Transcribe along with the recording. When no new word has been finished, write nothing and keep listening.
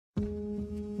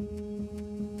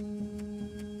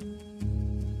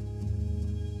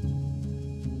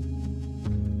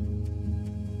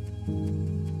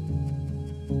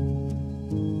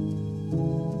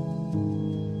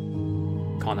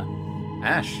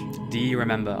Ash, Do you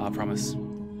remember our promise?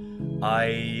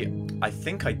 I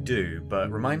think I do, but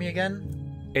remind me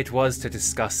again? It was to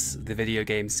discuss the video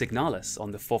game Signalis on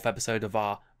the 4th episode of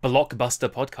our blockbuster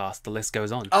podcast, The List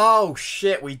Goes On. Oh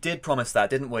shit, we did promise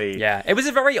that, didn't we? Yeah, it was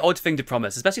a very odd thing to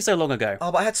promise, especially so long ago.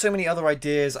 Oh, but I had so many other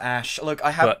ideas, Ash. Look, I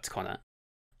have... But, Connor,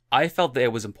 I felt that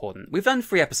it was important. We've done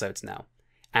 3 episodes now,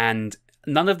 and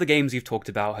none of the games we've talked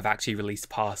about have actually released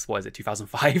past,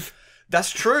 2005?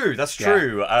 That's true, that's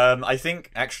true. I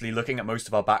think, actually, looking at most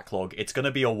of our backlog, it's going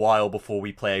to be a while before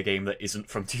we play a game that isn't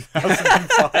from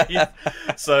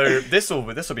 2005. So this will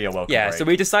be a welcome break. So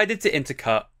we decided to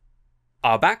intercut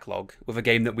our backlog with a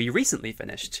game that we recently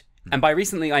finished. And by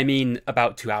recently, I mean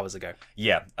about 2 hours ago.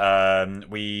 Yeah, for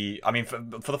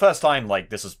the first time,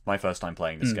 this is my first time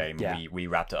playing this game. Yeah. We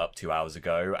wrapped it up 2 hours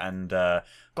ago and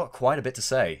got quite a bit to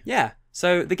say. Yeah,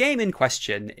 so the game in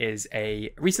question is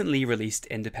a recently released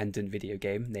independent video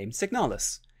game named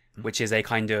Signalis, which is a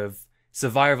kind of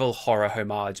survival horror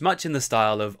homage, much in the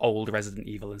style of old Resident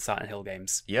Evil and Silent Hill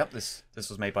games. Yep, this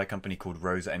was made by a company called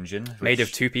Rose Engine. Made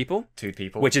of 2 people. 2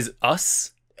 people. Which is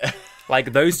us.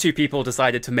 Those 2 people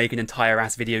decided to make an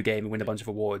entire-ass video game and win a bunch of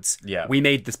awards. Yeah. We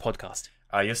made this podcast.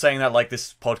 You're saying that,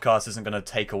 this podcast isn't going to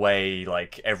take away,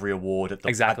 every award at the...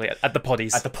 Exactly, at the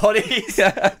poddies. At the poddies?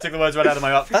 Took the words right out of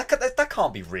my mouth. That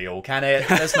can't be real, can it?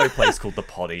 There's no place called the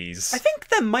poddies. I think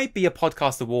there might be a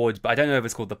podcast award, but I don't know if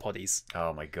it's called the poddies.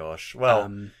 Oh my gosh. Well,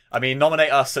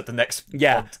 nominate us at the next...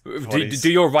 Yeah,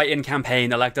 do your write-in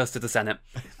campaign, elect us to the Senate.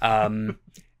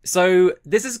 So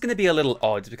this is going to be a little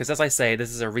odd because, as I say,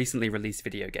 this is a recently released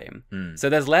video game. So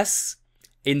there's less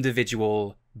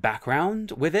individual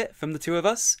background with it from the 2 of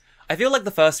us. I feel like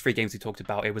the first 3 games we talked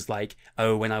about, it was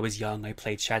when I was young, I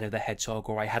played Shadow the Hedgehog,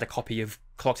 or I had a copy of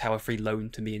Clock Tower 3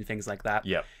 loaned to me and things like that.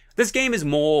 Yeah. This game is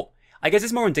more, I guess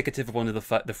it's more indicative of one of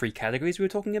the 3 categories we were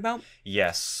talking about.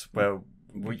 Yes. Well,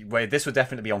 this would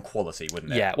definitely be on quality,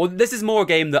 wouldn't it? Yeah. Well, this is more a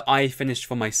game that I finished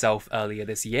for myself earlier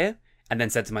this year and then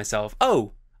said to myself,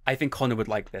 oh, I think Connor would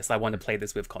like this. I want to play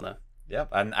this with Connor. Yep,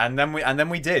 and then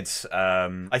we did.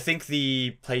 I think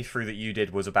the playthrough that you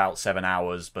did was about 7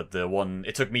 hours, but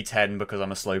it took me 10 because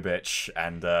I'm a slow bitch.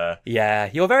 And yeah,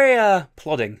 you're very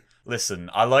plodding. Listen,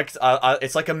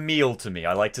 it's like a meal to me.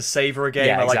 I like to savor a game.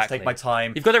 Yeah, I like to take my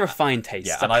time. You've got a refined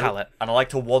taste, a palate. And I like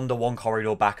to wander one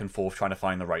corridor back and forth trying to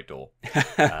find the right door.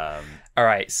 All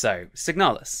right, so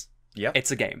Signalis. Yep,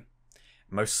 it's a game.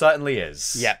 Most certainly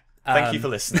is. Yep. Thank you for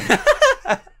listening.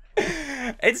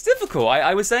 It's difficult.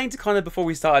 I was saying to Connor before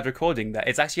we started recording that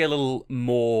it's actually a little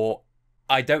more...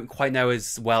 I don't quite know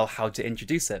as well how to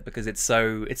introduce it because it's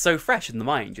so fresh in the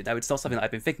mind. It's not something that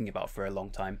I've been thinking about for a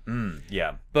long time.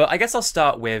 Yeah. But I guess I'll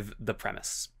start with the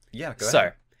premise. Yeah, go ahead.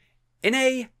 So, in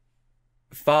a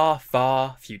far,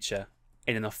 far future,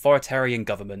 in an authoritarian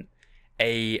government,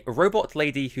 a robot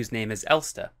lady whose name is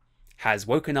Elster has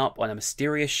woken up on a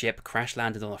mysterious ship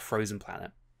crash-landed on a frozen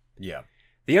planet. Yeah.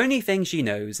 The only thing she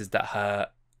knows is that her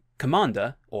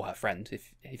commander, or her friend,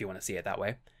 if you want to see it that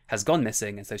way, has gone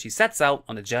missing, and so she sets out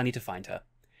on a journey to find her.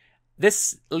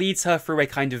 This leads her through a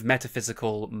kind of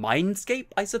metaphysical mindscape,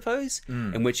 I suppose,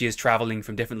 in which she is traveling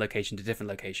from different location to different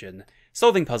location,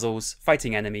 solving puzzles,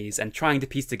 fighting enemies, and trying to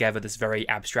piece together this very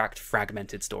abstract,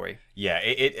 fragmented story. Yeah,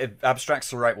 it abstracts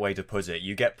the right way to put it.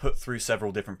 You get put through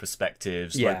several different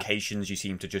perspectives, locations you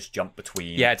seem to just jump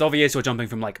between. Yeah, it's obvious you're jumping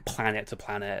from planet to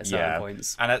planet at certain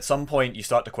points. And at some point you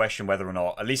start to question whether or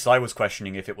not, at least I was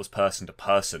questioning if it was person to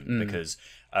person, because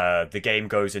the game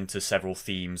goes into several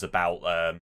themes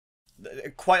about...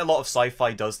 quite a lot of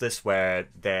sci-fi does this, where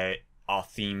there are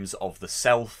themes of the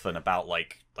self and about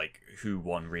like who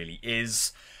one really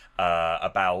is,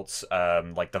 about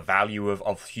the value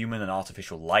of human and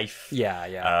artificial life.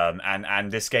 Yeah.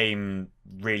 And this game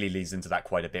really leads into that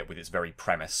quite a bit with its very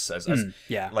premise,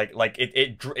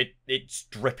 it's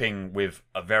dripping with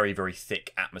a very, very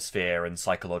thick atmosphere and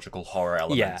psychological horror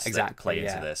elements that play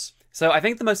into this. So I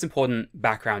think the most important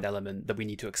background element that we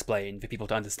need to explain for people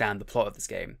to understand the plot of this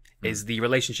game is the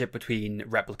relationship between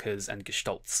replicas and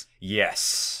gestalts.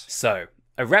 Yes. So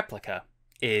a replica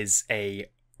is a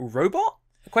robot?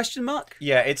 Question mark?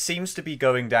 Yeah, it seems to be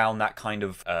going down that kind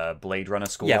of Blade Runner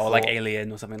school. Yeah, or like Alien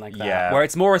or something like that. Yeah. Where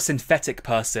it's more a synthetic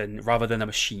person rather than a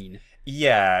machine.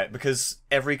 Yeah, because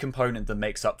every component that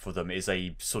makes up for them is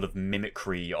a sort of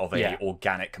mimicry of a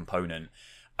organic component.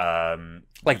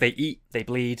 They eat, they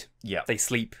bleed, they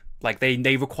sleep.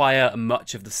 They require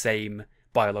much of the same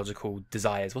biological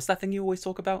desires. What's that thing you always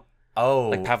talk about? Oh.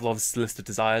 Like Pavlov's list of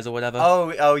desires or whatever?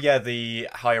 Oh yeah, the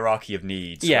hierarchy of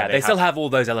needs. Yeah, they still have all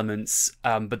those elements,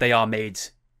 but they are made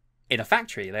in a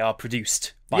factory. They are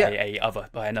produced by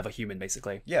another human,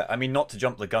 basically. Yeah, I mean, not to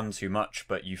jump the gun too much,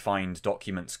 but you find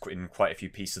documents in quite a few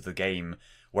pieces of the game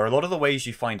where a lot of the ways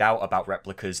you find out about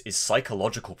replicas is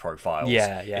psychological profiles.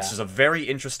 Yeah. It's just a very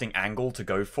interesting angle to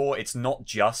go for. It's not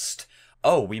just,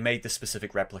 oh, we made this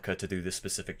specific replica to do this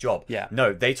specific job. Yeah.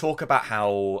 No, they talk about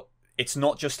how it's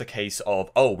not just a case of,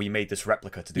 oh, we made this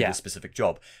replica to do this specific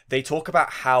job. They talk about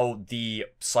how the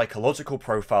psychological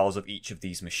profiles of each of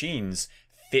these machines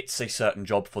fits a certain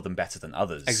job for them better than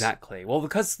others. Exactly. Well,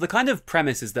 because the kind of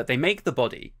premise is that they make the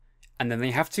body, and then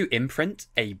they have to imprint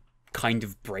a kind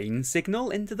of brain signal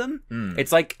into them.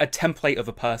 It's like a template of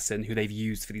a person who they've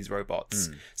used for these robots.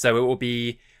 So it will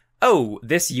be, oh,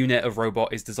 this unit of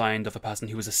robot is designed of a person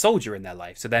who was a soldier in their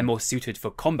life, so they're more suited for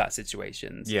combat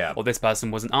situations. Yeah. Or this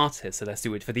person was an artist, so they're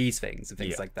suited for these things and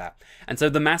things like that. And so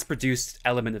the mass-produced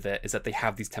element of it is that they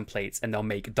have these templates, and they'll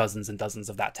make dozens and dozens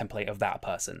of that template of that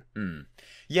person.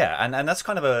 Yeah, and that's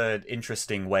kind of an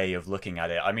interesting way of looking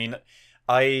at it. I mean,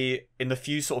 in the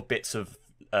few sort of bits of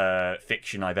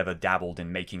fiction I've ever dabbled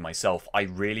in making myself, I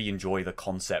really enjoy the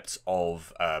concepts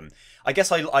of I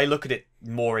guess I look at it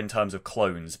more in terms of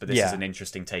clones, but this is an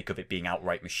interesting take of it being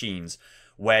outright machines,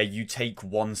 where you take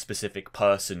one specific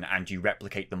person and you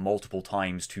replicate them multiple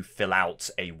times to fill out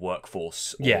a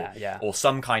workforce or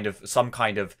some kind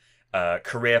of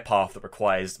career path that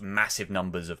requires massive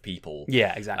numbers of people.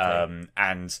 Yeah, exactly.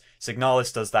 And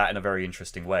Signalis does that in a very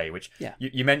interesting way, which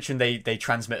you mentioned they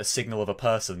transmit a signal of a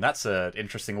person. That's an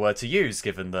interesting word to use,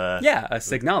 given the... Yeah, a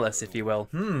Signalis, if you will.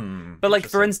 But like,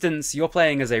 for instance, you're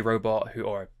playing as a robot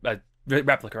or a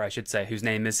replica, I should say, whose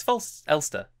name is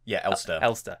Elster. Yeah, Elster.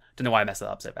 Elster. Don't know why I messed that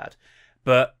up so bad.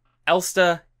 But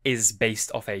Elster is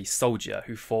based off a soldier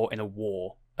who fought in a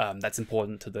war that's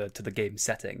important to the game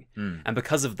setting. And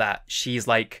because of that, she's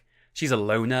a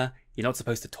loner. You're not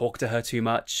supposed to talk to her too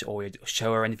much or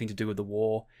show her anything to do with the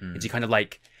war. And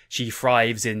she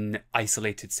thrives in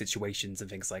isolated situations and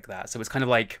things like that. So it's kind of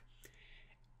like,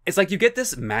 it's like you get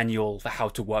this manual for how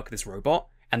to work this robot,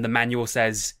 and the manual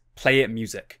says, play it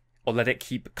music, or let it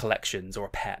keep collections or a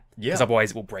pet, because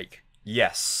otherwise it will break.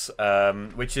 Yes,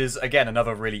 which is, again,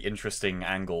 another really interesting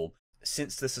angle.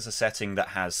 Since this is a setting that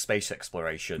has space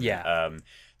exploration,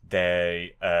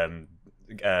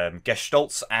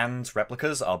 Gestalts and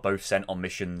replicas are both sent on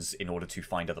missions in order to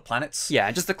find other planets. Yeah,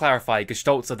 and just to clarify,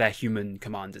 Gestalts are their human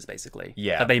commanders, basically.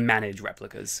 Yeah. That they manage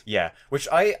replicas. Yeah, which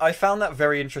I found that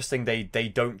very interesting.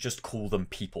 They don't just call them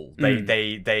people.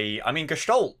 I mean,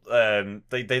 Gestalt,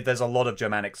 there's a lot of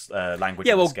Germanic language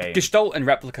in this game. Gestalt and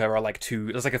replica are like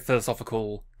there's like a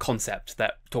philosophical concept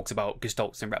that talks about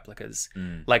Gestalts and replicas.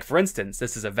 Like, for instance,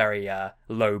 this is a very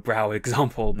low-brow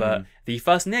example, but the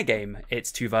first Nier game,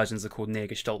 its two versions are called Nier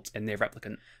Gestalt and Nier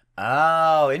Replicant.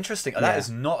 Oh, interesting. That is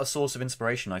not a source of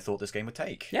inspiration I thought this game would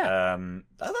take. Yeah.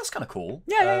 That's kind of cool.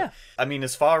 Yeah. I mean,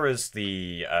 as far as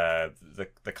the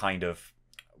kind of,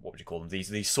 what would you call them?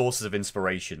 These sources of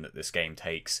inspiration that this game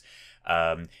takes,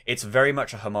 it's very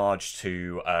much a homage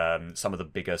to some of the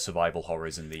bigger survival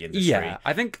horrors in the industry. Yeah,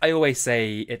 I think I always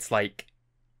say it's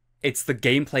the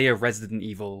gameplay of Resident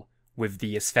Evil with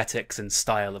the aesthetics and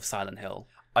style of Silent Hill.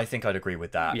 I think I'd agree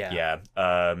with that. Yeah.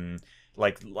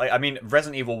 I mean,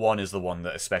 Resident Evil 1 is the one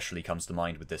that especially comes to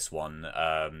mind with this one,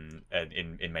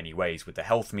 in many ways, with the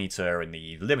health meter and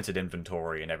the limited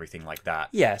inventory and everything like that.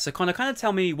 Yeah, so kind of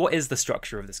tell me, what is the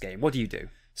structure of this game? What do you do?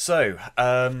 So,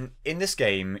 in this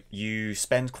game, you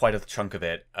spend quite a chunk of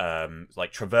it,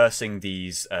 traversing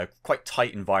these quite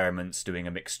tight environments, doing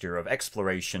a mixture of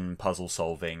exploration, puzzle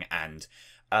solving, and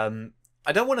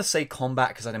I don't want to say combat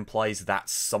because that implies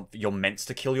that's something you're meant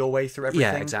to kill your way through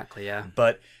everything. Yeah, exactly. Yeah,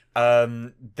 but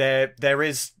there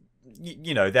is,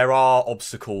 there are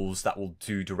obstacles that will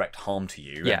do direct harm to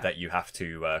you and that you have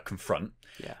to confront.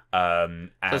 Yeah.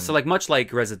 So like much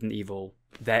like Resident Evil,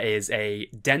 there is a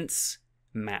dense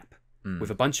map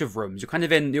with a bunch of rooms.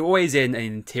 You're always in an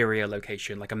interior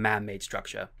location, like a man-made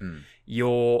structure.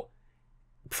 Your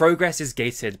progress is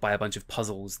gated by a bunch of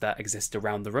puzzles that exist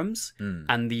around the rooms,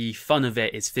 and the fun of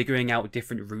it is figuring out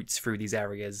different routes through these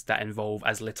areas that involve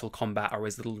as little combat or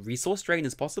as little resource drain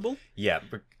as possible. Yeah,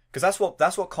 because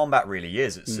that's what combat really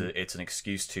is. It's an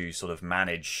excuse to sort of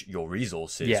manage your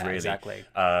resources. Yeah, really. Exactly.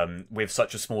 With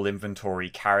such a small inventory,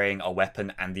 carrying a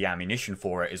weapon and the ammunition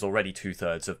for it is already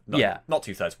 2/3 of not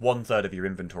 2/3, 1/3 of your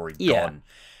inventory gone.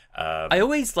 I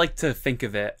always like to think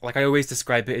of it, like I always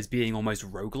describe it as being almost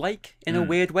roguelike in a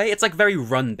weird way. It's like very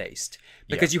run-based.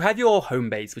 Because you have your home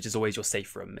base, which is always your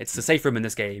safe room. It's the safe room in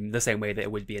this game, the same way that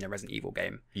it would be in a Resident Evil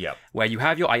game. Yeah. Where you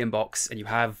have your item box, and you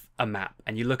have a map,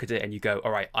 and you look at it and you go,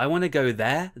 all right, I want to go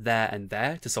there, there, and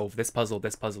there to solve this puzzle,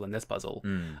 and this puzzle.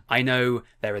 I know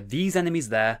there are these enemies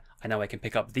there. I know I can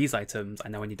pick up these items. I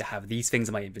know I need to have these things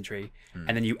in my inventory.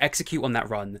 And then you execute on that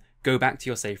run, go back to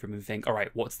your safe room and think, all right,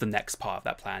 what's the next part of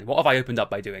that plan? What have I opened up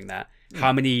by doing that?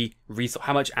 How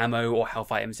much ammo or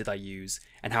health items did I use?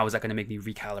 And how is that going to make me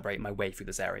recalibrate my way through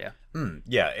this area?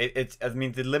 Yeah, I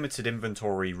mean, the limited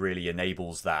inventory really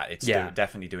enables that. It's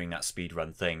definitely doing that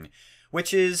speedrun thing,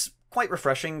 which is quite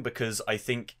refreshing because I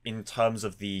think in terms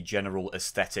of the general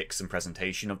aesthetics and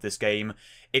presentation of this game,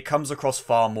 it comes across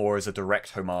far more as a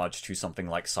direct homage to something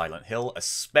like Silent Hill,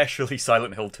 especially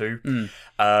Silent Hill 2.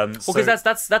 Well, because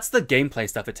that's the gameplay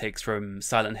stuff it takes from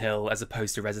Silent Hill as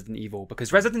opposed to Resident Evil.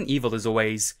 Because Resident Evil is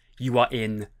always, you are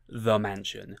in the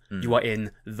mansion, you are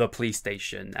in the police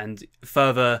station, and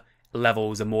further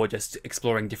levels are more just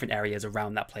exploring different areas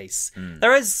around that place.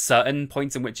 There is certain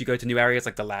points in which you go to new areas,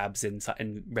 like the labs in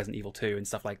Resident Evil 2 and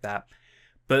stuff like that.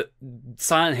 But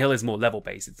Silent Hill is more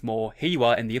level-based. It's more, here you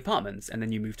are in the apartments, and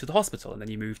then you move to the hospital, and then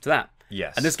you move to that.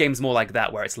 Yes. And this game's more like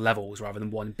that, where it's levels rather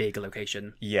than one big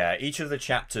location. Yeah, each of the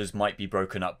chapters might be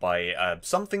broken up by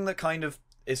something that kind of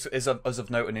is of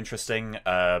note and interesting.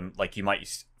 Like you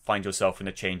might find yourself in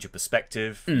a change of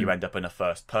perspective. You end up in a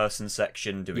first-person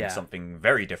section doing something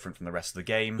very different from the rest of the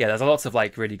game. Yeah, there's lots of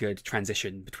like really good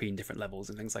transition between different levels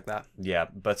and things like that. Yeah,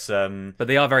 but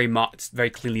they are very marked, very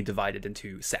cleanly divided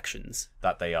into sections.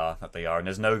 That they are, and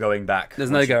there's no going back. There's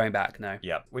no going back, no.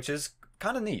 Yeah, which is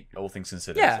kind of neat, all things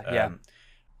considered. Yeah.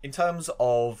 In terms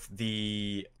of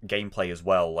the gameplay as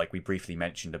well, like we briefly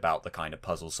mentioned about the kind of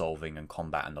puzzle solving and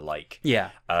combat and the like.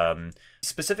 Yeah.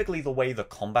 Specifically, the way the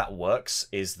combat works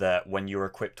is that when you're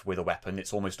equipped with a weapon,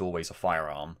 it's almost always a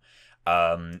firearm.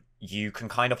 You can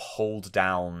kind of hold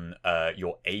down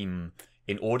your aim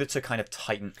in order to kind of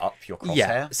tighten up your crosshair.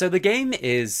 Yeah. So the game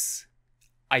is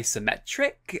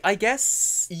isometric, I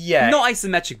guess. Yeah. Not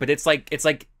isometric, but it's like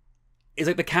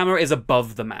the camera is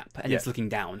above the map and it's looking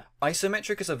down.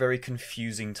 Isometric is a very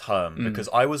confusing term because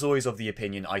I was always of the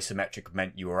opinion isometric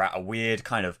meant you were at a weird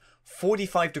kind of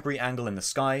 45-degree angle in the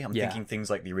sky. I'm thinking things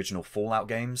like the original Fallout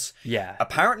games. Yeah.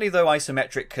 Apparently, though,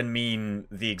 isometric can mean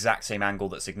the exact same angle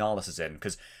that Signalis is in.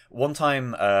 Because one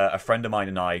time, a friend of mine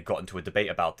and I got into a debate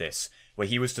about this, where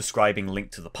he was describing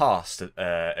Link to the Past,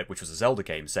 which was a Zelda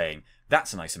game, saying,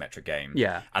 that's an isometric game.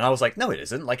 Yeah. And I was like, no, it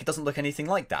isn't. Like, it doesn't look anything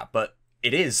like that. But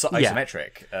it is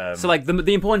isometric. So, like,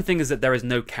 the important thing is that there is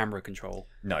no camera control.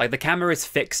 No. Like, the camera is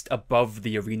fixed above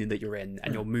the arena that you're in,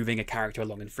 and you're moving a character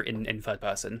along in third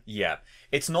person. Yeah.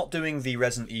 It's not doing the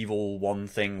Resident Evil 1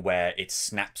 thing where it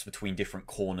snaps between different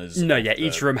corners. No, yeah,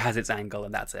 each room has its angle,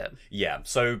 and that's it. Yeah,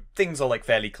 so things are, like,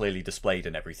 fairly clearly displayed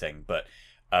and everything, but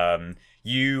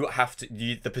you have to...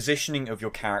 the positioning of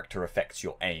your character affects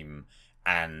your aim,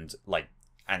 and, like...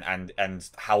 And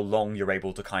how long you're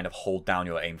able to kind of hold down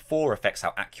your aim for affects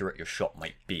how accurate your shot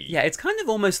might be. Yeah, it's kind of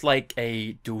almost like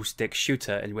a dual stick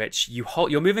shooter in which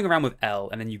you're moving around with L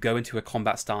and then you go into a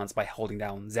combat stance by holding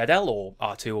down ZL or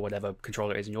R2 or whatever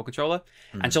controller is in your controller,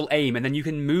 and she'll aim, and then you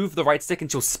can move the right stick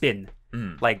and she'll spin.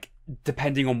 Like,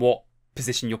 depending on what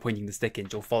position you're pointing the stick in,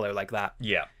 she'll follow like that.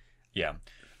 Yeah.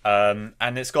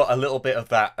 And it's got a little bit of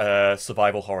that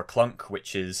survival horror clunk,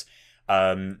 which is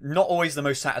not always the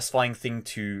most satisfying thing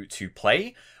to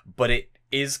play, but it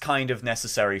is kind of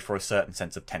necessary for a certain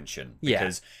sense of tension.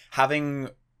 Because having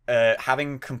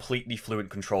completely fluent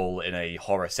control in a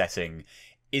horror setting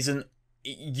isn't...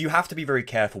 You have to be very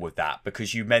careful with that,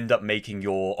 because you end up making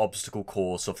your obstacle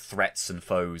course of threats and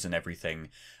foes and everything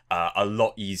a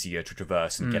lot easier to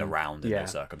traverse and get around in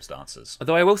those circumstances.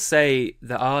 Although I will say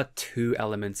there are two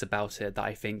elements about it that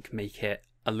I think make it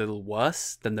a little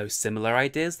worse than those similar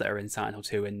ideas that are in Silent Hill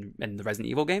 2 and the Resident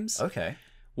Evil games. Okay.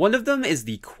 One of them is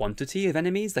the quantity of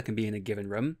enemies that can be in a given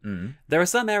room. There are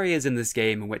some areas in this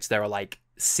game in which there are like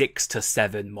 6 to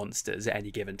 7 monsters at any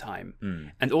given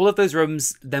time. And all of those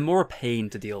rooms, they're more a pain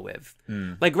to deal with.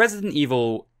 Like Resident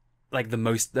Evil, like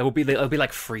there'll be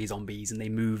like 3 zombies and they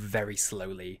move very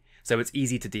slowly, so it's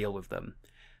easy to deal with them.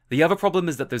 The other problem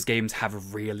is that those games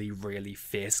have really, really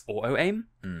fierce auto-aim.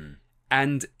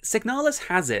 And Signalis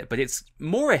has it, but it's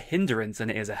more a hindrance than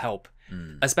it is a help.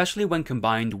 Especially when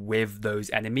combined with those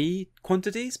enemy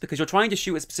quantities, because you're trying to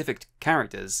shoot at specific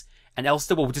characters, and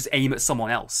Elster will just aim at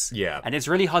someone else. Yeah. And it's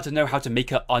really hard to know how to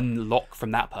make it unlock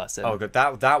from that person. Oh, good.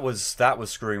 That was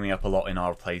screwing me up a lot in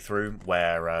our playthrough,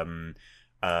 where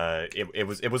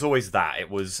it was always that. It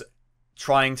was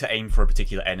trying to aim for a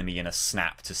particular enemy in a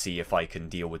snap to see if I can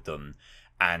deal with them,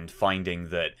 and finding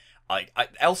that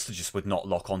Elster just would not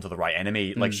lock onto the right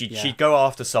enemy. Like, she'd go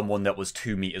after someone that was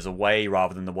 2 meters away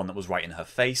rather than the one that was right in her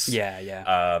face.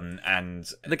 Yeah. And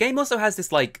the game also has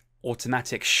this, like,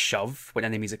 automatic shove when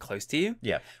enemies are close to you.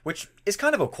 Yeah, which is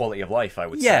kind of a quality of life, I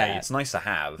would say. It's nice to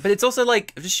have. But it's also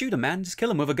like, just shoot him, man. Just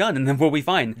kill him with a gun and then we'll be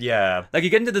fine. Yeah. Like,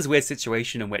 you get into this weird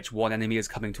situation in which one enemy is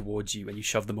coming towards you and you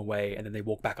shove them away, and then they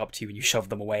walk back up to you and you shove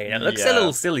them away. And it looks a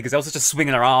little silly because they're also just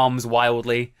swinging their arms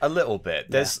wildly. A little bit.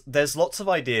 There's lots of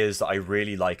ideas that I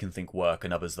really like and think work,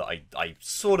 and others that I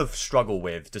sort of struggle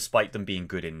with, despite them being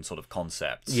good in sort of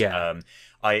concepts. Yeah.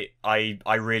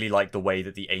 I really like the way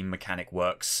that the aim mechanic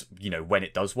works, when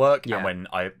it does work, and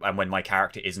when my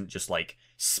character isn't just like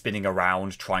spinning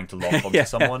around trying to lock onto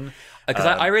someone. Because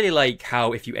I really like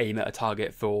how if you aim at a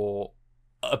target for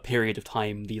a period of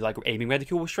time, the like aiming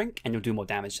reticule will shrink and you'll do more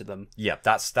damage to them. Yeah,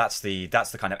 that's the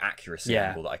kind of accuracy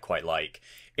angle that I quite like.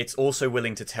 It's also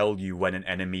willing to tell you when an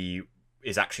enemy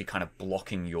is actually kind of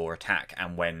blocking your attack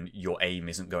and when your aim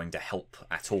isn't going to help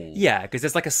at all. Yeah, because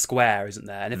there's like a square, isn't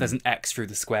there? And if there's an X through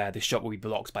the square, the shot will be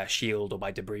blocked by a shield or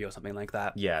by debris or something like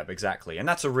that. Yeah, exactly. And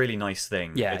that's a really nice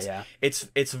thing. Yeah,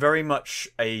 It's very much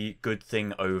a good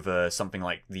thing over something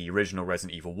like the original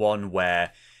Resident Evil 1,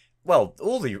 where, well,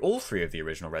 all three of the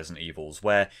original Resident Evils,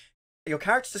 where your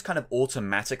character just kind of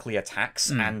automatically attacks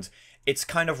and it's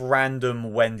kind of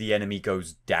random when the enemy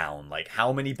goes down. Like,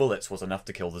 how many bullets was enough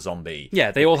to kill the zombie? Yeah,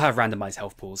 they all have randomized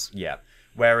health pools. Yeah.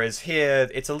 Whereas here,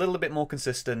 it's a little bit more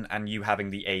consistent, and you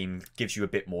having the aim gives you a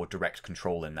bit more direct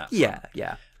control in that front.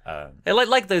 Yeah.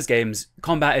 Like those games,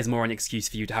 combat is more an excuse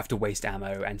for you to have to waste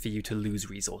ammo and for you to lose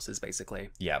resources, basically.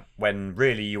 Yeah, when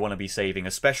really you want to be saving,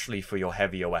 especially for your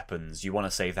heavier weapons, you want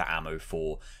to save that ammo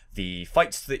for the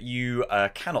fights that you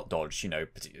cannot dodge,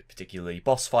 particularly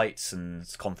boss fights and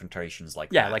confrontations like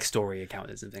that. Yeah, like story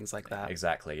encounters and things like that.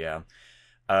 Exactly, yeah.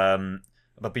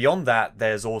 But beyond that,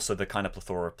 there's also the kind of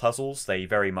plethora of puzzles. They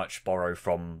very much borrow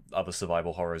from other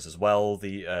survival horrors as well,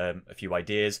 a few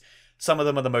ideas. Some of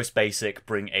them are the most basic,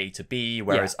 bring A to B,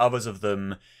 whereas others of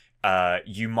them,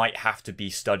 you might have to be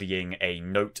studying a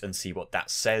note and see what that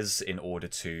says in order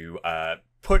to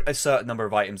put a certain number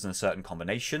of items in a certain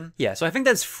combination. Yeah, so I think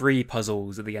there's 3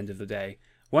 puzzles at the end of the day.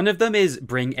 One of them is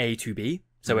bring A to B.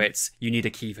 So it's, you need a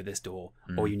key for this door,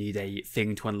 or you need a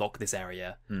thing to unlock this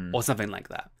area, or something like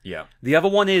that. Yeah. The other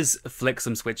one is flick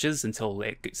some switches until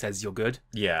it says you're good.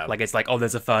 Yeah. Like, it's like, oh,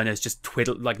 there's a furnace, just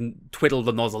twiddle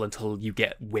the nozzle until you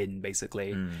get win,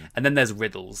 basically. And then there's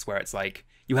riddles, where it's like,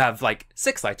 you have like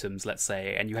 6 items, let's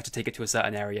say, and you have to take it to a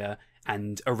certain area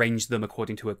and arrange them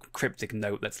according to a cryptic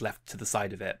note that's left to the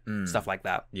side of it. Stuff like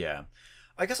that. Yeah.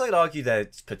 I guess I'd argue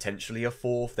there's potentially a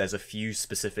 4th. There's a few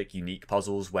specific unique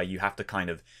puzzles where you have to kind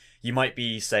of... You might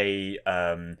be, say...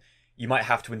 you might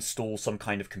have to install some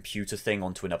kind of computer thing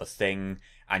onto another thing,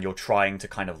 and you're trying to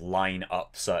kind of line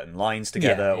up certain lines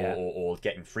together or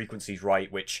getting frequencies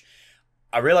right, which...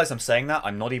 I realize I'm saying that.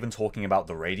 I'm not even talking about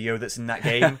the radio that's in that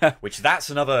game, which that's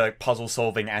another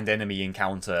puzzle-solving and enemy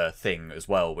encounter thing as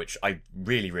well, which I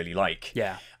really, really like.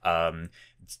 Yeah.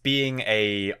 Being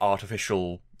a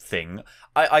artificial thing,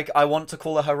 I want to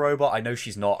call her robot. I know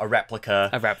she's not a replica.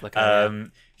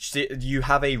 You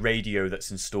have a radio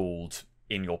that's installed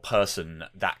in your person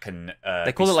that can...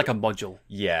 they call it like a module.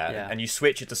 Yeah, and you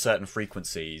switch it to certain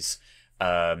frequencies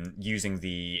using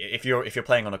the... If you're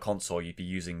playing on a console, you'd be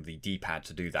using the D-pad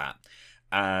to do that.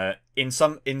 In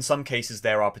some cases,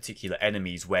 there are particular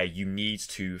enemies where you need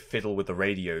to fiddle with the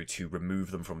radio to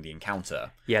remove them from the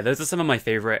encounter. Yeah, those are some of my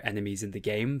favorite enemies in the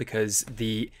game because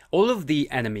all of the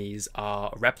enemies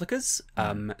are replicas.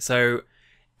 So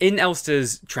in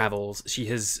Elster's travels,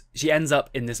 she ends up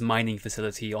in this mining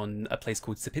facility on a place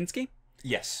called Sierpinski.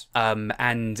 Yes.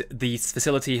 And the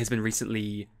facility has been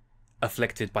recently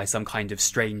afflicted by some kind of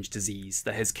strange disease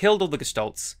that has killed all the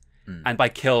Gestalts. And by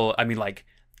kill, I mean like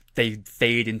they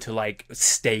fade into like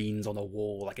stains on a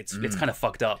wall. Like it's kind of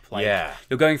fucked up. Like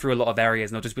you're going through a lot of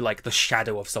areas and it'll just be like the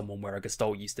shadow of someone where a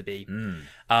Gestalt used to be.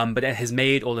 But it has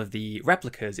made all of the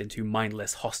replicas into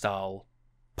mindless, hostile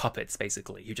puppets,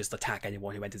 basically, who just attack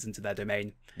anyone who enters into their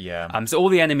domain. Yeah. So all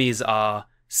the enemies are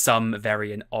some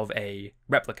variant of a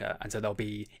replica, and so there'll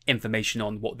be information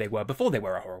on what they were before they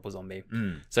were a horrible zombie.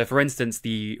 So for instance,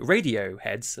 the radio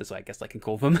heads, as I guess I can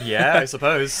call them, I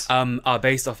suppose, are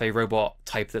based off a robot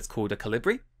type that's called a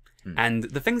Calibri. And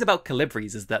the things about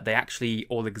Calibris is that they actually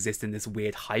all exist in this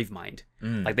weird hive mind.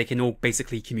 Like they can all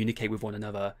basically communicate with one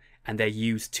another, and they're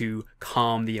used to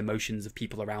calm the emotions of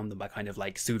people around them by kind of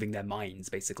like soothing their minds,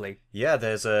 basically. Yeah,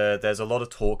 there's a lot of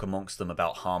talk amongst them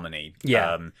about harmony.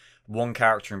 Yeah. One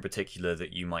character in particular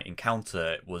that you might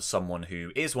encounter was someone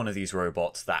who is one of these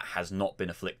robots that has not been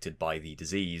afflicted by the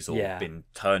disease or been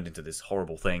turned into this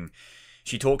horrible thing.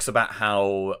 She talks about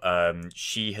how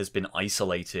she has been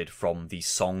isolated from the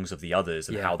songs of the others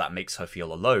and how that makes her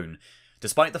feel alone,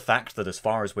 despite the fact that, as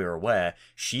far as we're aware,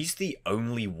 she's the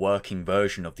only working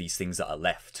version of these things that are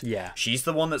left. Yeah. She's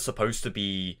the one that's supposed to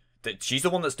be... She's the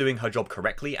one that's doing her job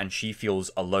correctly, and she feels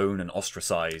alone and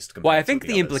ostracized. Well, I think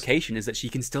the implication is that she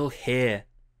can still hear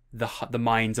the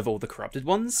minds of all the corrupted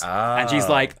ones. And she's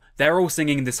like, they're all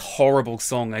singing this horrible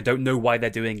song. I don't know why they're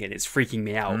doing it. It's freaking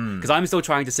me out. Because I'm still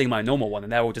trying to sing my normal one,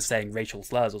 and they're all just saying racial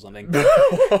slurs or something.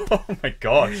 Oh my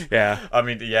gosh. Yeah. I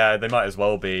mean, yeah, they might as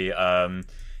well be.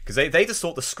 Because they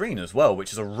distort the screen as well,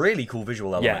 which is a really cool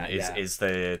visual element. Is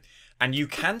the... And you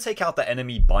can take out the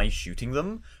enemy by shooting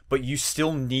them, but you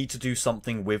still need to do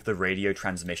something with the radio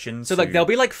transmission. So like there'll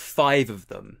be like 5 of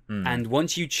them, and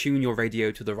once you tune your radio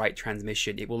to the right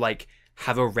transmission, it will like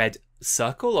have a red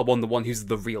circle or the one who's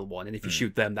the real one, and if you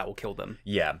shoot them, that will kill them.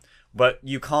 Yeah. But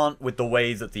you can't, with the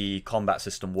way that the combat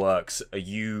system works,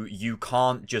 you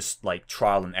can't just like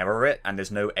trial and error it, and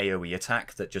there's no AoE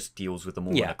attack that just deals with them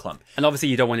all in a clump. And obviously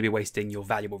you don't want to be wasting your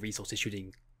valuable resources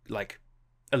shooting like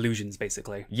illusions,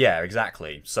 basically. Yeah,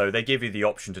 exactly. So they give you the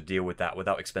option to deal with that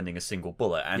without expending a single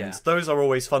bullet, and those are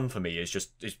always fun for me. It's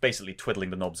basically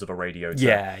twiddling the knobs of a radio.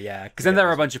 Yeah. Because then there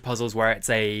are a bunch of puzzles where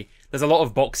there's a lot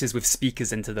of boxes with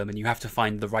speakers into them, and you have to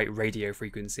find the right radio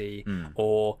frequency,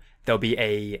 or there'll be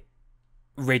a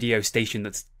radio station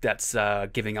that's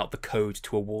giving out the code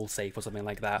to a wall safe or something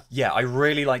like that. Yeah, I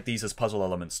really like these as puzzle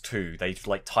elements too. They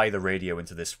like tie the radio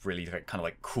into this really kind of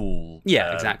like cool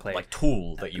exactly like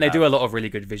tool that they do a lot of really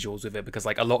good visuals with it, because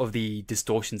like a lot of the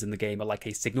distortions in the game are like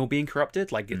a signal being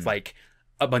corrupted. Like it's like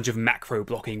a bunch of macro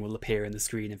blocking will appear in the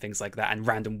screen and things like that, and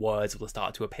random words will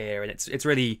start to appear, and it's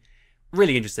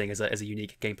really interesting as a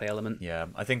unique gameplay element. Yeah,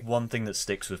 I think one thing that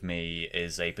sticks with me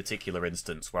is a particular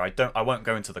instance where I won't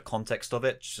go into the context of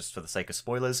it just for the sake of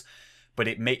spoilers, but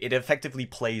it effectively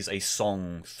plays a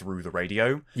song through the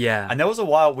radio. Yeah. And there was a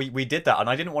while we did that, and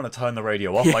I didn't want to turn the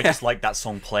radio off. I just liked that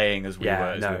song playing as we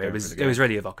were. It was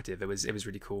really evocative. It was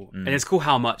really cool, and it's cool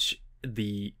how much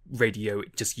the radio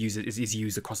just is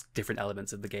used across different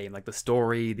elements of the game, like the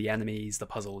story, the enemies, the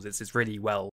puzzles. It's really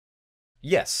well.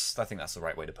 Yes, I think that's the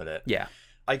right way to put it. Yeah.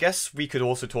 I guess we could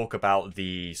also talk about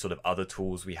the sort of other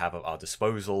tools we have at our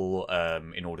disposal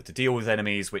in order to deal with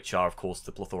enemies, which are, of course,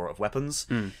 the plethora of weapons.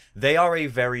 They are a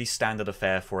very standard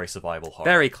affair for a survival horror.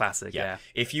 Very classic, yeah.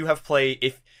 If you have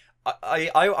played...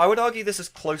 I would argue this is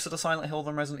closer to Silent Hill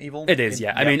than Resident Evil. It is,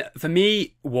 yeah. I mean, for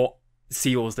me, what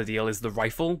seals the deal is the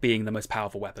rifle being the most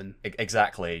powerful weapon.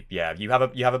 Exactly, yeah. You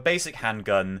have a basic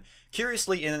handgun.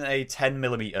 Curiously, in a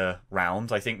 10mm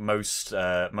round, I think most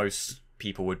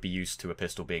people would be used to a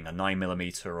pistol being a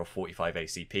 9mm or 45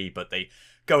 ACP, but they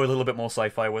go a little bit more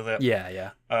sci-fi with it.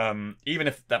 Yeah. Even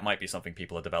if that might be something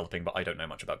people are developing, but I don't know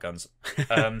much about guns.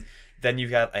 Then you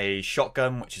have a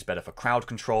shotgun, which is better for crowd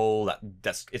control.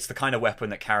 It's the kind of weapon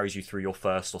that carries you through your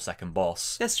first or second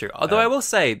boss. That's true. Although I will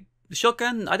say, the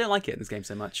shotgun, I don't like it in this game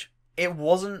so much.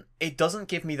 It doesn't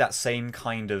give me that same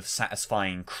kind of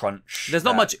satisfying crunch. There's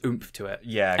not much oomph to it.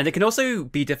 Yeah. And it can also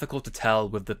be difficult to tell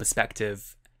with the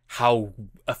perspective how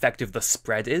effective the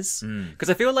spread is. Because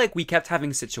I feel like we kept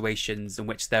having situations in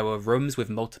which there were rooms with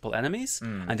multiple enemies,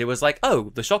 and it was like,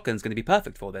 oh, the shotgun's going to be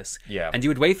perfect for this. Yeah. And you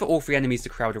would wait for all 3 enemies to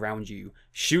crowd around you,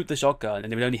 shoot the shotgun, and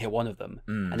they would only hit one of them.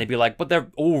 And they'd be like, but they're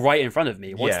all right in front of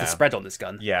me. What's the spread on this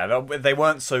gun? Yeah, they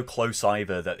weren't so close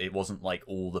either that it wasn't like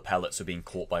all the pellets are being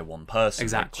caught by one person.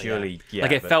 Exactly.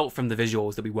 Like it felt from the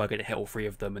visuals that we were going to hit all 3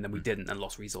 of them, and then we didn't and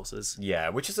lost resources. Yeah,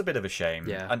 which is a bit of a shame.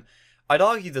 Yeah. And I'd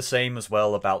argue the same as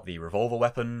well about the revolver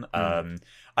weapon.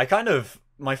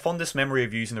 My fondest memory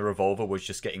of using the revolver was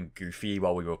just getting goofy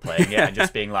while we were playing it and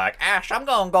just being like, Ash, I'm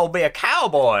gonna go be a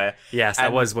cowboy. Yes,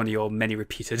 that was one of your many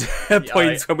repeated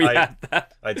points when we had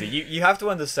that. I do. You have to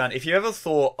understand, if you ever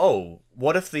thought, oh,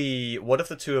 what if the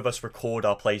 2 of us record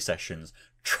our play sessions?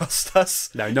 Trust us.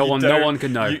 No one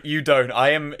can know. You don't. I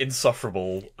am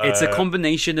insufferable. It's a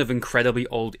combination of incredibly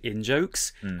old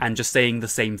in-jokes and just saying the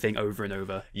same thing over and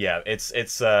over. Yeah, it's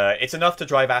enough to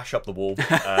drive Ash up the wall.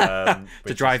 To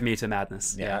drive me to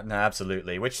madness. Yeah, no,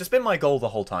 absolutely. Which has been my goal the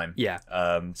whole time. Yeah.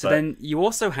 So then you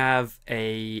also have so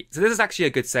this is actually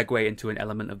a good segue into an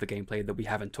element of the gameplay that we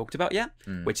haven't talked about yet,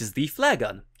 which is the flare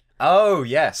gun. Oh,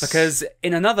 yes. Because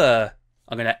in another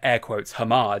I'm going to air quotes,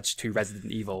 homage to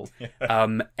Resident Evil.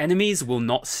 Enemies will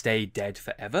not stay dead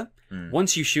forever.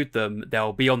 Once you shoot them,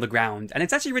 they'll be on the ground. And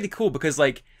it's actually really cool because,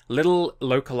 like, little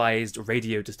localized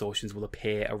radio distortions will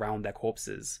appear around their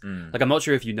corpses. Like, I'm not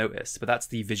sure if you noticed, but that's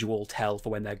the visual tell for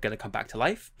when they're going to come back to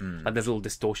life. Like, there's little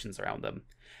distortions around them.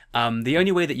 The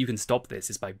only way that you can stop this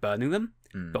is by burning them.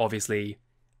 But obviously,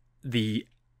 the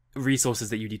resources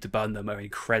that you need to burn them are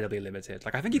incredibly limited.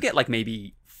 Like, I think you get, like,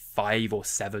 maybe 5 or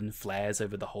 7 flares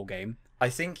over the whole game. I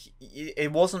think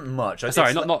it wasn't much.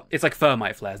 Sorry, not it's like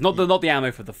thermite flares, not the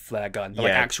ammo for the flare gun, but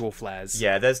like actual flares.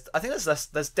 Yeah, I think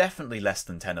there's definitely less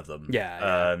than 10 of them.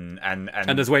 Yeah. And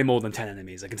there's way more than 10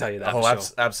 enemies. I can tell you that. Oh, for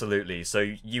sure. Absolutely. So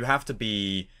you have to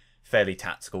be fairly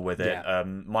tactical with it. Yeah.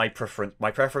 My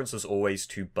preference was always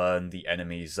to burn the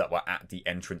enemies that were at the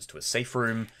entrance to a safe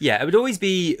room. Yeah, it would always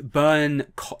be burn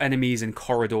enemies in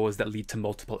corridors that lead to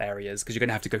multiple areas, because you're going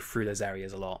to have to go through those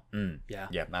areas a lot. Yeah,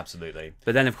 absolutely.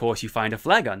 But then, of course, you find a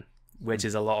flare gun, which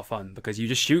is a lot of fun, because you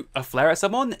just shoot a flare at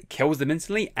someone, kills them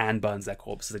instantly, and burns their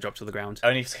corpse as they drop to the ground.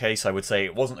 Only case I would say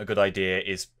it wasn't a good idea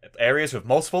is areas with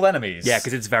multiple enemies. Yeah,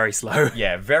 because it's very slow.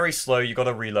 Yeah, very slow. You got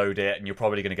to reload it, and you're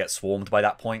probably going to get swarmed by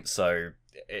that point. So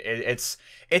it's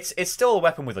still a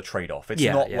weapon with a trade-off. It's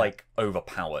not like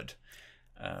overpowered.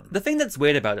 The thing that's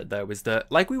weird about it, though, is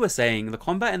that, like we were saying, the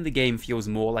combat in the game feels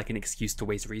more like an excuse to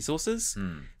waste resources.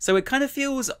 So it kind of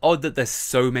feels odd that there's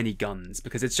so many guns,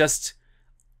 because it's just,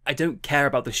 I don't care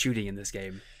about the shooting in this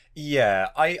game. Yeah,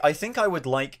 I think I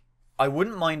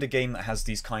wouldn't mind a game that has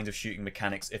these kinds of shooting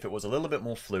mechanics if it was a little bit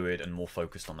more fluid and more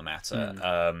focused on the matter.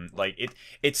 Like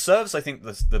it serves, I think,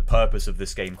 the purpose of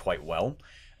this game quite well.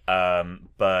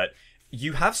 But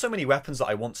you have so many weapons that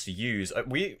I want to use.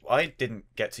 I didn't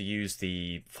get to use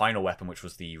the final weapon, which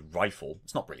was the rifle.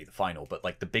 It's not really the final, but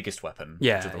like the biggest weapon, which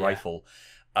is the rifle.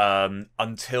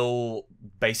 Until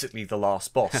basically the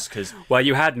last boss, because well,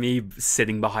 you had me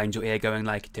sitting behind your ear going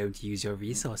like, don't use your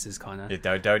resources, Connor.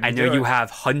 Don't I know you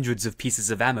have hundreds of pieces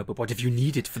of ammo, but what if you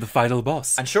need it for the final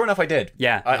boss? And sure enough, I did.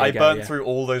 Yeah, I burned through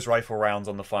all those rifle rounds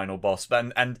on the final boss,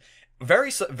 and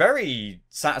very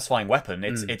satisfying weapon.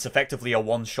 It's effectively a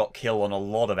one-shot kill on a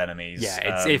lot of enemies.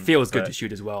 Yeah, it feels good to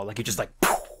shoot as well. Like, you just like,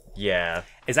 yeah.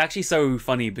 It's actually so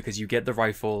funny because you get the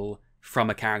rifle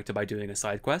from a character by doing a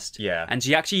side quest. Yeah. And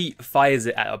she actually fires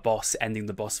it at a boss, ending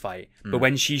the boss fight. But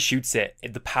when she shoots it,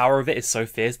 the power of it is so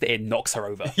fierce that it knocks her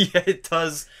over. Yeah, it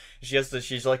does.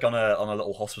 She's like on a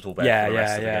little hospital bed for the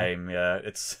rest of the game. Yeah,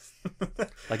 it's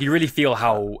like, you really feel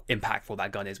how impactful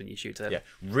that gun is when you shoot it. Yeah,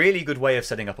 really good way of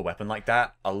setting up a weapon like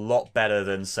that. A lot better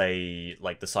than, say,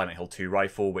 like the Silent Hill 2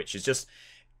 rifle, which is just,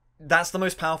 that's the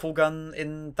most powerful gun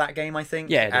in that game, I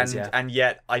think. Yeah, it is, yeah. And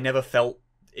yet I never felt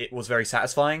it was very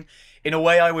satisfying. In a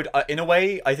way,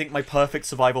 I think my perfect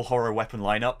survival horror weapon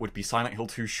lineup would be Silent Hill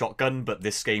 2 shotgun, but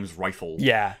this game's rifle.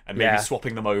 Yeah, and maybe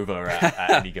swapping them over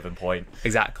at any given point.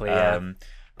 Exactly. Yeah.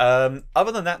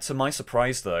 Other than that, to my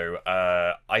surprise, though,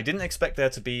 I didn't expect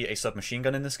there to be a submachine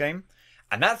gun in this game,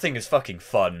 and that thing is fucking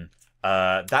fun.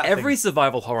 Every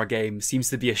survival horror game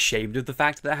seems to be ashamed of the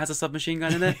fact that it has a submachine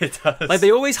gun in it. It does. Like,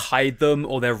 they always hide them,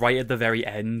 or they're right at the very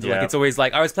end. Yeah. Like, it's always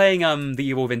like, I was playing The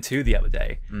Evil Within 2 the other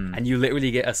day, and you literally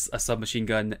get a submachine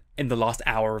gun in the last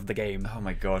hour of the game. Oh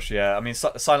my gosh, yeah. I mean,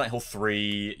 Silent Hill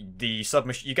 3, the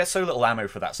submachine, you get so little ammo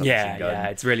for that submachine gun. Yeah,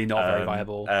 it's really not very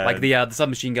viable. Like the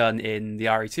submachine gun in the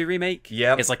RE2 remake,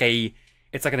 it's like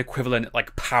an equivalent,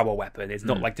 like, power weapon. It's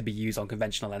not like to be used on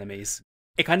conventional enemies.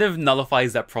 It kind of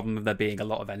nullifies that problem of there being a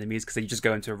lot of enemies, because you just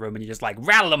go into a room and you're just like,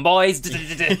 rattle them, boys!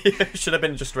 Should have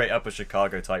been just straight up a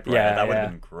Chicago type, right? Yeah, that would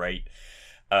have been great.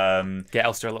 Get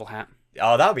Elster a little hat.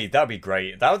 Oh, that'd be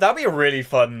great. That'd be a really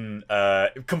fun,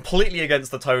 completely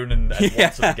against the tone and want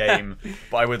of the game.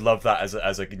 But I would love that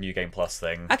as a New Game Plus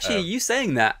thing. Actually, you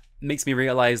saying that makes me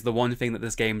realize the one thing that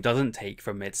this game doesn't take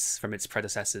from its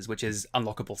predecessors, which is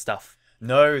unlockable stuff.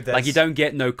 No, like, you don't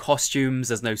get no costumes,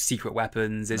 there's no secret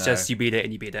weapons, it's just you beat it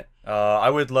and you beat it.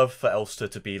 I would love for Elster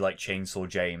to be like Chainsaw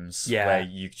James, where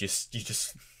you just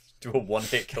do a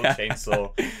one-hit kill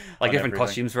chainsaw. Like different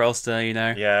costumes for Elster, you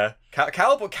know? Yeah.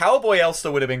 Cowboy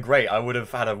Elster would have been great. I would have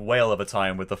had a whale of a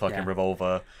time with the fucking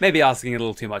revolver. Maybe asking a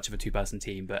little too much of a two-person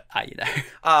team, but, you know.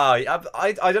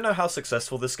 I don't know how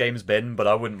successful this game's been, but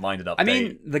I wouldn't mind an update. I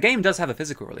mean, the game does have a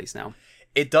physical release now.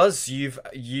 It does.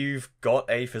 You've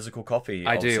got a physical copy.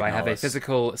 I of do. Signalis. I have a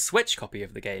physical Switch copy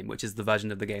of the game, which is the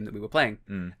version of the game that we were playing.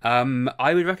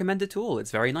 I would recommend it to all.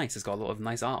 It's very nice. It's got a lot of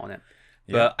nice art on it.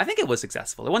 Yeah. But I think it was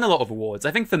successful. It won a lot of awards.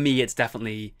 I think for me, it's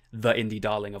definitely the indie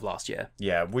darling of last year.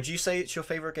 Yeah. Would you say it's your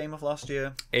favorite game of last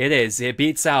year? It is. It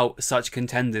beats out such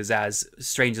contenders as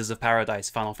Strangers of Paradise,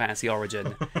 Final Fantasy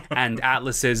Origin, and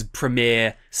Atlas's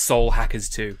premier Soul Hackers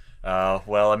 2.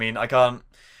 Well, I mean, I can't.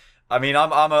 I mean,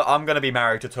 I'm gonna be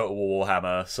married to Total War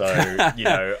Warhammer, so you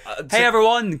know. Hey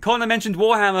everyone, Connor mentioned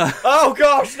Warhammer. Oh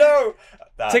gosh, no!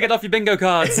 Take it off your bingo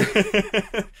cards.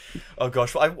 Oh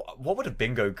gosh, what would a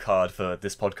bingo card for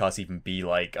this podcast even be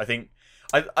like? I think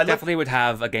I definitely would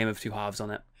have a game of two halves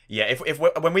on it. Yeah,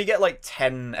 when we get like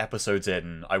 10 episodes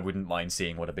in, I wouldn't mind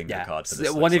seeing what a bingo card for this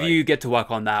looks one of like. you get to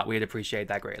work on that. We'd appreciate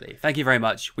that greatly. Thank you very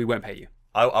much. We won't pay you.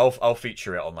 I'll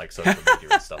feature it on like social media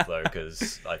and stuff though,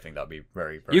 because I think that'd be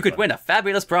very, very You could fun. win a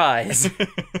fabulous prize.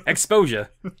 Exposure.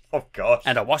 Oh gosh.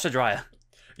 And a washer dryer.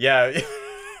 Yeah.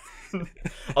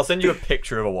 I'll send you a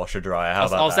picture of a washer dryer.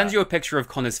 I'll send you a picture of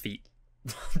Connor's feet.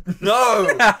 No!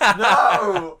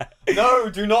 No,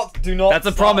 do not That's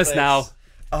a promise this. Now.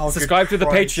 Oh, subscribe to the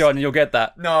Patreon and you'll get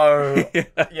that. No.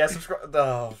 Yeah, subscribe.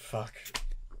 Oh, fuck.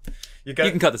 You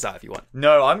can cut this out if you want.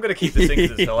 No, I'm going to keep this in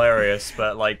because it's hilarious,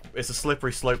 but like, it's a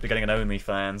slippery slope to getting an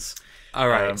OnlyFans.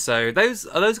 Alright, so are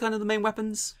those kind of the main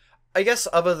weapons? I guess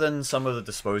other than some of the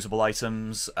disposable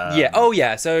items.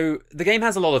 Yeah, so the game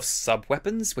has a lot of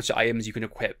sub-weapons, which are items you can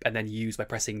equip and then use by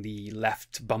pressing the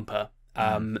left bumper.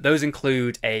 Those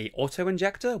include a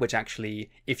auto-injector, which actually,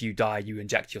 if you die, you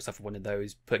inject yourself with one of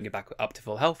those, putting it back up to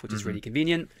full health, which is really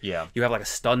convenient. Yeah. You have like a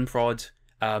stun prod.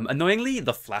 Annoyingly,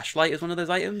 the flashlight is one of those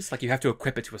items. Like, you have to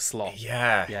equip it to a slot.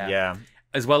 Yeah.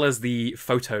 As well as the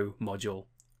photo module.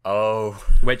 Oh.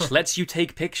 Which lets you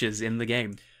take pictures in the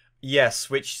game. Yes,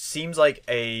 which seems like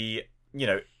a,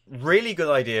 really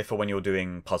good idea for when you're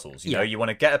doing puzzles. You know, you want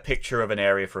to get a picture of an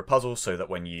area for a puzzle so that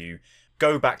when you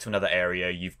go back to another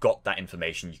area, you've got that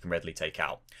information you can readily take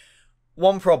out.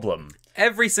 One problem.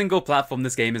 Every single platform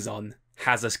this game is on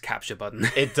has a capture button.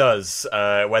 It does,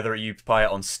 whether you buy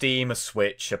it on Steam, a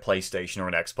Switch, a PlayStation, or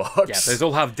an Xbox. Yeah, those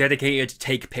all have dedicated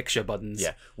take picture buttons.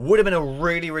 Yeah. Would have been a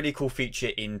really, really cool feature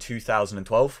in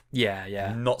 2012.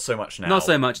 Yeah. Not so much now. Not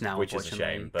so much now, which is a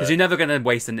shame. Because you're never going to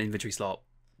waste an inventory slot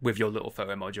with your little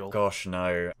photo module. Gosh,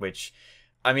 no. Which,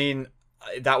 I mean,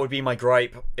 that would be my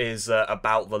gripe, is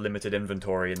about the limited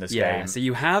inventory in this game. Yeah, so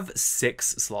you have 6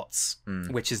 slots,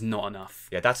 which is not enough.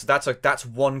 Yeah, that's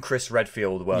one Chris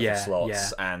Redfield worth of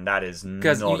slots, and that is not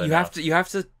enough.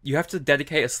 Because you have to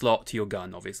dedicate a slot to your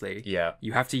gun, obviously. Yeah.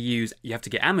 You have to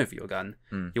get ammo for your gun.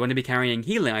 You want to be carrying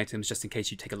healing items just in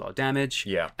case you take a lot of damage.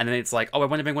 Yeah. And then it's like, oh, I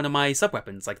want to bring one of my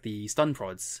sub-weapons, like the stun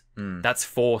prods. That's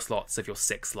 4 slots of your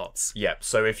 6 slots. Yeah,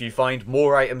 so if you find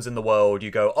more items in the world, you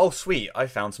go, oh, sweet, I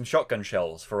found some shotgun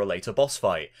shells for a later boss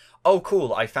fight. Oh,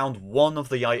 cool, I found one of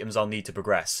the items I'll need to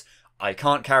progress. I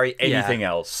can't carry anything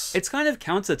else. It's kind of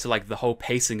counter to like the whole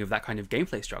pacing of that kind of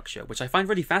gameplay structure, which I find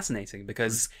really fascinating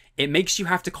because it makes you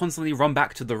have to constantly run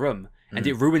back to the room and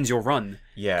it ruins your run.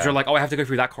 Yeah. You're like, oh, I have to go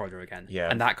through that corridor again. Yeah.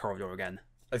 And that corridor again.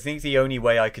 I think the only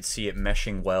way I could see it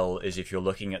meshing well is if you're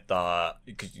looking at the...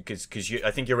 Because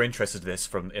I think you're interested in this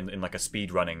in like a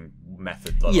speed running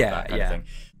method. That kind of thing.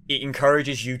 It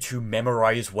encourages you to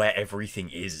memorize where everything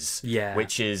is. Yeah.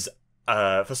 Which is,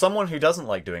 for someone who doesn't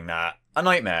like doing that, a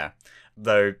nightmare.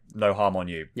 Though, no harm on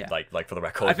you, like for the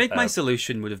record. I think my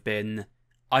solution would have been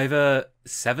either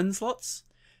 7 slots,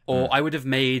 or I would have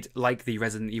made, like the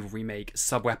Resident Evil remake,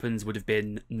 sub-weapons would have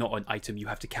been not an item you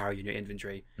have to carry in your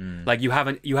inventory. Like, you have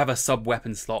a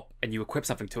sub-weapon slot, and you equip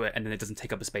something to it, and then it doesn't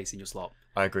take up a space in your slot.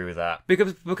 I agree with that.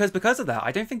 Because of that,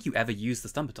 I don't think you ever use the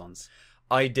stun batons.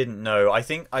 I didn't know. I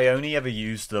think I only ever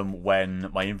used them when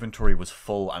my inventory was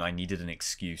full and I needed an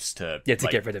excuse to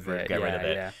get rid of it.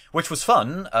 Yeah. Which was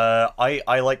fun.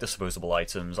 I like disposable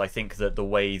items. I think that the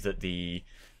way that the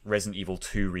Resident Evil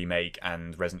 2 remake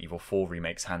and Resident Evil 4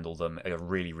 remakes handle them are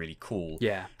really, really cool.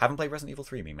 Yeah. Haven't played Resident Evil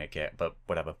 3 remake yet, but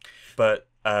whatever. But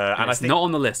and it's I think not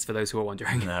on the list for those who are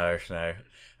wondering. No.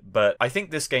 But I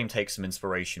think this game takes some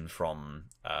inspiration from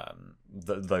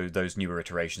those newer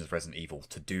iterations of Resident Evil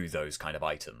to do those kind of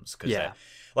items.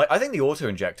 Like, I think the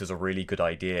auto-injector is a really good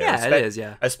idea. Yeah, it is,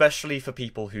 yeah. Especially for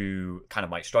people who kind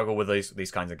of might struggle with these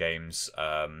kinds of games,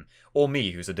 or me,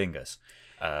 who's a dingus.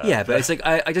 But it's like,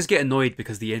 I just get annoyed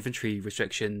because the inventory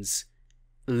restrictions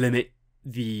limit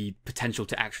the potential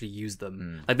to actually use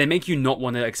them. Like, they make you not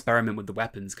want to experiment with the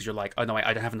weapons because you're like, oh no,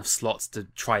 I don't have enough slots to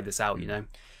try this out, you know?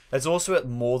 There's also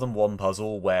more than one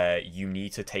puzzle where you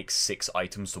need to take 6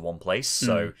 items to one place.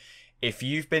 So if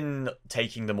you've been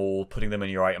taking them all, putting them in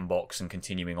your item box and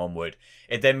continuing onward,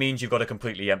 it then means you've got to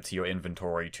completely empty your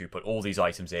inventory to put all these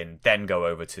items in, then go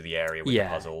over to the area with the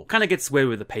puzzle. Kind of gets weird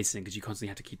with the pacing because you constantly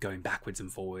have to keep going backwards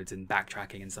and forwards and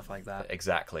backtracking and stuff like that.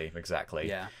 Exactly.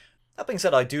 Yeah. That being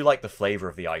said, I do like the flavor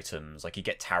of the items. Like, you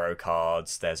get tarot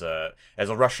cards. There's a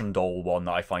Russian doll one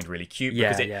that I find really cute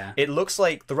because it looks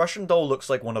like the Russian doll looks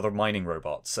like one of the mining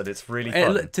robots, and it's really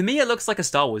fun. To me, it looks like a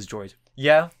Star Wars droid.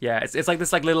 Yeah, yeah. It's like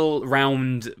this like little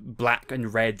round black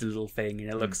and red little thing, and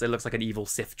it looks like an evil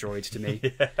Sith droid to me.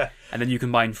 Yeah. And then you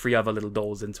combine 3 other little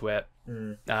dolls into it.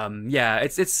 Yeah,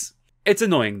 it's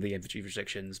annoying, the inventory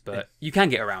restrictions, but you can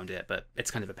get around it, but it's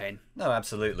kind of a pain. No,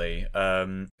 absolutely.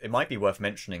 It might be worth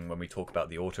mentioning when we talk about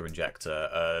the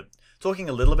auto-injector, talking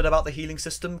a little bit about the healing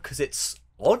system, because it's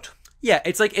odd. Yeah,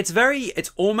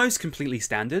 it's almost completely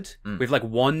standard, with like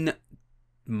one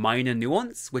minor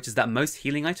nuance, which is that most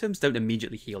healing items don't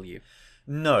immediately heal you.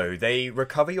 No, they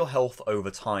recover your health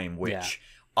over time, which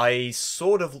I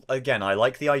sort of, again, I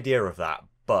like the idea of that,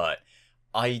 but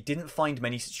I didn't find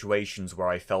many situations where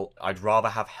I felt I'd rather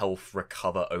have health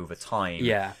recover over time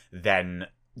than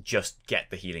just get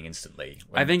the healing instantly.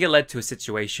 I think it led to a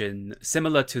situation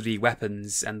similar to the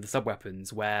weapons and the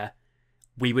sub-weapons where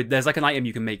there's like an item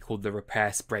you can make called the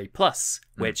Repair Spray Plus,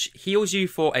 which heals you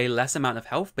for a less amount of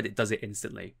health, but it does it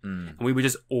instantly. And we would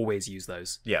just always use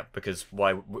those. Yeah, because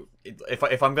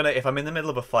if I'm in the middle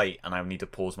of a fight and I need to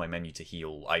pause my menu to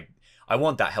heal, I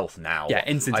want that health now. Yeah,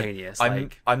 instantaneous.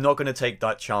 I'm not going to take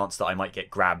that chance that I might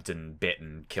get grabbed and bit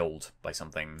and killed by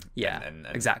something. Yeah, and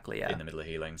exactly. Yeah, in the middle of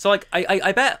healing. So like,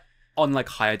 I bet on like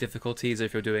higher difficulties,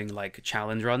 if you're doing like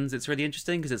challenge runs, it's really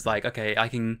interesting because it's like, okay, I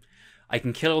can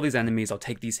kill all these enemies, I'll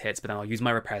take these hits, but then I'll use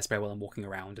my repair spray while I'm walking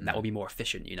around, and that will be more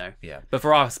efficient, you know? Yeah. But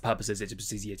for our purposes, it's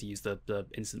just easier to use the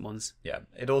instant ones. Yeah.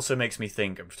 It also makes me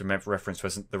think, to reference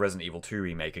the Resident Evil 2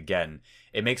 remake again,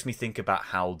 it makes me think about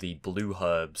how the blue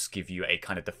herbs give you a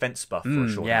kind of defense buff for a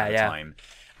short amount of time.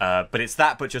 But it's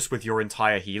that, but just with your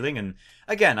entire healing. And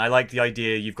again, I like the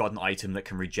idea you've got an item that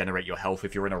can regenerate your health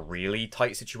if you're in a really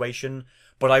tight situation,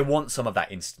 but I want some of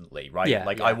that instantly, right? Yeah,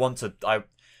 I want to...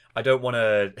 I don't want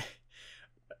to...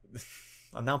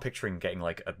 I'm now picturing getting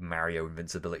like a Mario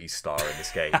invincibility star in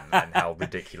this game and how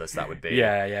ridiculous that would be.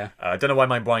 Yeah. I don't know why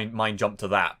my mind jumped to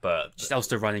that, but just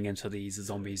also running into these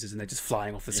zombies, isn't it? Just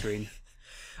flying off the screen.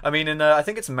 I mean, I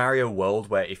think it's Mario World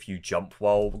where if you jump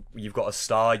while you've got a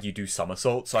star, you do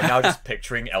somersaults. So I'm now just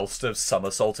picturing Elster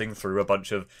somersaulting through a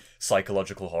bunch of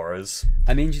psychological horrors.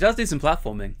 I mean, she does do some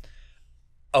platforming.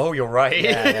 Oh, you're right.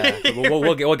 Yeah.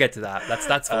 We'll get to that.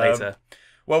 That's for later.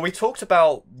 Well, we talked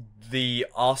about the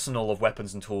arsenal of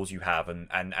weapons and tools you have and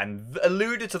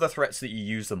alluded to the threats that you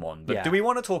use them on. But do we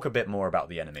want to talk a bit more about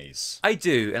the enemies? I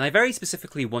do, and I very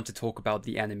specifically want to talk about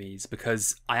the enemies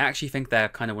because I actually think they're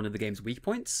kind of one of the game's weak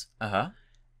points.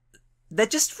 They're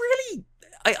just really...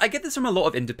 I get this from a lot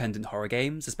of independent horror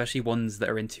games, especially ones that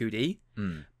are in 2D.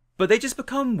 But they just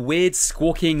become weird,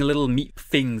 squawking little meat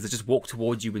things that just walk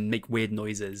towards you and make weird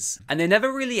noises. And they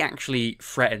never really actually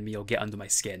threaten me or get under my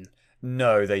skin.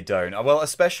 No, they don't. Well,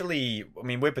 especially, I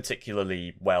mean, we're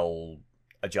particularly well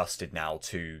adjusted now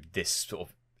to this sort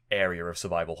of area of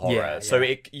survival horror. So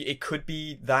it could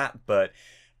be that, but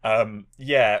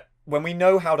when we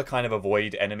know how to kind of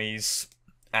avoid enemies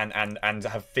and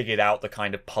have figured out the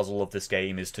kind of puzzle of this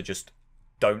game is to just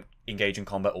don't engage in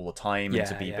combat all the time and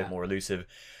to be a bit more elusive,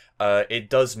 it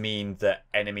does mean that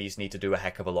enemies need to do a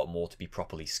heck of a lot more to be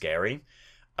properly scary.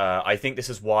 I think this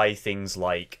is why things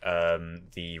like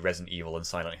the Resident Evil and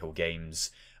Silent Hill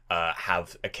games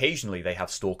have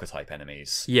stalker type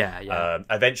enemies.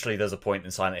 Eventually there's a point in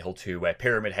Silent Hill 2 where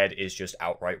Pyramid Head is just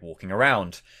outright walking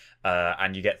around,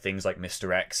 and you get things like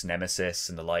Mr. X, Nemesis,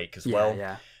 and the like as well.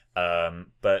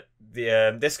 But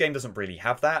this game doesn't really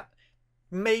have that.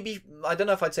 Maybe, I don't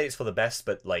know if I'd say it's for the best,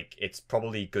 but like it's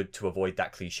probably good to avoid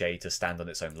that cliche to stand on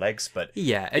its own legs. But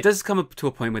it does come up to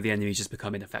a point where the enemies just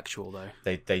become ineffectual, though.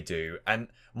 They do. And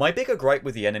my bigger gripe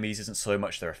with the enemies isn't so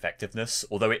much their effectiveness,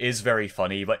 although it is very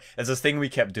funny. But there's this thing we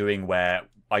kept doing where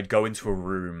I'd go into a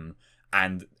room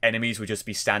and enemies would just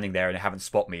be standing there and they haven't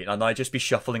spot me, and I'd just be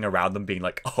shuffling around them being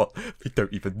like, oh, they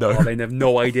don't even know. Oh, they have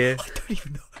no idea. I don't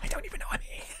even know I'm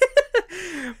here.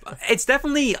 It's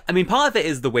definitely, I mean, part of it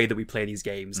is the way that we play these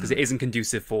games, because it isn't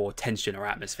conducive for tension or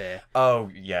atmosphere. Oh,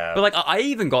 yeah. But like, I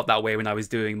even got that way when I was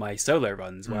doing my solo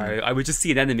runs, where I would just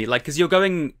see an enemy, like, because you're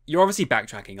obviously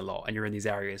backtracking a lot, and you're in these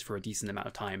areas for a decent amount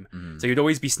of time. So you'd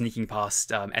always be sneaking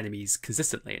past enemies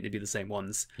consistently, and it'd be the same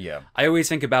ones. Yeah. I always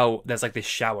think about, there's like this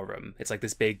shower room. It's like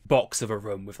this big box of a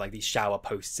room with like these shower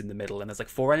posts in the middle, and there's like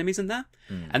 4 enemies in there.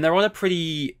 And they're on a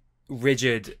pretty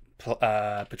rigid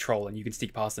patrol, and you can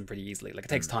sneak past them pretty easily. Like, it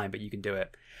takes time, but you can do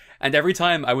it. And every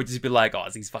time I would just be like, oh,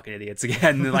 it's these fucking idiots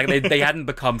again. Like, they hadn't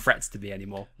become threats to me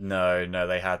anymore. No,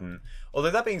 they hadn't. Although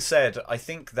that being said, I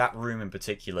think that room in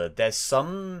particular, there's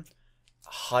some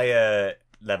higher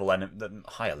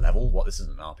higher level. What, this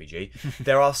isn't an RPG.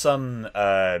 There are some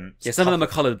some of them are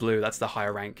coloured blue. That's the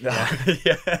higher rank.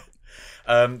 Yeah.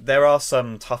 There are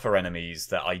some tougher enemies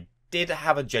that I did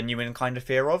have a genuine kind of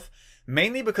fear of.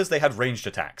 Mainly because they had ranged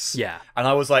attacks. Yeah. And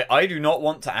I was like, I do not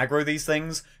want to aggro these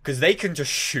things, because they can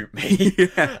just shoot me.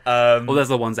 Well, there's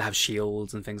the ones that have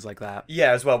shields and things like that.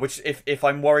 Yeah, as well, which, if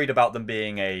I'm worried about them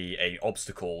being a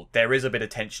obstacle, there is a bit of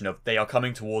tension of, they are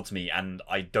coming towards me, and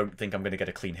I don't think I'm going to get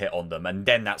a clean hit on them, and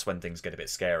then that's when things get a bit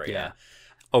scary. Yeah.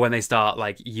 Or when they start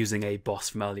like using a boss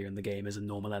from earlier in the game as a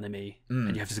normal enemy,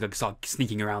 and you have to start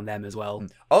sneaking around them as well.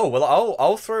 Oh well,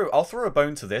 I'll throw a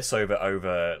bone to this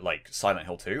over like Silent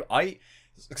Hill 2.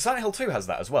 Silent Hill 2 has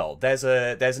that as well. There's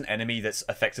an enemy that's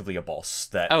effectively a boss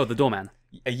that. Oh, the doorman.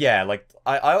 Yeah, like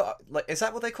I like, is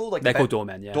that what they call like? They're called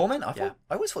doormen. Yeah. Doormen. I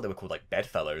always thought they were called like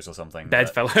bedfellows or something.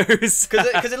 Bedfellows.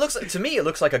 Because it looks, to me, it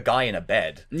looks like a guy in a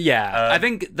bed. Yeah, I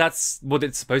think that's what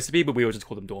it's supposed to be, but we all just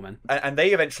call them doormen. And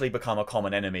they eventually become a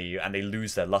common enemy, and they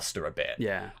lose their luster a bit.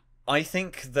 Yeah. I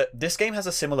think that this game has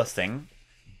a similar thing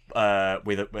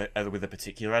with a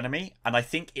particular enemy, and I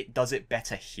think it does it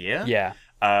better here. Yeah.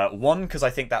 One, because I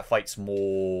think that fight's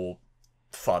more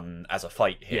fun as a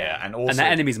fight here, and also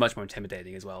that enemy's much more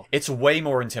intimidating as well. It's way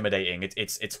more intimidating.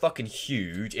 It's fucking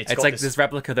huge. It's got like this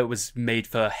replica that was made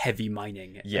for heavy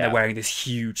mining. Yeah, and they're wearing this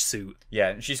huge suit.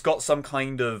 Yeah, and she's got some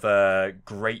kind of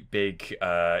great big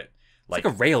like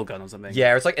a railgun or something.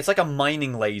 Yeah, it's like a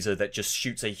mining laser that just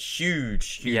shoots a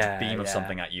huge beam of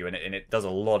something at you, and it does a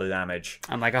lot of damage.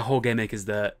 And like, a whole gimmick is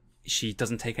that she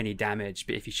doesn't take any damage,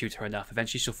 but if you shoot her enough,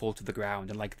 eventually she'll fall to the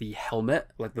ground, and like the helmet,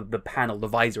 like the panel, the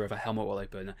visor of her helmet will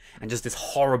open, and just this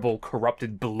horrible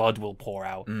corrupted blood will pour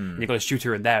out. And you got to shoot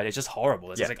her in there, and it's just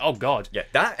horrible. It's just like, oh god. Yeah,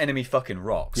 that enemy fucking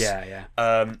rocks. Yeah.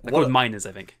 They're called miners,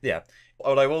 I think. Yeah.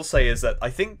 What I will say is that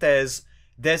I think there's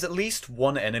at least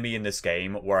one enemy in this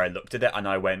game where I looked at it and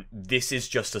I went, this is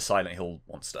just a Silent Hill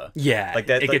monster. Yeah, like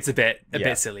it gets a bit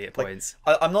silly at points.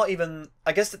 I'm not even.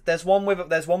 I guess there's one with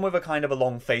a kind of a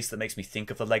long face that makes me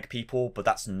think of the leg people, but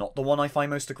that's not the one I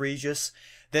find most egregious.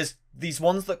 There's these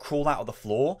ones that crawl out of the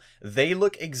floor. They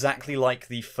look exactly like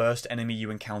the first enemy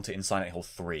you encounter in Silent Hill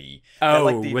 3. Oh,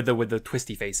 like with the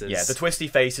twisty faces. Yeah, the twisty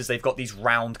faces. They've got these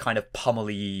round kind of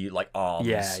pummely like arms.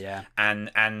 Yeah.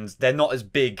 And they're not as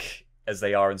big as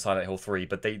they are in Silent Hill 3,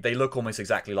 but they look almost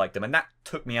exactly like them, and that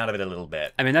took me out of it a little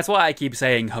bit. I mean, that's why I keep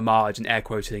saying homage and air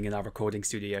quoting in our recording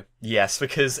studio. Yes,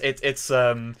 because it's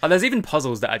there's even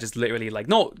puzzles that are just literally like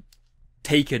not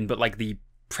taken, but like the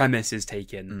premise is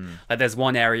taken. Like there's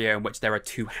one area in which there are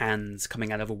two hands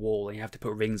coming out of a wall, and you have to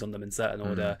put rings on them in certain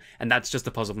order, and that's just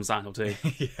a puzzle from Silent Hill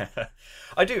 2. Yeah,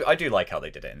 I do like how they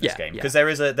did it in this game, because there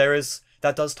is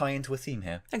that does tie into a theme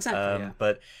here. Exactly.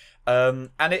 But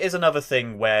and it is another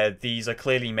thing where these are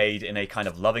clearly made in a kind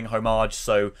of loving homage,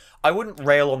 so I wouldn't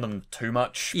rail on them too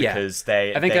much, because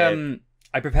I think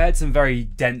I prepared some very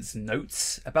dense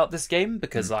notes about this game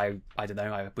because I don't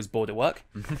know, I was bored at work.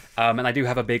 And I do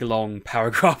have a big long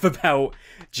paragraph about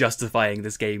justifying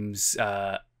this game's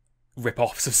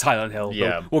rip-offs of Silent Hill.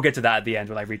 Yeah. But we'll get to that at the end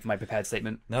when I read my prepared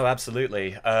statement. No,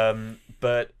 absolutely.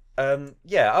 But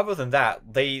other than that,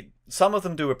 some of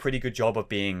them do a pretty good job of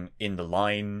being in the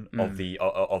line of the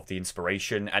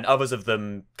inspiration, and others of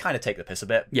them kind of take the piss a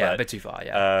bit. Yeah, a bit too far.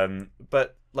 Yeah.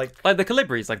 But like the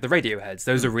Calibris, like the Radioheads,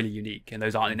 those are really unique, and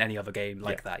those aren't in any other game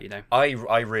like that. You know.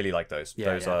 I really like those.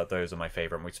 Yeah, those are my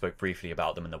favorite. And we spoke briefly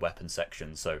about them in the weapons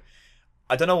section. So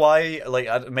I don't know why.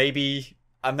 Like maybe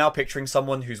I'm now picturing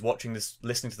someone who's watching this,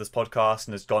 listening to this podcast,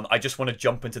 and has gone, I just want to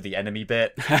jump into the enemy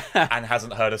bit, and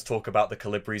hasn't heard us talk about the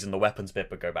Calibris and the weapons bit,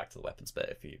 but go back to the weapons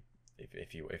bit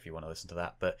if you want to listen to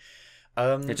that. But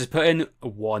just put in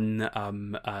one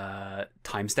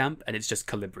timestamp, and it's just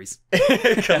Calibris.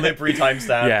 Calibri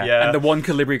timestamp. Yeah, and the one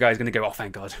Calibri guy is going to go, oh,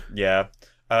 thank God. Yeah.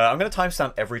 I'm going to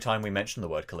timestamp every time we mention the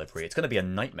word Calibri. It's going to be a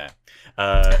nightmare.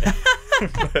 That's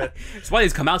why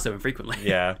these come out so infrequently.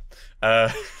 Yeah.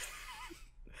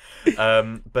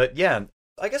 But yeah,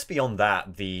 I guess beyond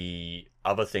that, the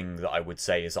other thing that I would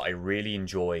say is that I really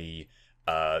enjoy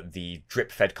the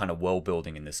drip-fed kind of world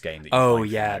building in this game.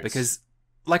 That because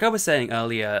like I was saying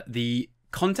earlier, the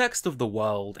context of the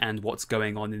world and what's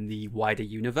going on in the wider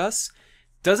universe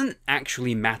doesn't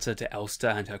actually matter to Elster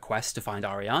and her quest to find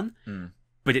Ariane,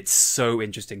 but it's so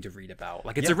interesting to read about.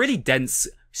 Like, it's a really dense,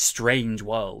 strange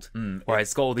world, where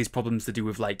it's got all these problems to do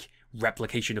with, like,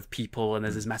 replication of people, and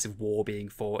there's this massive war being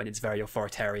fought, and it's very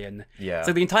authoritarian. Yeah.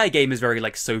 So the entire game is very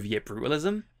like Soviet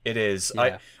brutalism. It is.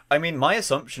 Yeah. I mean, my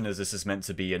assumption is this is meant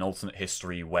to be an alternate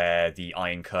history where the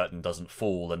Iron Curtain doesn't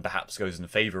fall and perhaps goes in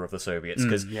favor of the Soviets.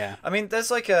 Because I mean,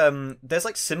 there's like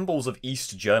symbols of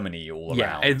East Germany all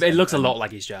around. Yeah, it looks a lot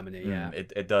like East Germany. Yeah,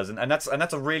 it does, and that's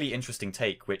a really interesting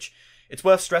take, which. It's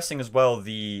worth stressing as well,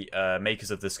 the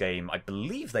makers of this game, I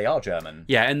believe they are German.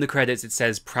 Yeah, in the credits it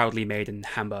says proudly made in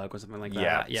Hamburg or something like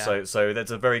that. Yeah. So there's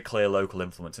a very clear local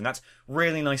influence, and that's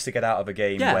really nice to get out of a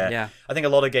game where I think a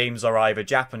lot of games are either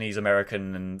Japanese,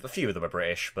 American, and a few of them are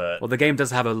British, but... Well, the game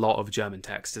does have a lot of German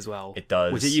text as well. It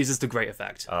does. Which it uses to great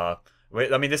effect. I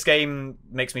mean, this game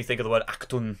makes me think of the word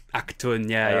Achtung.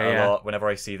 Achtung, a lot whenever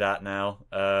I see that now.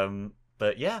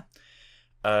 But yeah.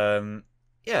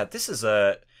 This is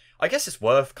a... I guess it's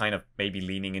worth kind of maybe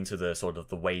leaning into the sort of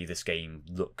the way this game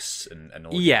looks and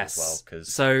all as well.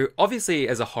 Cause... So obviously,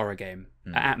 as a horror game,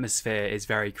 atmosphere is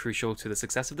very crucial to the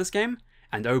success of this game.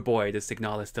 And oh boy, does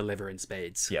Signalis deliver in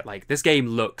spades! Yep. Like this game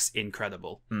looks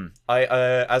incredible. I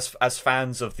as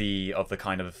fans of the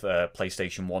kind of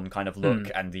PlayStation 1 kind of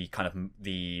look and the kind of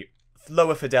the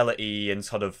lower fidelity and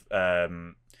sort of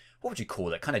what would you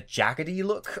call it? Kind of jaggedy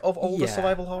look of older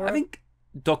survival horror. I think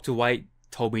Dr. White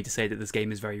told me to say that this game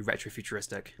is very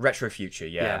retrofuturistic. Retrofuture,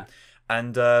 yeah.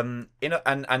 And and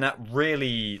that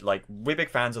really, like, we're big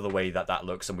fans of the way that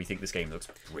looks, and we think this game looks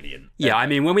brilliant. Yeah, I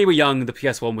mean, when we were young, the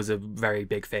PS1 was a very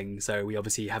big thing, so we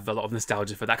obviously have a lot of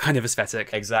nostalgia for that kind of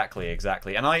aesthetic. Exactly.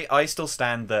 And I still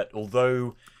stand that,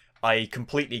 although I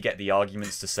completely get the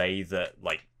arguments to say that,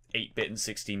 like, 8-bit and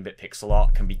 16-bit pixel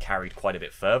art can be carried quite a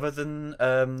bit further than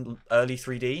early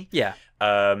 3D. Yeah.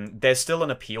 There's still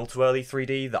an appeal to early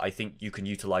 3D that I think you can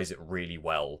utilize it really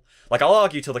well. Like, I'll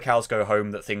argue till the cows go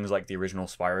home that things like the original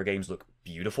Spyro games look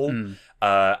beautiful. And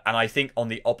I think on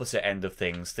the opposite end of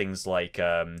things like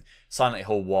Silent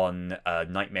Hill 1,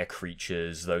 Nightmare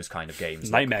Creatures, those kind of games.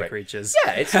 Nightmare Creatures.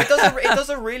 Yeah, it does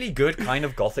a really good kind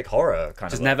of gothic horror kind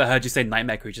of. Just never heard you say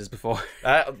Nightmare Creatures before.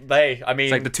 I mean,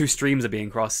 it's like the two streams are being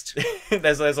crossed.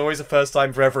 there's always a first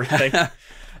time for everything.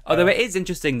 Although it is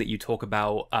interesting that you talk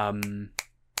about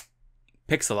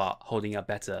pixel art holding up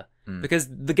better. Because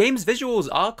the game's visuals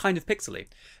are kind of pixely.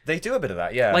 They do a bit of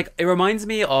that, yeah. Like, it reminds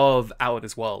me of Out of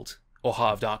This World or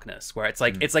Heart of Darkness, where it's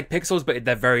like pixels, but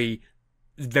they're very,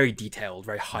 very detailed,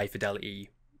 very high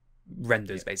fidelity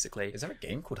renders, basically. Is there a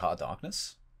game called Heart of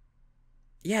Darkness?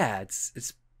 Yeah,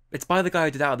 it's by the guy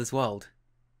who did Out of This World.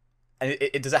 And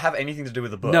does it have anything to do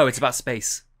with the book? No, it's about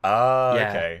space. Ah, yeah,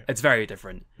 okay. It's very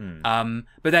different.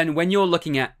 But then when you're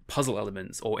looking at puzzle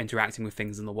elements or interacting with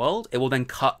things in the world, it will then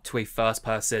cut to a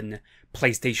first-person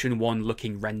PlayStation 1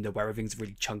 looking render where everything's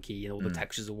really chunky and all the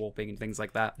textures are warping and things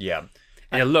like that. Yeah.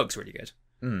 And it looks really good.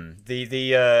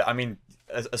 I mean,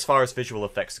 as far as visual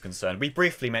effects are concerned, we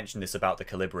briefly mentioned this about the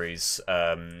Calibris.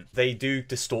 They do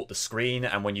distort the screen,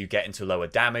 and when you get into lower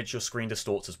damage, your screen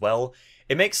distorts as well.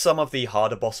 It makes some of the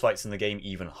harder boss fights in the game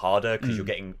even harder because you're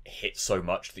getting hit so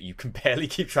much that you can barely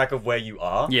keep track of where you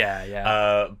are.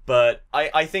 Yeah. But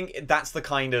I think that's the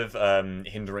kind of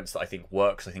hindrance that I think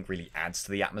works. I think really adds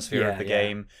to the atmosphere of the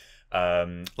game.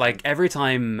 Like every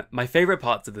time, my favorite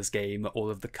parts of this game are all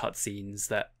of the cutscenes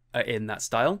that are in that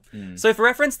style. So for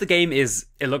reference, the game it's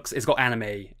got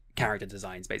anime character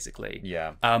designs basically.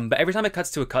 Yeah. But every time it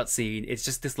cuts to a cutscene, it's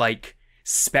just this like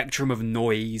spectrum of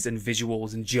noise and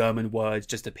visuals and German words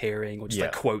just appearing or just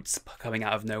like quotes coming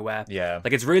out of nowhere. Yeah.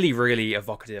 Like it's really, really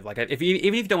evocative. Like even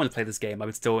if you don't want to play this game, I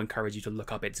would still encourage you to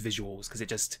look up its visuals because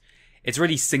it's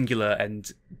really singular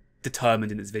and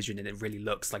determined in its vision, and it really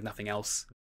looks like nothing else.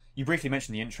 You briefly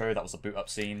mentioned the intro. That was a boot up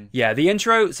scene. Yeah, the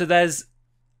intro. So there's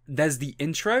the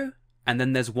intro, and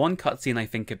then there's one cutscene I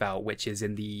think about, which is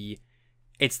in the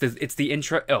it's the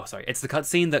intro. Oh, sorry, it's the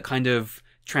cutscene that kind of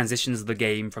transitions the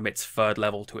game from its third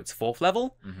level to its fourth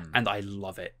level, and I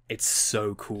love it. It's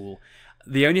so cool.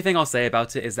 The only thing I'll say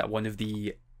about it is that one of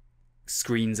the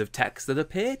screens of text that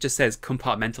appear just says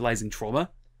compartmentalizing trauma.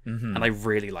 And I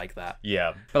really like that.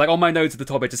 Yeah. But like on my notes at the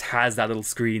top, it just has that little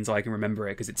screen so I can remember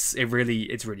it because it's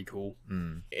really cool.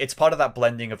 It's part of that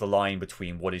blending of the line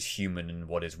between what is human and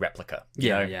what is replica.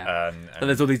 Yeah. But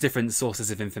there's all these different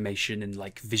sources of information and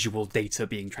like visual data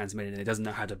being transmitted, and it doesn't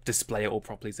know how to display it all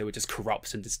properly, so it just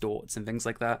corrupts and distorts and things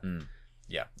like that.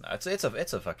 Yeah. It's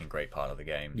a fucking great part of the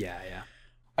game. Yeah.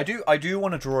 I do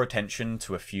want to draw attention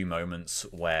to a few moments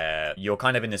where you're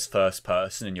kind of in this first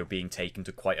person and you're being taken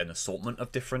to quite an assortment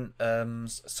of different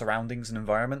surroundings and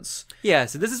environments. Yeah,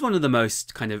 so this is one of the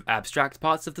most kind of abstract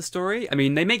parts of the story. I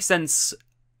mean, they make sense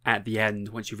at the end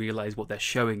once you realize what they're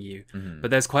showing you.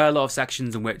 But there's quite a lot of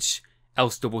sections in which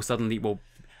Elster will suddenly,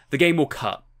 the game will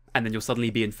cut and then you'll suddenly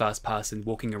be in first person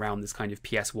walking around this kind of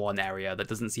PS1 area that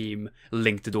doesn't seem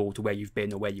linked at all to where you've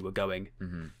been or where you were going.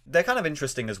 They're kind of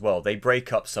interesting as well. They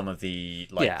break up some of the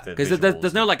because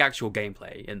there's no like actual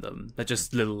gameplay in them. They're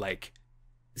just little like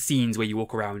scenes where you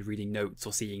walk around reading notes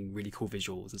or seeing really cool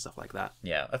visuals and stuff like that.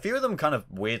 Yeah, a few of them kind of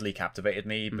weirdly captivated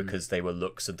me because they were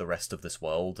looks at the rest of this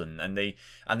world, and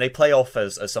they play off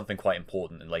as something quite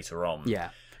important later on.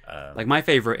 Yeah, like my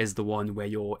favorite is the one where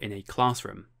you're in a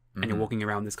classroom and you're walking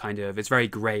around this kind of, it's very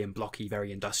grey and blocky,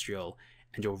 very industrial,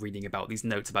 and you're reading about these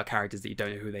notes about characters that you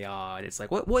don't know who they are, and it's like,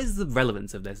 what is the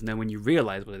relevance of this? And then when you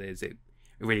realise what it is, it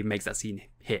really makes that scene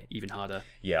hit even harder.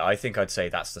 Yeah, I think I'd say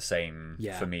that's the same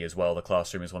for me as well. The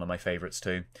classroom is one of my favourites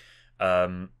too. I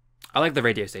like the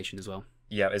radio station as well.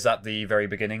 Yeah, is that the very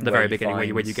beginning? The very beginning where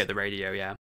you get the radio,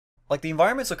 yeah. Like, the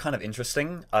environments are kind of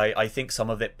interesting. I think some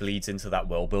of it bleeds into that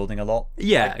world building a lot.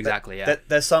 Yeah, like, exactly. Yeah,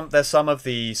 there's some of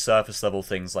the surface level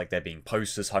things, like there being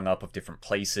posters hung up of different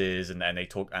places, and they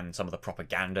talk, and some of the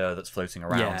propaganda that's floating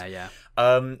around. Yeah.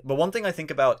 But one thing I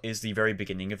think about is the very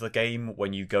beginning of the game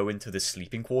when you go into the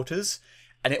sleeping quarters,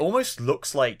 and it almost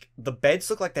looks like the beds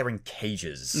look like they're in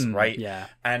cages, right? Yeah.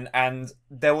 And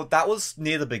that was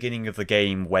near the beginning of the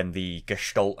game when the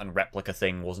Gestalt and replica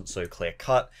thing wasn't so clear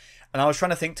cut. And I was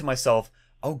trying to think to myself,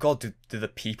 oh god, do the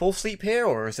people sleep here,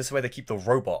 or is this where they keep the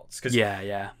robots? Because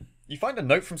you find a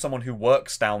note from someone who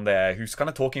works down there who's kind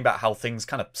of talking about how things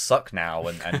kind of suck now,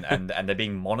 and they're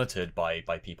being monitored by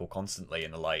people constantly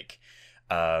and the like.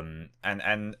 And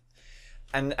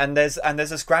there's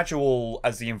this gradual,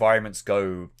 as the environments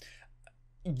go,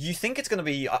 you think it's going to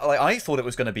be, like, I thought it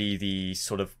was going to be the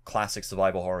sort of classic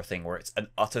survival horror thing where it's an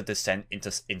utter descent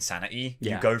into insanity.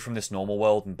 You go from this normal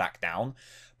world and back down.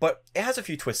 But it has a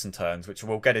few twists and turns, which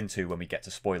we'll get into when we get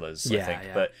to spoilers, I think.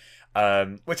 Yeah.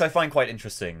 But which I find quite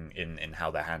interesting in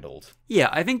how they're handled. Yeah,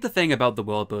 I think the thing about the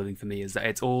world building for me is that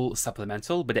it's all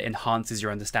supplemental, but it enhances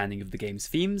your understanding of the game's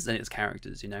themes and its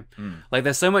characters, you know? Like,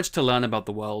 there's so much to learn about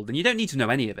the world, and you don't need to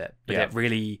know any of it, but it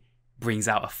really brings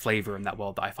out a flavour in that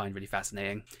world that I find really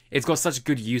fascinating. It's got such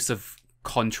good use of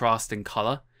contrast and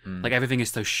colour. Like, everything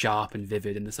is so sharp and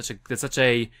vivid, and there's such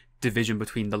a division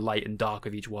between the light and dark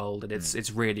of each world, and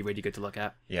it's really, really good to look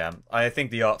at. Yeah, I think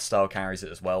the art style carries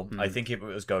it as well. I think if it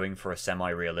was going for a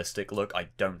semi-realistic look, I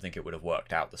don't think it would have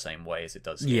worked out the same way as it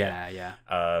does here.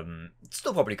 Yeah.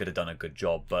 Still probably could have done a good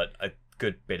job, but a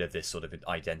good bit of this sort of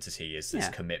identity is this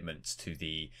commitment to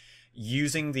the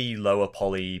using the lower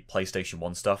poly PlayStation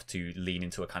 1 stuff to lean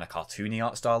into a kind of cartoony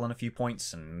art style on a few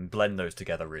points and blend those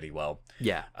together really well.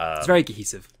 Yeah, it's very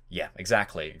cohesive. Yeah,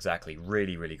 exactly.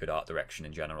 Really, really good art direction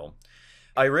in general.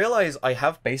 I realise I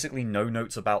have basically no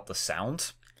notes about the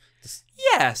sound.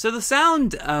 Yeah, so the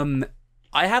sound,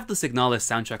 I have the Signalis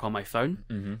soundtrack on my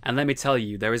phone, and let me tell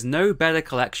you, there is no better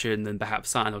collection than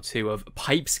perhaps Silent Hill 2 of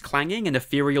pipes clanging and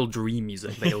ethereal dream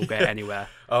music that you'll get anywhere.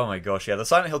 Oh my gosh, yeah, the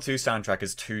Silent Hill 2 soundtrack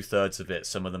is 2/3 of it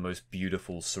some of the most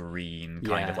beautiful, serene,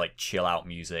 kind of like chill out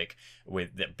music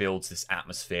that builds this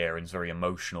atmosphere and is very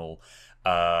emotional.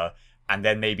 And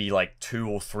then maybe like 2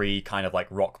 or 3 kind of like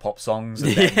rock pop songs,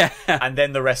 and then, and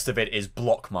then the rest of it is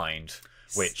Block Mind,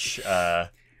 which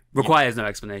requires no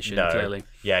explanation, clearly.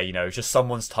 Yeah, you know, just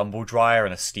someone's tumble dryer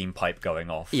and a steam pipe going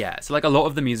off. Yeah, so like a lot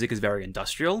of the music is very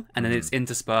industrial, and then it's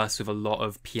interspersed with a lot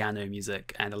of piano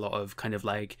music and a lot of kind of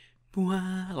like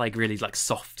really like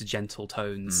soft, gentle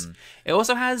tones. It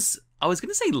also has, I was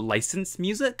gonna say licensed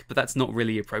music, but that's not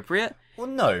really appropriate. Well,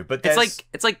 no, but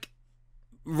it's like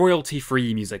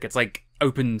royalty-free music. It's like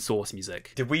open source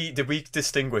music. Did we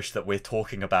distinguish that we're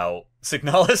talking about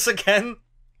Signalis again?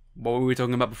 What were we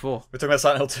talking about before? We're talking about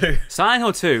Silent Hill 2. Silent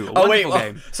Hill 2, a wonderful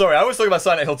game. Sorry, I was talking about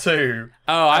Silent Hill 2.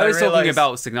 Oh, I was talking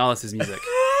about Signalis' music.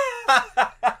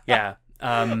 Yeah.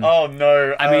 Oh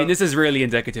no! I mean, this is really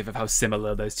indicative of how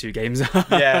similar those two games are.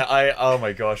 Yeah, oh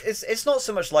my gosh, it's not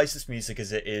so much licensed music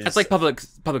as it is. It's like public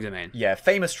domain. Yeah,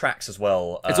 famous tracks as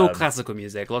well. It's all classical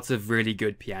music. Lots of really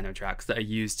good piano tracks that are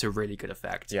used to really good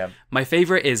effect. Yeah. My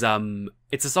favorite is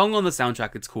it's a song on the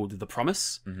soundtrack. It's called "The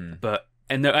Promise," but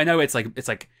I know it's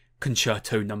like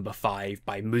Concerto Number 5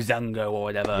 by Muzango or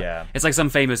whatever. Yeah. It's like some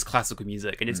famous classical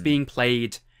music, and it's being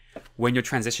played when you're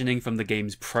transitioning from the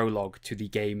game's prologue to the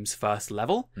game's first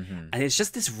level. And it's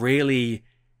just this really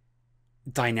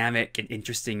dynamic and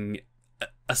interesting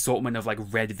assortment of like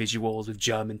red visuals with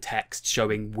German text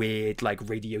showing weird like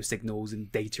radio signals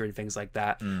and data and things like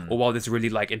that, or while this really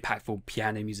like impactful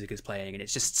piano music is playing. And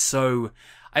it's just so,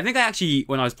 I think I actually,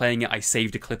 when I was playing it, I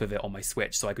saved a clip of it on my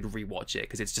Switch so I could rewatch it,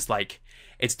 because it's just like,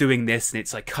 it's doing this and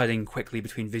it's like cutting quickly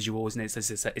between visuals, and it just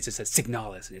says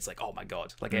Signalis, and it's like, oh my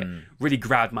god, like it really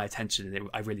grabbed my attention, and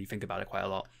I really think about it quite a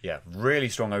lot. Yeah, really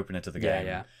strong opener to the game.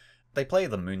 Yeah. they play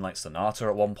the Moonlight Sonata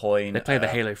at one point. They play the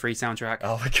Halo 3 soundtrack.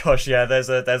 Oh my gosh, yeah. There's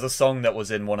a song that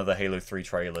was in one of the Halo 3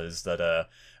 trailers that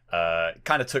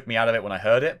kind of took me out of it when I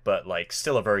heard it, but like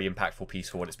still a very impactful piece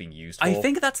for what it's being used for. I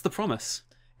think that's the promise.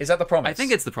 Is that the promise? I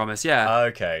think it's the promise, yeah.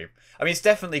 Okay. I mean, it's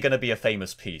definitely going to be a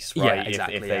famous piece, right? Yeah,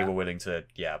 exactly, if they were willing to...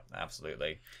 Yeah,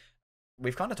 absolutely.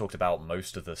 We've kind of talked about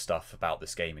most of the stuff about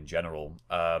this game in general,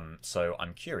 so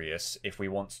I'm curious if we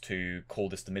want to call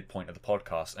this the midpoint of the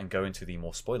podcast and go into the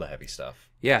more spoiler-heavy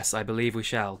stuff. Yes, I believe we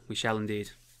shall. We shall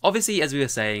indeed. Obviously, as we were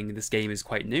saying, this game is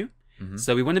quite new.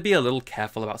 So we want to be a little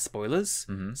careful about spoilers.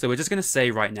 So we're just going to say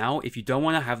right now, if you don't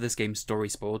want to have this game's story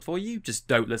spoiled for you, just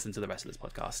don't listen to the rest of this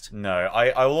podcast. No,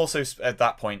 I will also at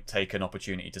that point take an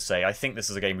opportunity to say I think this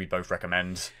is a game we both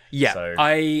recommend. Yeah, so...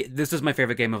 this was my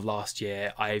favorite game of last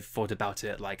year. I've thought about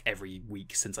it like every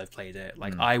week since I've played it.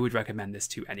 Like I would recommend this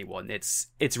to anyone.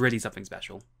 It's really something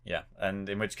special. Yeah, and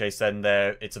in which case then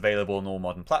it's available on all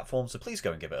modern platforms, so please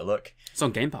go and give it a look. It's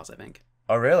on Game Pass, I think.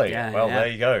 Oh, really? Yeah, well, there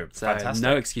you go. So fantastic.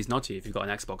 No excuse not to if you've got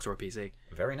an Xbox or a PC.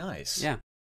 Very nice. Yeah.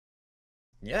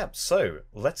 Yeah, so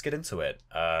let's get into it.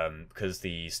 Because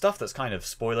the stuff that's kind of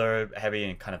spoiler heavy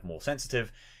and kind of more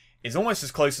sensitive is almost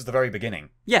as close as the very beginning.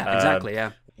 Yeah, exactly,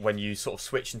 yeah. When you sort of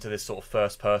switch into this sort of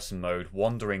first person mode,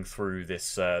 wandering through this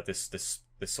sort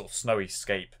of snowy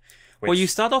scape. Well, you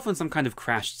start off on some kind of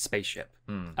crashed spaceship,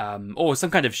 or some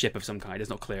kind of ship of some kind.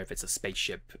 It's not clear if it's a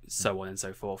spaceship, so on and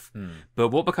so forth. But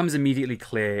what becomes immediately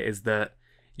clear is that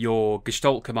your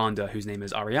Gestalt commander, whose name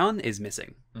is Ariane, is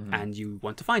missing, and you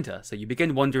want to find her. So you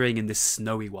begin wandering in this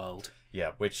snowy world.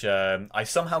 Yeah, which I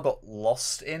somehow got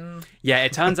lost in. Yeah,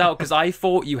 it turns out, because I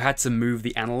thought you had to move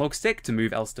the analog stick to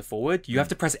move Elster forward. You have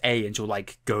to press A and you'll,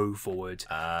 like, go forward.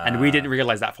 And we didn't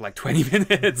realise that for, like, 20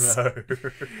 minutes. No.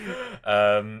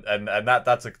 And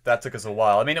that took us a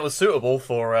while. I mean, it was suitable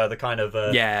for the kind of...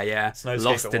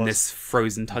 Lost in this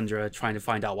frozen tundra trying to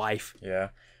find our wife. Yeah.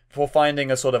 For finding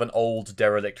a sort of an old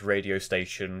derelict radio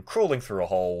station, crawling through a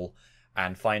hole,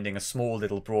 and finding a small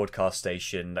little broadcast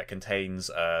station that contains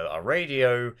a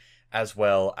radio as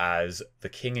well as The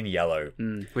King in Yellow.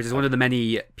 Which is one of the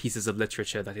many pieces of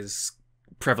literature that is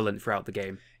prevalent throughout the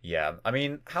game. Yeah, I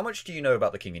mean, how much do you know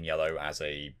about The King in Yellow as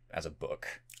a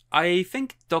book? I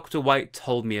think Dr. White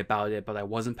told me about it, but I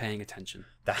wasn't paying attention.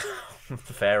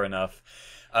 Fair enough.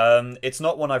 It's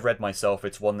not one I've read myself,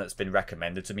 it's one that's been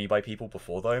recommended to me by people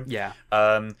before, though. Yeah.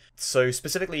 So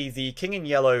specifically, The King in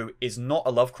Yellow is not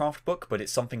a Lovecraft book, but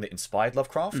it's something that inspired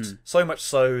Lovecraft. So much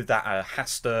so that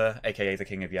Hastur, aka the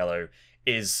King of Yellow,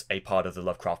 is a part of the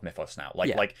Lovecraft mythos now.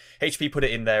 Like HP put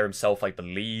it in there himself, I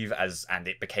believe, and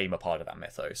it became a part of that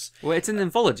mythos. Well, it's an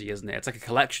anthology, isn't it? It's like a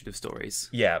collection of stories.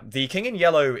 Yeah, The King in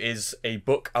Yellow is a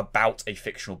book about a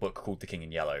fictional book called The King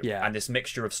in Yellow. Yeah. And this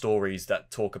mixture of stories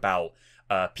that talk about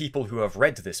people who have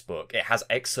read this book. It has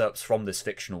excerpts from this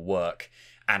fictional work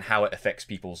and how it affects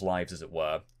people's lives, as it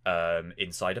were,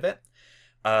 inside of it.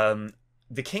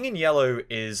 The King in Yellow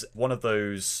is one of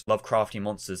those Lovecraftian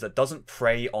monsters that doesn't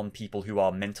prey on people who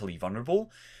are mentally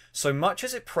vulnerable so much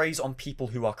as it preys on people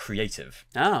who are creative.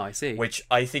 Oh, I see. Which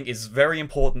I think is very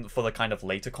important for the kind of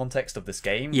later context of this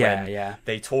game. Yeah.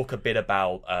 They talk a bit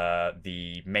about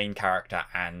the main character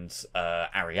and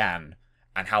Ariane,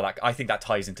 and how that, I think that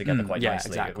ties in together quite nicely,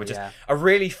 exactly, which is a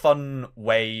really fun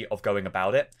way of going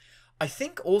about it. I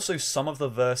think also some of the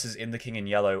verses in The King in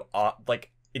Yellow are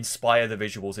like inspire the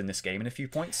visuals in this game in a few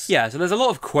points. Yeah, so there's a lot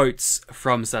of quotes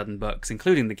from certain books,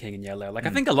 including The King in Yellow. Like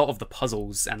I think a lot of the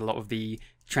puzzles and a lot of the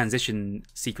transition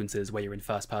sequences where you're in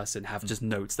first person have just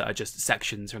notes that are just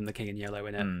sections from The King in Yellow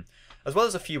in it. As well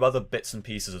as a few other bits and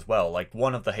pieces as well. Like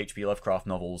one of the H.P. Lovecraft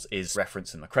novels is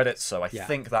referenced in the credits, so I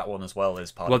think that one as well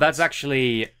is part of it. Well, that's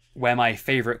actually where my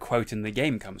favourite quote in the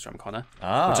game comes from, Connor.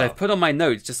 Which I've put on my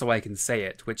notes just so I can say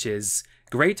it, which is,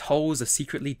 "Great holes are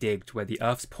secretly digged where the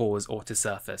earth's pores ought to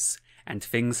surface, and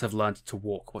things have learned to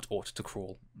walk what ought to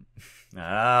crawl."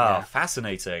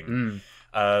 Fascinating.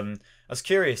 I was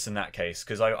curious in that case,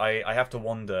 because I have to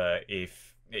wonder if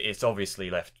it's obviously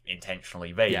left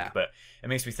intentionally vague, but it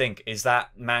makes me think, is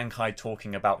that mankind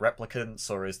talking about replicants,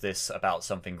 or is this about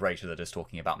something greater that is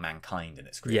talking about mankind in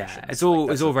its creation? Yeah, it's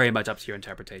all very much up to your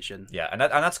interpretation. Yeah, and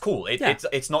that's cool.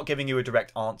 It's not giving you a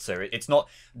direct answer. It's not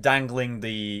dangling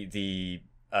the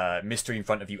mystery in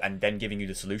front of you and then giving you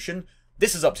the solution.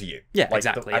 This is up to you. Yeah,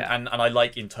 exactly. And I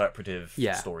like interpretive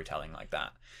storytelling like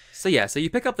that. So you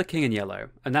pick up The King in Yellow,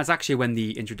 and that's actually when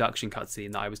the introduction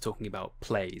cutscene that I was talking about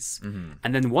plays.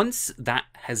 And then once that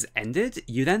has ended,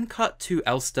 you then cut to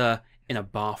Elster in a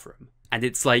bathroom. And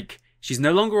it's like, she's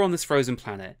no longer on this frozen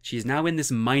planet. She's now in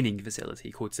this mining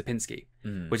facility called Sierpinski,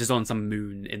 which is on some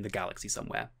moon in the galaxy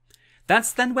somewhere.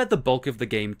 That's then where the bulk of the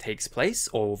game takes place,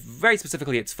 or very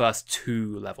specifically its first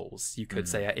 2 levels, you could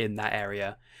say, are in that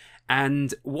area.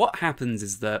 And what happens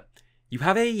is that you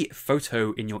have a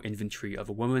photo in your inventory of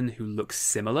a woman who looks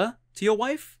similar to your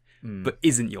wife, but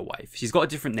isn't your wife. She's got a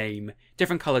different name,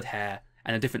 different coloured hair,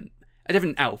 and a different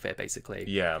outfit, basically.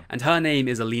 Yeah. And her name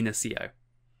is Alina Sio.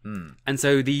 And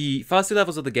so the first 2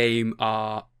 levels of the game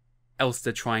are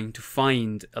Elster trying to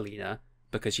find Alina,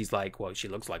 because she's like, well, she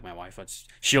looks like my wife.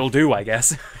 She'll do, I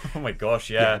guess. Oh my gosh,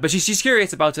 yeah. But she's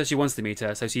curious about her. She wants to meet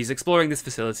her. So she's exploring this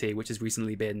facility, which has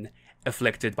recently been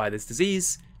afflicted by this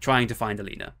disease, trying to find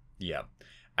Alina. Yeah.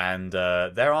 And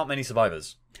there aren't many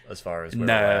survivors, as far as we're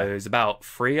No, aware. there's about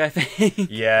 3, I think.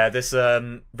 Yeah, this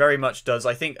very much does,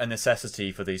 I think, a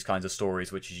necessity for these kinds of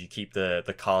stories, which is you keep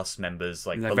the cast members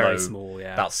like They're below very small,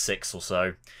 yeah. about 6 or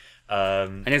so.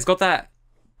 And it's got that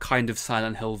kind of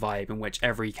Silent Hill vibe in which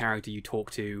every character you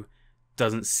talk to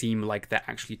doesn't seem like they're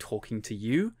actually talking to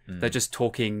you. They're just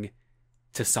talking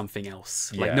to something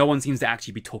else. Like, no one seems to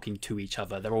actually be talking to each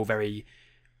other. They're all very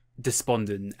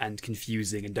despondent and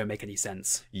confusing and don't make any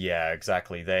sense. Yeah,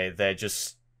 exactly. They're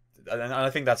just... And I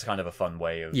think that's kind of a fun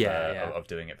way of of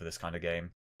doing it for this kind of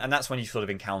game. And that's when you sort of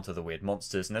encounter the weird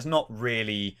monsters, and there's not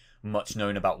really much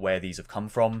known about where these have come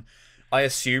from. I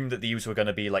assumed that these were going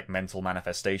to be like mental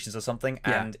manifestations or something,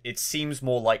 and it seems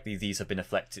more likely these have been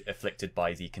afflicted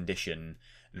by the condition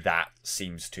that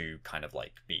seems to kind of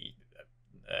like be,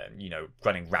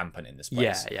 running rampant in this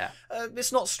place. Yeah.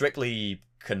 It's not strictly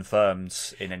confirmed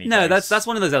in any No, case. that's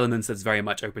one of those elements that's very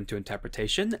much open to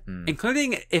interpretation,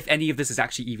 including if any of this is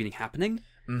actually even happening,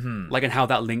 like and how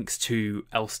that links to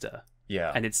Elster.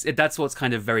 Yeah. And that's what's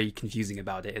kind of very confusing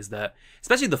about it, is that,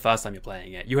 especially the first time you're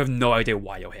playing it, you have no idea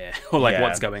why you're here or like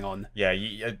what's going on. Yeah,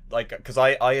 because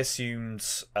I assumed,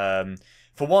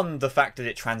 for one, the fact that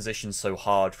it transitions so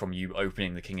hard from you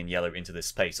opening the King in Yellow into this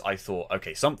space, I thought,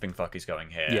 okay, something fuck is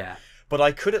going here. Yeah. But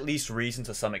I could at least reason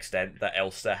to some extent that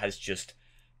Elster has just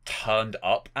turned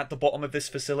up at the bottom of this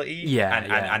facility.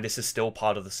 And this is still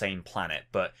part of the same planet.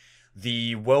 But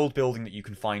the world building that you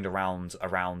can find around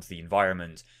the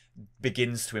environment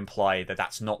begins to imply that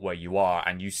that's not where you are,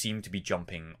 and you seem to be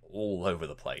jumping all over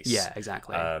the place. Yeah,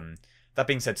 exactly. That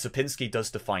being said, Sapinski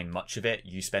does define much of it.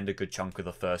 You spend a good chunk of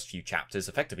the first few chapters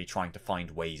effectively trying to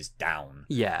find ways down.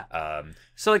 Yeah.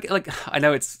 So like I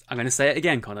know I'm going to say it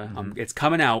again, Connor. It's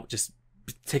coming out. Just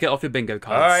tick it off your bingo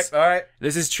cards. All right.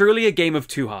 This is truly a game of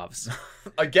 2 halves.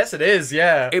 I guess it is,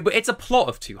 yeah. It's a plot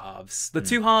of 2 halves. The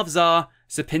 2 halves are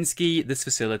Sapinski, this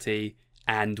facility,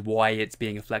 and why it's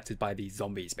being afflicted by these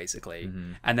zombies, basically.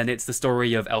 And then it's the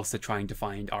story of Elsa trying to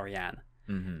find Ariane.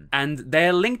 And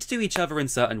they're linked to each other in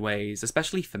certain ways,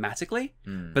 especially thematically,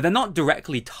 but they're not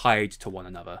directly tied to one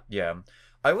another. Yeah.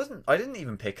 I didn't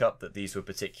even pick up that these were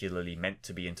particularly meant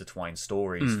to be intertwined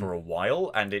stories for a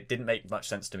while, and it didn't make much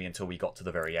sense to me until we got to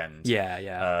the very end.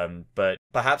 Yeah. But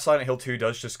perhaps Silent Hill 2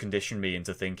 does just condition me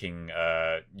into thinking,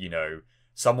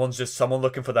 someone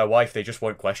looking for their wife, they just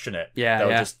won't question it.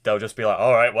 They'll just be like,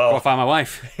 all right, well, I'll find my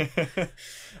wife.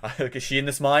 Is she in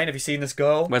this mine? Have you seen this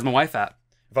girl? Where's my wife at?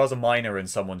 If I was a miner and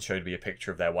someone showed me a picture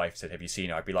of their wife and said, have you seen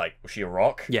her? I'd be like, was she a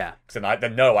rock? Yeah.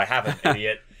 Then no, I haven't,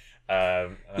 idiot.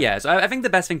 So I think the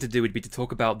best thing to do would be to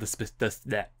talk about the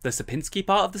Sapinski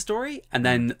part of the story, and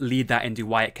then lead that into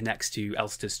why it connects to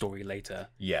Elster's story later.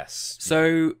 Yes.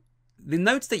 So the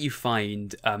notes that you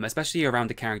find, especially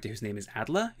around a character whose name is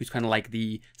Adler, who's kind of like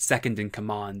the second in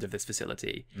command of this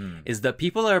facility, is that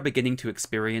people are beginning to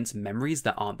experience memories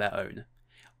that aren't their own.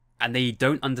 And they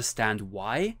don't understand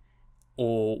why,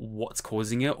 or what's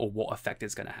causing it, or what effect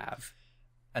it's going to have.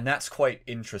 And that's quite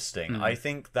interesting. I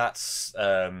think that's...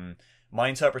 my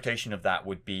interpretation of that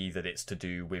would be that it's to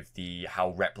do with how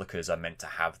replicas are meant to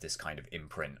have this kind of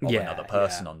imprint of another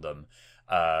person on them.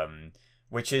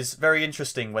 Which is very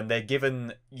interesting when they're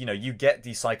given... you get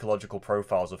these psychological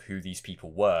profiles of who these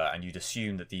people were, and you'd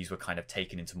assume that these were kind of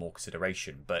taken into more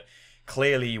consideration. But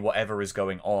clearly whatever is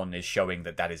going on is showing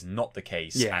that that is not the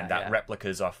case, and that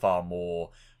replicas are far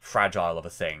more fragile of a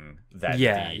thing than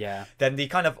the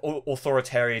kind of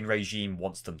authoritarian regime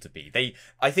wants them to be.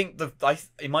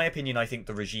 In my opinion, I think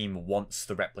the regime wants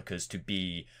the replicas to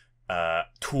be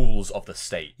tools of the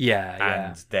state.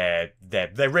 And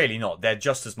they're really not. They're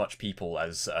just as much people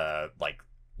as like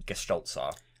Gestalts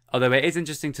are. Although it is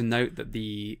interesting to note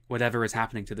that whatever is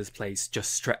happening to this place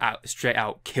just straight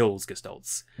out kills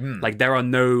Gestalts. Like, there are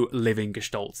no living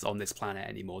Gestalts on this planet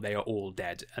anymore. They are all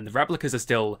dead. And the replicas are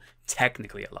still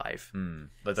technically alive.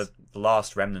 But the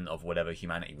last remnant of whatever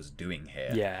humanity was doing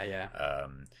here.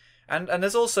 And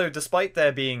there's also, despite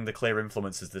there being the clear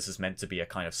influences, this is meant to be a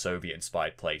kind of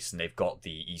Soviet-inspired place, and they've got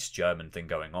the East German thing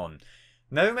going on,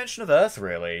 No mention of Earth,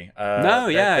 really. No,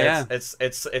 yeah.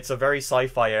 It's a very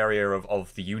sci-fi area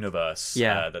of the universe.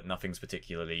 Yeah. That nothing's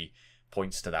particularly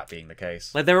points to that being the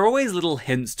case. Like, there are always little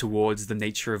hints towards the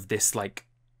nature of this, like,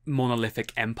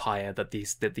 monolithic empire that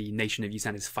the nation of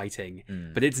Yusan is fighting,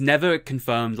 but it's never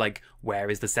confirmed, like, where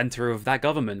is the center of that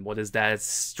government, what is their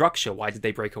structure, why did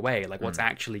they break away, like, what's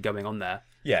actually going on there.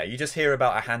 Yeah, you just hear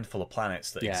about a handful of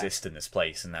planets that exist in this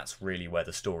place, and that's really where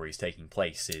the story's taking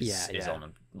place, is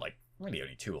on, like, really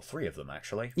only 2 or 3 of them,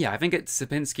 actually. Yeah, I think it's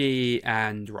Sapinski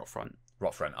and Rotfront.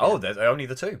 Oh, there's only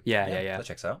the 2. Yeah. That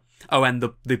checks out. Oh, and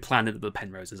the planet that the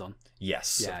Penrose is on.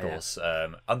 Yes, of course.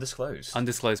 Undisclosed.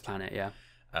 Undisclosed planet, yeah.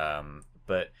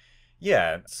 But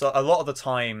yeah, so a lot of the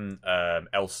time,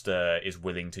 Elster is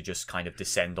willing to just kind of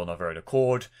descend on her own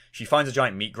accord. She finds a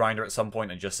giant meat grinder at some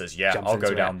point and just says, I'll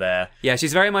go down there. Yeah,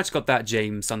 she's very much got that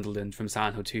James Sunderland from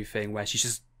Silent Hill 2 thing where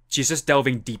she's just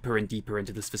delving deeper and deeper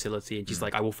into this facility, and she's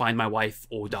like, I will find my wife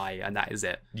or die, and that is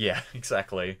it. Yeah,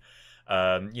 exactly.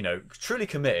 Truly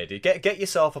committed. Get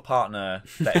yourself a partner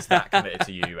that is that committed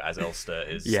to you as Elster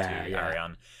is to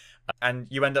Ariane. And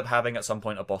you end up having at some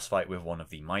point a boss fight with one of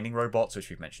the mining robots, which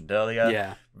we've mentioned earlier.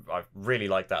 Yeah. I really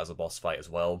like that as a boss fight as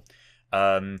well.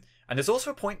 And there's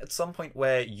also a point at some point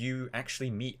where you actually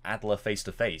meet Adler face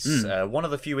to face. One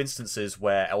of the few instances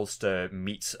where Elster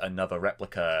meets another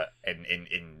replica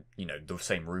in the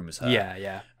same room as her.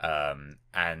 Yeah.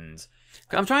 And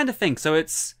I'm trying to think. So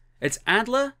it's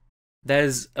Adler.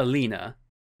 There's Alina,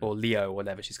 or Leo,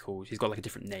 whatever she's called. She's got like a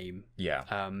different name.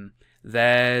 Yeah.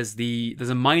 There's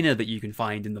a miner that you can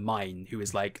find in the mine who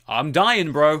is like, I'm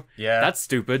dying, bro. Yeah. That's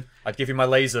stupid. I'd give you my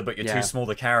laser, but you're too small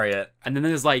to carry it. And then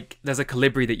there's a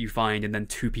Calibri that you find, and then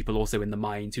 2 people also in the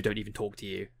mines who don't even talk to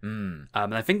you. And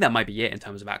I think that might be it in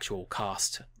terms of actual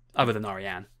cast, other than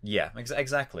Ariane. Yeah,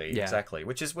 exactly.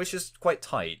 Which is quite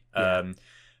tight. Yeah.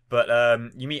 But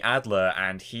you meet Adler,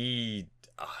 and he's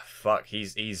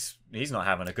not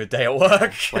having a good day at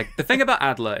work. Like, the thing about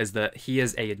Adler is that he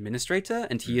is a administrator,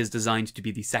 and he is designed to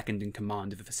be the second in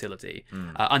command of a facility,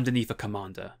 underneath a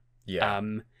commander. Yeah.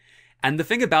 And the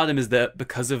thing about him is that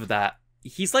because of that,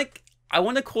 he's like, I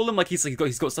want to call him like he's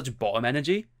got such bottom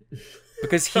energy.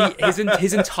 Because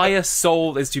his entire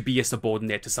soul is to be a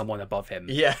subordinate to someone above him.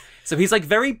 Yeah. So he's like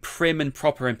very prim and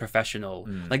proper and professional.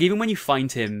 Like, even when you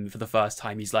find him for the first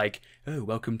time, he's like, "Oh,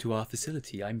 welcome to our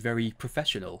facility. I'm very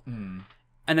professional." And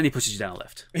then he pushes you down a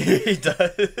lift. He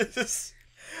does.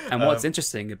 And what's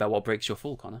interesting about what breaks your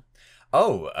fall, Connor?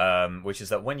 Which is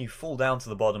that when you fall down to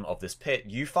the bottom of this pit,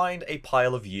 you find a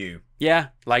pile of you. Yeah,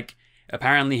 like,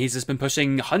 apparently he's just been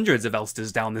pushing hundreds of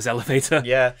Elsters down this elevator.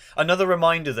 Yeah, another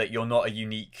reminder that you're not a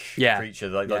unique creature.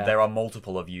 Like, Yeah. there are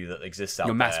multiple of you that exist out there.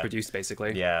 You're mass-produced,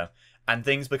 basically. Yeah, and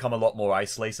things become a lot more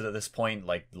isolated at this point.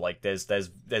 Like there's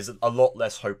a lot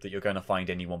less hope that you're going to find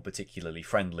anyone particularly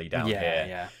friendly down here.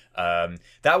 Yeah.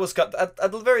 That was at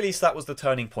the very least that was the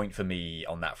turning point for me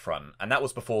on that front, and that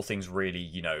was before things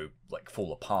really like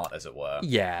fall apart, as it were.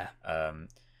 Yeah.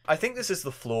 I think this is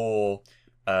the floor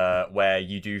where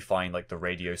you do find like the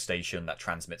radio station that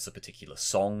transmits a particular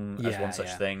song as one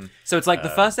such thing. So it's like the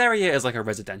first area is like a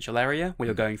residential area where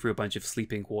you're going through a bunch of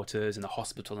sleeping quarters and a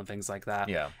hospital and things like that.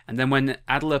 Yeah. And then when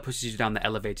Adler pushes you down the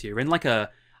elevator, you're in like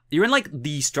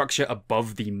the structure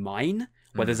above the mine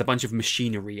where there's a bunch of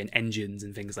machinery and engines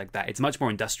and things like that. It's much more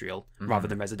industrial rather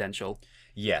than residential.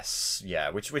 Yes, yeah,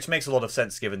 which makes a lot of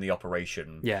sense given the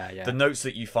operation. Yeah. The notes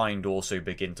that you find also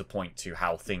begin to point to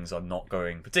how things are not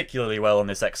going particularly well on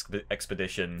this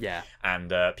expedition. Yeah.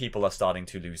 And people are starting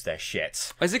to lose their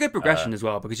shit. It's a good progression as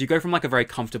well, because you go from like a very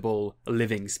comfortable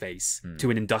living space to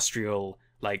an industrial,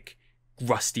 like,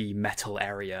 rusty metal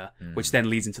area, which then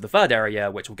leads into the third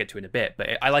area, which we'll get to in a bit.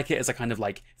 But I like it as a kind of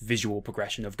like visual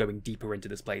progression of going deeper into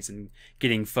this place and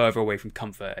getting further away from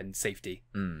comfort and safety.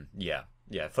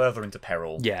 Yeah, further into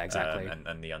peril. Yeah, exactly.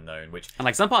 And the unknown, which... And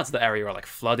like some parts of the area are like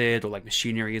flooded, or like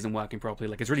machinery isn't working properly.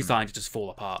 Like, it's really starting to just fall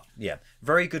apart. Yeah,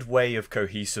 very good way of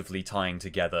cohesively tying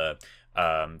together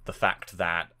the fact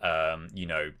that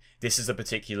this is a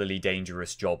particularly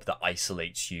dangerous job that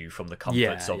isolates you from the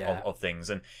comforts of things,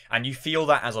 and you feel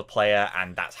that as a player,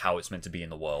 and that's how it's meant to be in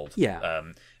the world.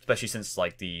 Especially since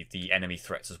like the enemy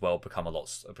threats as well become a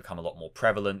lot more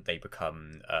prevalent. They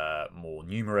become more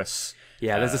numerous.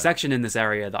 Yeah, there's a section in this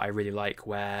area that I really like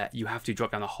where you have to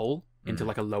drop down a hole into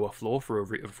like a lower floor for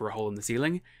a hole in the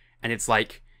ceiling, and it's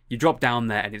like you drop down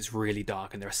there and it's really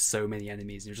dark and there are so many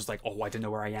enemies and you're just like, oh, I don't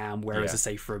know where I am. Where is a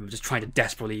safe room? I'm just trying to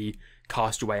desperately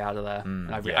cast your way out of there.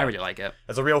 And I really like it.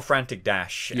 There's a real frantic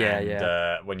dash.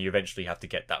 When you eventually have to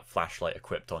get that flashlight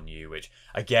equipped on you, which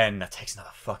again, that takes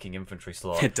another fucking infantry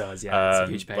slot. It does, yeah. It's a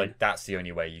huge pain. Like, that's the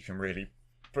only way you can really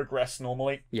progress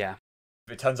normally. Yeah.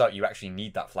 it turns out you actually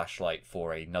need that flashlight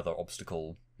for another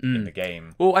obstacle in the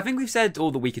game. Well, I think we've said all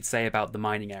that we could say about the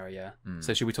mining area.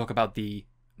 So should we talk about the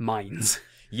mines?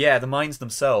 Yeah, the mines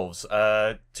themselves.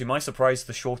 To my surprise,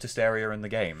 the shortest area in the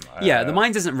game. Yeah, the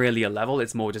mines isn't really a level.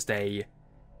 It's more just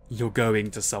you're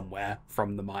going to somewhere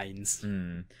from the mines.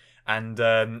 And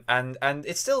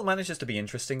it still manages to be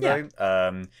interesting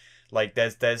though. Like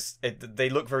they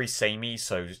look very samey,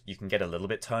 so you can get a little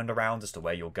bit turned around as to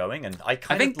where you're going, and I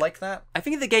kind of like that. I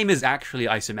think the game is actually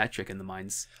isometric in the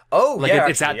mines. Oh, like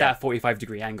it's at that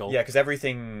 45-degree angle. Yeah, because every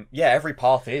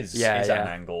path is at an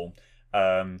angle.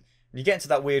 You get into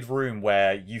that weird room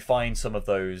where you find some of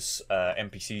those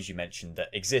NPCs you mentioned that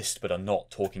exist but are not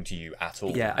talking to you at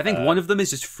all. Yeah, I think one of them is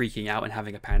just freaking out and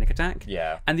having a panic attack.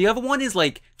 Yeah. And the other one is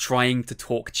like trying to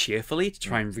talk cheerfully to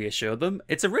try and reassure them.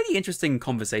 It's a really interesting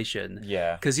conversation.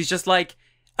 Yeah. Because he's just like,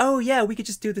 oh yeah, we could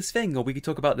just do this thing, or we could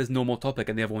talk about this normal topic,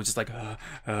 and the other one's just like,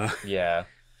 Yeah.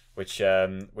 Which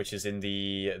is in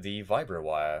the vibro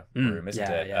wire room, isn't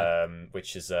it? Yeah.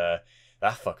 Which is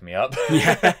that fucked me up.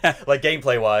 Yeah. Like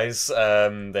gameplay wise,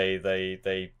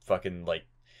 they fucking like.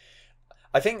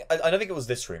 I don't think it was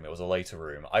this room. It was a later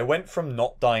room. I went from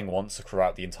not dying once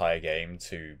throughout the entire game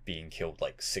to being killed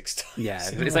like 6 times. Yeah,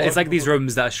 it's like these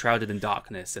rooms that are shrouded in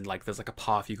darkness, and like there's like a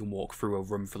path you can walk through a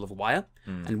room full of wire,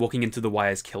 and walking into the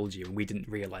wires killed you, and we didn't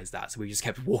realize that, so we just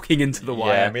kept walking into the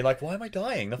wire. Yeah, I mean, like, why am I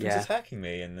dying? Nothing's attacking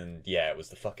me, and then it was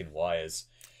the fucking wires.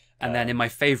 And then in my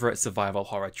favorite survival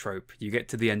horror trope, you get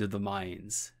to the end of the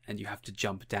mines and you have to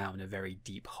jump down a very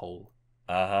deep hole.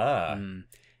 And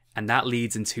that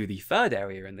leads into the third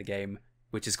area in the game,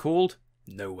 which is called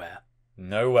Nowhere.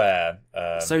 Nowhere.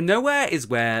 So Nowhere is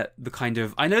where the kind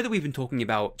of... I know that we've been talking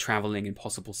about traveling in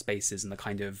possible spaces and the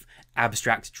kind of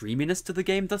abstract dreaminess to the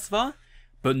game thus far,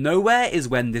 but Nowhere is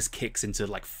when this kicks into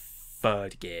like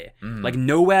third gear. Like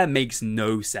Nowhere makes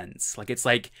no sense. Like it's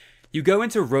like you go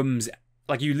into rooms...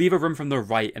 Like, you leave a room from the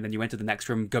right, and then you enter the next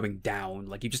room going down.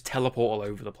 Like, you just teleport all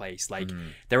over the place. Like,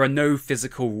 there are no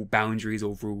physical boundaries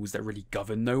or rules that really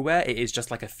govern Nowhere. It is just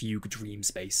like a fugue dream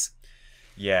space.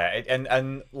 Yeah,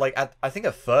 and like I think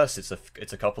at first it's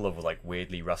a couple of like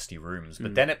weirdly rusty rooms,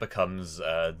 but then it becomes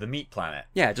the meat planet.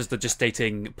 Yeah, just the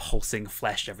gestating, pulsing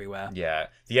flesh everywhere. Yeah,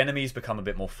 the enemies become a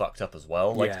bit more fucked up as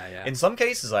well. Like in some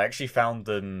cases, I actually found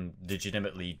them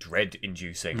legitimately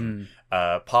dread-inducing.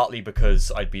 Partly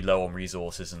because I'd be low on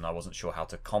resources and I wasn't sure how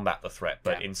to combat the threat,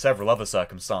 but in several other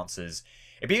circumstances.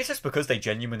 It'd be just because they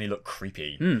genuinely look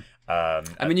creepy. I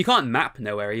mean, you can't map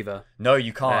Nowhere either. No,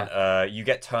 you can't. You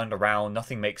get turned around.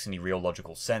 Nothing makes any real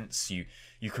logical sense. You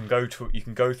can go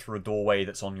through a doorway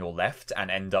that's on your left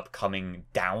and end up coming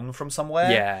down from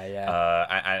somewhere.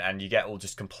 And you get all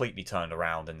just completely turned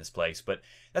around in this place. But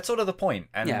that's sort of the point.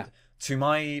 And to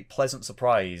my pleasant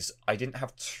surprise, I didn't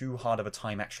have too hard of a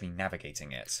time actually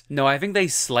navigating it. No, I think they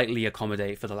slightly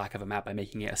accommodate for the lack of a map by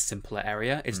making it a simpler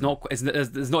area. It's not.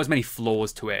 There's not as many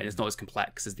flaws to it, and it's not as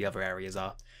complex as the other areas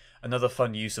are. Another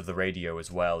fun use of the radio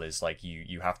as well is like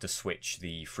you have to switch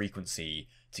the frequency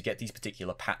to get these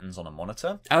particular patterns on a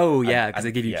monitor. Oh yeah, because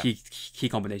they give you key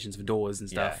combinations for doors and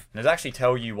stuff. And they actually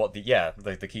tell you what the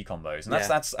key combos,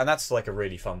 and that's like a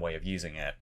really fun way of using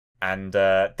it. And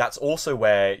that's also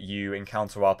where you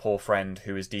encounter our poor friend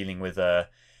who is dealing with a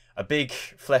big,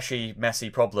 fleshy, messy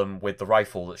problem with the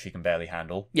rifle that she can barely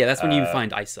handle. Yeah, that's when you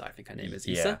find Isa. I think her name is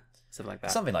Isa, something like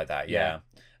that. Something like that. Yeah.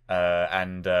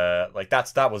 Like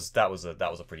that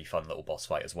was a pretty fun little boss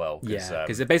fight as well.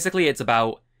 Because basically it's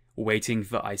about waiting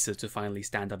for Isa to finally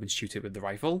stand up and shoot it with the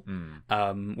rifle.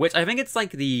 Which I think it's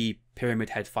like the Pyramid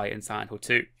Head fight in Silent Hill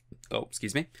 2. Oh,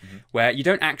 excuse me. Where you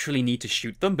don't actually need to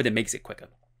shoot them, but it makes it quicker.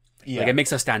 Like it makes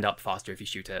her stand up faster if you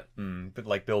shoot it. But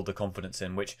like build the confidence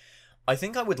in, which I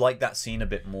think I would like that scene a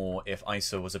bit more if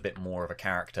Isa was a bit more of a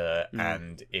character,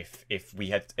 and if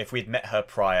we'd met her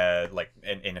prior, like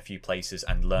in a few places,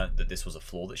 and learnt that this was a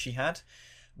flaw that she had.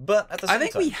 But at the same time, I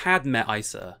think we had met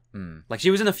Isa. Like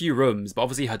she was in a few rooms, but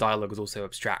obviously her dialogue was also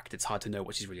abstract. It's hard to know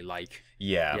what she's really like.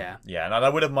 Yeah. And I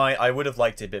would have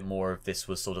liked it a bit more if this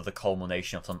was sort of the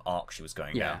culmination of some arc she was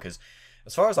going down, because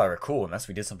as far as I recall, unless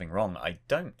we did something wrong, I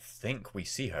don't think we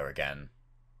see her again.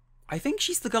 I think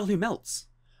she's the girl who melts.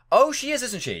 Oh, she is,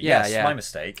 isn't she? Yes, my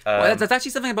mistake. Well, that's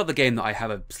actually something about the game that I have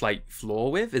a slight flaw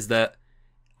with, is that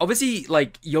obviously,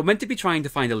 like, you're meant to be trying to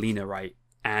find Alina, right?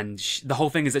 And the whole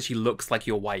thing is that she looks like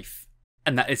your wife.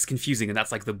 And that it's confusing, and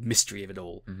that's like the mystery of it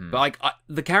all. But like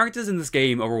the characters in this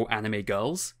game are all anime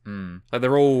girls. Like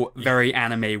they're all very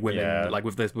anime women, like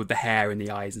with the hair and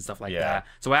the eyes and stuff like that.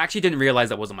 So I actually didn't realize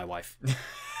that wasn't my wife.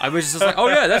 I was just like, oh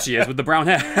yeah, there she is with the brown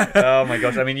hair. Oh my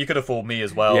gosh, I mean, you could have fooled me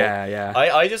as well. Yeah.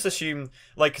 I just assumed,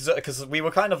 like, because we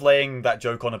were kind of laying that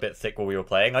joke on a bit thick while we were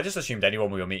playing, I just assumed anyone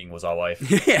we were meeting was our wife.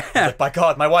 Yeah. Like, by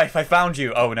God, my wife, I found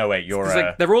you! Oh, no, wait, you're...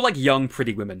 Like, they're all, like, young,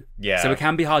 pretty women. Yeah. So it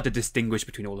can be hard to distinguish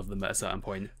between all of them at a certain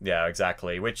point. Yeah,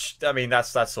 exactly. Which, I mean, that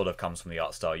sort of comes from the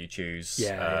art style you choose.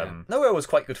 Yeah. Nowhere was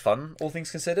quite good fun, all things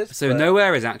considered. So but...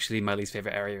 Nowhere is actually my least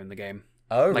favourite area in the game.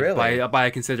 Oh, like, really? By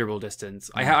a considerable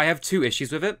distance. I have 2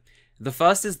 issues with it. The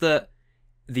first is that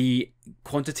the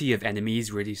quantity of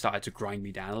enemies really started to grind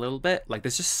me down a little bit. Like,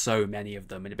 there's just so many of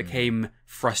them, and it became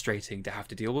frustrating to have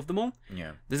to deal with them all.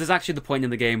 Yeah. This is actually the point in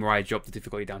the game where I dropped the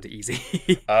difficulty down to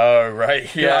easy. Oh,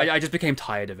 right. Yeah. I just became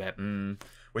tired of it.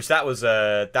 Which that was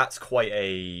that's quite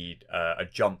a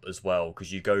jump as well,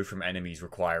 because you go from enemies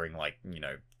requiring, like,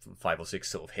 5 or 6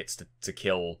 sort of hits to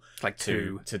kill, like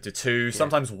 2 to 2,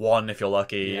 sometimes 1 if you're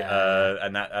lucky,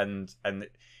 and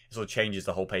it sort of changes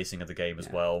the whole pacing of the game as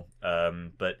well.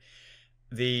 But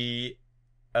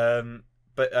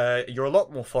you're a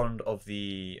lot more fond of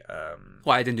the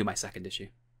Well, I didn't do my second issue.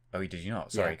 Oh, did you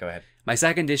not? Sorry, go ahead. My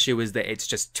second issue is that it's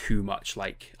just too much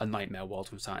like a Nightmare World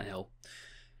from Silent Hill.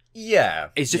 Yeah,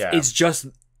 it's just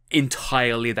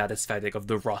entirely that aesthetic of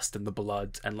the rust and the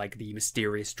blood and like the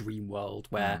mysterious dream world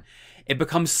where it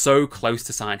becomes so close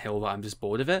to Silent Hill that I'm just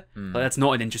bored of it. But that's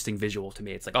not an interesting visual to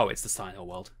me. It's like, oh, it's the Silent Hill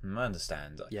world. I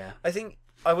understand. Yeah. I think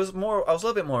I was a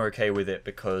little bit more okay with it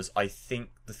because I think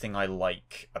the thing I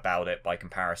like about it by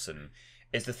comparison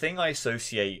is the thing I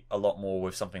associate a lot more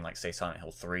with something like, say, Silent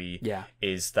Hill 3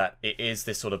 is that it is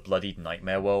this sort of bloodied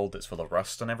nightmare world that's full of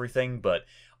rust and everything, but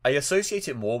I associate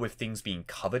it more with things being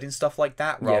covered in stuff like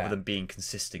that rather than being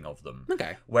consisting of them.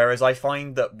 Okay. Whereas I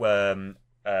find that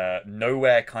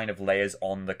Nowhere kind of layers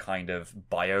on the kind of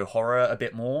bio-horror a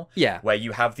bit more. Yeah. Where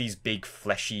you have these big,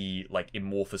 fleshy, like,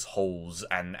 amorphous holes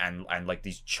and like,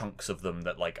 these chunks of them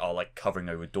that, like, are, like, covering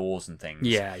over doors and things.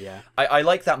 Yeah. I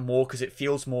like that more because it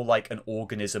feels more like an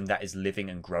organism that is living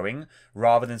and growing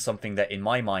rather than something that, in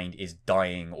my mind, is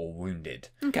dying or wounded.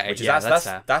 Okay, which is,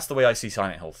 that's the way I see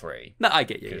Silent Hill 3. No, I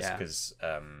get you, Because,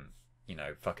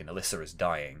 fucking Alyssa is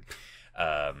dying.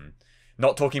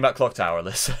 Not talking about Clock Tower,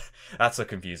 Alyssa. That's a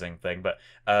confusing thing, but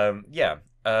yeah,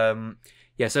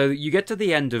 so you get to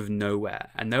the end of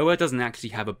Nowhere, and Nowhere doesn't actually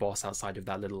have a boss outside of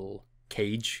that little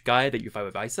cage guy that you fight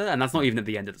with Isa, and that's not even at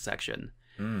the end of the section.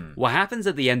 What happens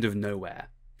at the end of Nowhere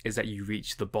is that you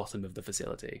reach the bottom of the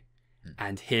facility,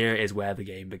 and here is where the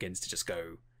game begins to just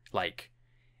go, like,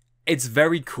 it's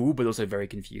very cool, but also very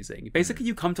confusing. Basically,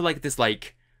 you come to, like, this,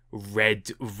 like, red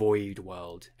void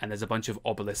world, and there's a bunch of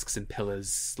obelisks and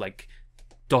pillars, like,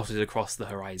 dotted across the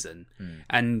horizon.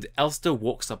 And Elster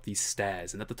walks up these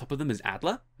stairs, and at the top of them is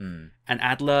Adler. And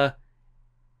Adler,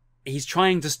 he's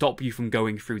trying to stop you from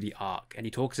going through the Ark, and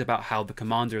he talks about how the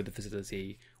commander of the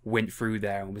facility went through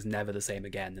there and was never the same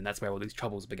again, and that's where all these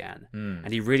troubles began.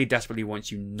 And he really desperately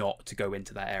wants you not to go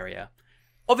into that area.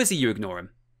 Obviously, you ignore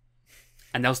him.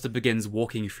 And Elster begins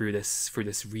walking through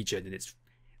this region, and it's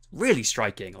really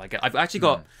striking. Like, I've actually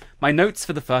got my notes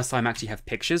for the first time actually have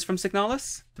pictures from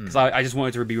Signalis, because I just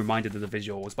wanted to be reminded of the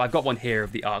visuals, but I've got one here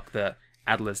of the Ark that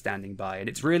Adler's standing by, and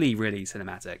it's really, really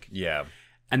cinematic. Yeah.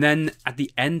 And then at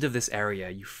the end of this area,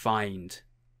 you find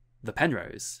the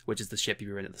Penrose, which is the ship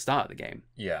you were in at the start of the game.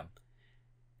 Yeah.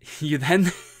 You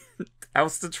then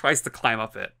Elster tries to climb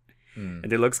up it,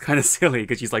 and it looks kind of silly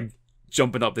because she's like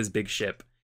jumping up this big ship,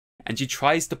 and she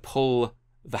tries to pull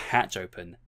the hatch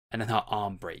open, and then her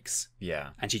arm breaks. Yeah.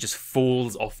 And she just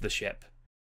falls off the ship.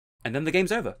 And then the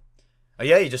game's over. Oh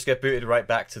yeah, you just get booted right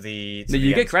back to the... No,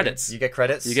 you get credits. You get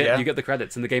credits, you get the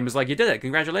credits, and the game is like, you did it,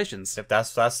 congratulations. Yep,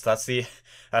 that's the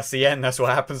end. That's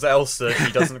what happens to Elsa.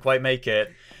 She doesn't quite make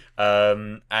it.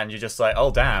 And you're just like,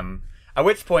 oh damn. At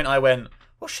which point I went,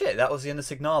 oh shit, that was the end of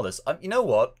Signalis. You know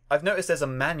what? I've noticed there's a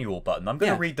manual button. I'm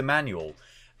going to read the manual.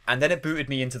 And then it booted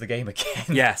me into the game again.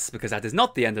 Yes, because that is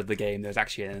not the end of the game. There's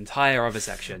actually an entire other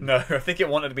section. No, I think it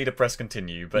wanted me to press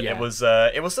continue, but it was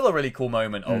still a really cool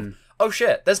moment of, oh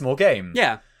shit, there's more game.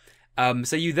 Yeah.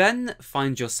 So you then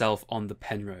find yourself on the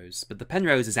Penrose, but the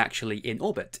Penrose is actually in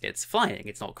orbit. It's flying.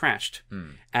 It's not crashed.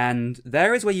 And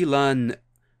there is where you learn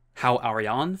how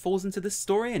Ariane falls into this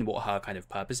story and what her kind of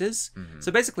purpose is.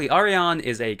 So basically, Ariane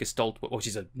is a Gestalt... Well,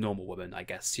 she's a normal woman, I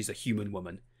guess. She's a human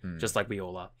woman, just like we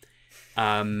all are.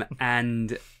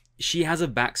 And she has a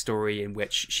backstory in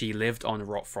which she lived on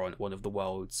Rotfront, one of the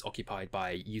worlds occupied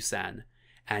by Yusan,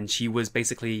 and she was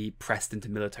basically pressed into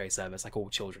military service like all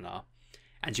children are.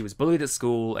 And she was bullied at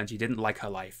school, and she didn't like her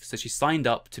life, so she signed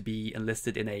up to be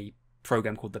enlisted in a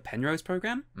program called the Penrose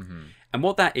program. And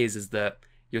what that is that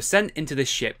you're sent into this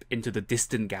ship into the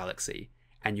distant galaxy,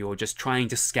 and you're just trying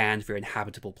to scan for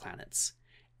inhabitable planets.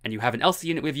 And you have an Elster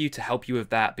unit with you to help you with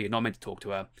that, but you're not meant to talk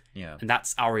to her. Yeah. And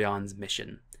that's Ariane's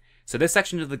mission. So this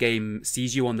section of the game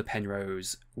sees you on the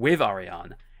Penrose with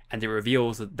Ariane, and it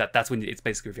reveals that's when it's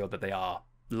basically revealed that they are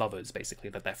lovers,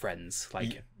 basically, that they're friends.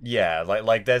 Like, yeah,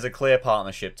 like there's a clear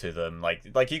partnership to them. Like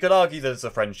you could argue that it's a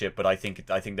friendship, but I think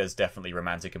there's definitely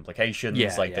romantic implications.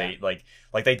 Yeah,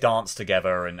 they dance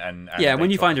together and yeah. When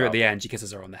you find her at the end, she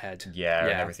kisses her on the head. Yeah,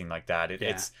 and everything like that.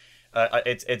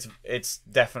 It's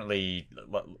definitely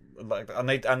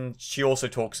like, and she also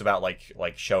talks about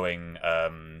like showing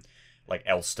like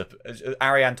Elster.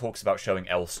 Ariane talks about showing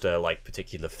Elster like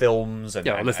particular films and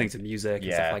listening to music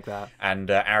and stuff like that. And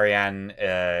Ariane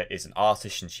is an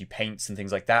artist and she paints and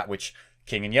things like that, which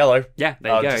King in Yellow. Yeah,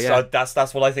 there you go.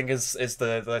 That's what I think is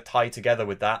the tie together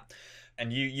with that.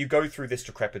 And you go through this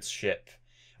decrepit ship.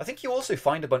 I think you also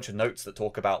find a bunch of notes that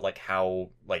talk about like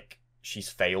how like she's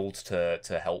failed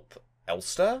to help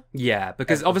Elster. Yeah,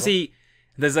 because obviously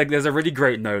there's a really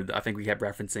great note that I think we kept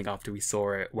referencing after we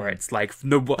saw it, where it's like,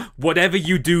 no, whatever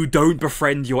you do, don't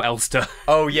befriend your Elster.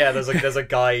 Oh yeah, there's a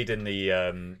guide in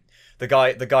the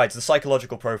guides, the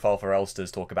psychological profile for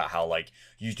Elsters talk about how like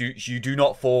you do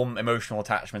not form emotional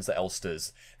attachments to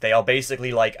Elsters. They are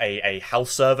basically like a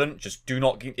house servant. Just do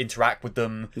not interact with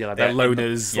them. Yeah, like they're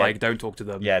loners. Like, don't talk to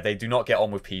them. Yeah, they do not get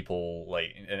on with people.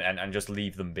 Like and just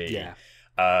leave them be. Yeah.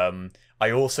 I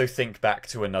also think back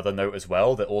to another note as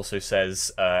well that also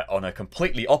says on a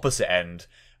completely opposite end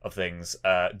of things,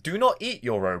 do not eat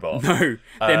your robot. No,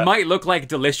 they might look like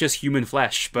delicious human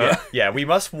flesh, but... Yeah, we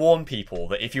must warn people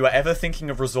that if you are ever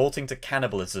thinking of resorting to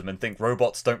cannibalism and think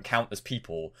robots don't count as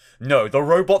people, no, the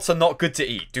robots are not good to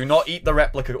eat. Do not eat the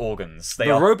replica organs.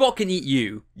 The robot can eat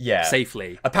you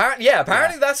safely.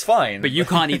 Apparently that's fine. But you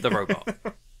can't eat the robot.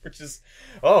 Which is...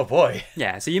 Oh, boy.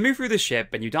 Yeah, so you move through the ship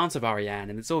and you dance with Ariane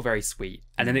and it's all very sweet.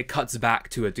 And then it cuts back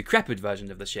to a decrepit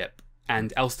version of the ship.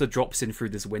 And Elster drops in through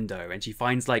this window and she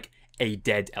finds like a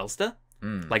dead Elster,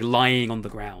 like lying on the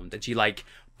ground. And she like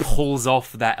pulls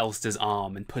off that Elster's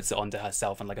arm and puts it onto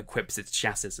herself and like equips its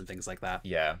chassis and things like that.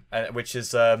 Yeah, which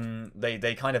is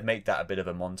they kind of make that a bit of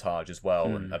a montage as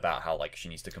well about how like she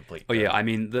needs to complete. Oh yeah, I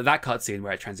mean that cutscene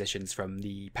where it transitions from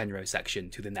the Penrose section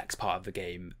to the next part of the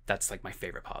game. That's like my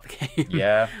favorite part of the game.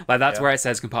 Yeah, like that's where it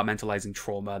says compartmentalizing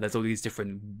trauma. There's all these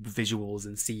different visuals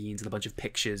and scenes and a bunch of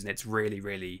pictures, and it's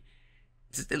really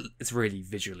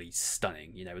visually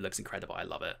stunning. You know, it looks incredible. I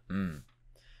love it.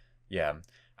 Yeah.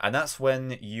 And that's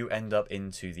when you end up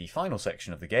into the final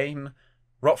section of the game,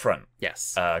 Rotfront.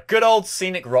 Yes. Good old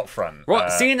scenic Rotfront.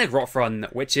 Scenic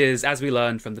Rotfront, which is, as we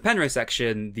learned from the Penrose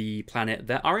section, the planet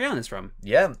that Ariane is from.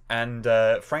 Yeah, and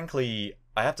frankly,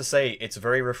 I have to say, it's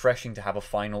very refreshing to have a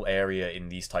final area in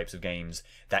these types of games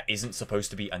that isn't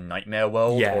supposed to be a nightmare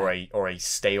world or a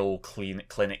stale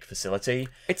clinic facility.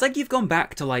 It's like you've gone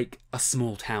back to like a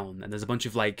small town and there's a bunch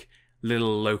of like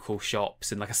little local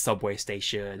shops and like a subway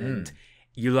station and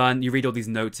you read all these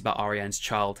notes about Ariane's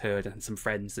childhood and some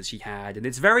friends that she had, and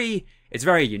it's very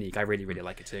unique. I really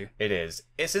like it too. It is.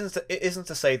 It isn't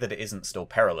to say that it isn't still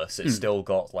perilous. It's still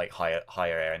got like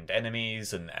higher end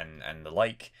enemies and the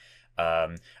like.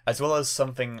 As well as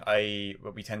something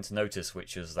we tend to notice,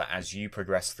 which is that as you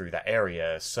progress through that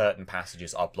area, certain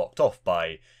passages are blocked off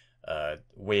by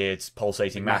weird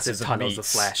pulsating masses of tunnels meat, of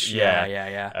flesh.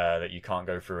 That you can't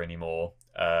go through anymore.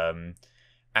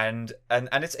 And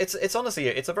it's honestly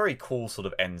it's a very cool sort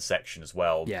of end section as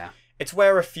well. Yeah. It's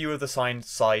where a few of the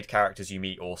side characters you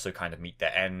meet also kind of meet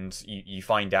their end. You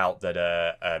find out that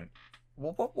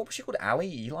what was she called?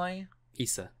 Eli?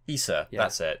 Issa, yeah.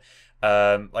 That's it.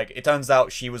 Like it turns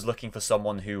out she was looking for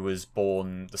someone who was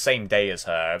born the same day as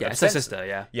her. Yeah, it's her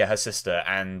sister. Yeah, her sister,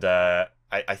 and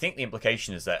I think the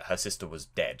implication is that her sister was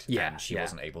dead. Yeah, and she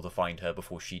wasn't able to find her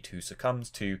before she too succumbs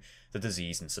to the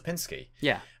disease in Sapinski.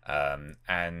 Yeah,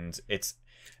 and it's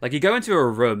like you go into a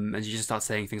room and she just starts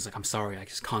saying things like, "I'm sorry, I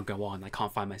just can't go on. I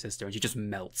can't find my sister," and she just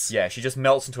melts. Yeah, she just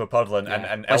melts into a puddle,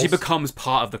 and she becomes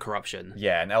part of the corruption.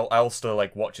 Yeah, and Elster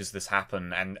like watches this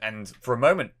happen, and for a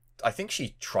moment, I think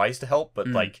she tries to help, but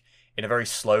like in a very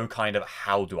slow kind of,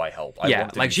 how do I help? I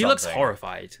want to like do she looks something.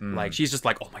 Horrified. Like she's just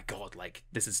like, oh my god, like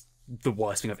this is the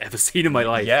worst thing I've ever seen in my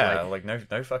life. Yeah, like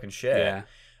no fucking shit. Yeah.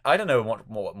 I don't know what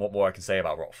more I can say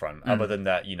about Rotfront other than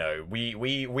that, you know,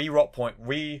 we rot.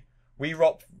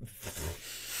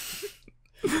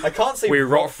 I can't say we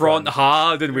Rotfront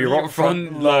hard and we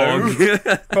Rotfront long.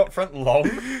 Rotfront long.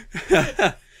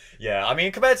 Yeah, I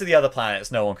mean, compared to the other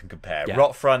planets, no one can compare. Yeah.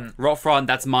 Rotfront.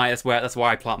 That's where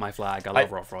I plant my flag. I love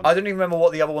Rotfront. I don't even remember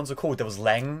what the other ones are called. There was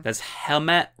Leng. There's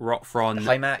Helmet, Rotfront,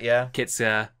 Heimat, yeah.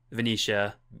 Kitzer,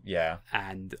 Venetia, yeah,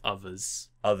 and others.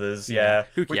 others. Yeah.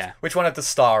 Yeah. Which one had the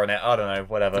star in it? I don't know.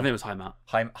 Whatever. I think it was Heimat.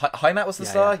 Heimat was the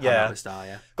star. Yeah. Heimat was the star.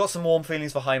 Yeah. Got some warm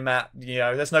feelings for Heimat. You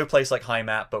know, there's no place like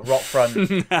Heimat, but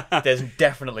Rockfront, there's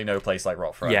definitely no place like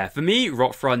Rockfront. Yeah, for me,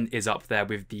 Rockfront is up there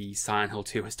with the Silent Hill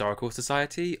 2 Historical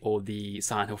Society or the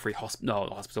Silent Hill 3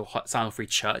 Silent Hill 3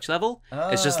 Church level.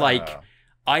 It's just like,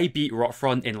 I beat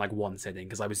Rockfront in like one sitting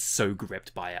because I was so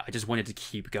gripped by it. I just wanted to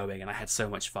keep going and I had so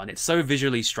much fun. It's so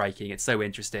visually striking. It's so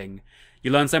interesting.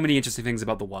 You learn so many interesting things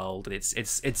about the world. It's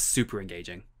super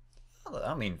engaging.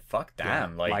 I mean, fuck,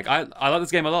 damn. Yeah. Like I like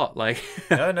this game a lot. Like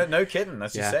no kidding.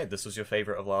 As you said, this was your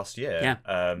favorite of last year.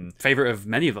 Yeah. Favorite of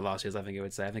many of the last years, I think it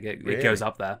would say. I think it goes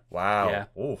up there. Wow. Yeah.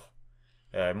 Ooh.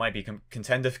 It might be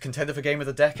contender for game of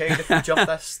the decade if you jump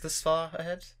this far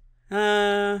ahead.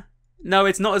 No,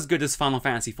 it's not as good as Final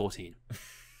Fantasy 14.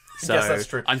 So, yes, that's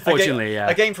true. Unfortunately,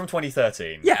 a game from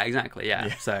 2013. Yeah, exactly.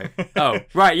 Yeah. So,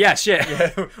 right, yeah, shit.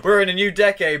 Yeah, we're in a new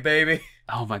decade, baby.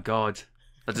 Oh my god.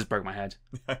 That just broke my head.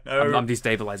 No. I'm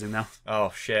destabilizing now.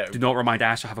 Oh shit! Do not remind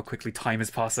Ash how quickly time is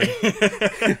passing.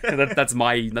 That's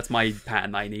my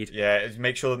pattern I need. Yeah,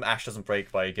 make sure that Ash doesn't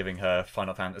break by giving her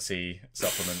Final Fantasy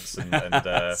supplements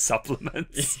and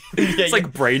supplements. It's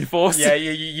like Brain Force. Yeah,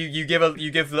 you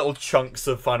give little chunks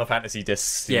of Final Fantasy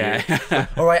discs. Yeah.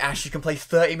 All right, Ash, you can play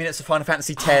 30 minutes of Final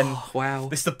Fantasy X. Oh, wow.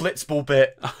 This is the Blitzball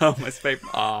bit. Oh, my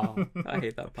favorite. Oh, I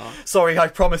hate that part. Sorry, I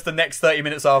promise the next 30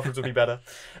 minutes afterwards will be better.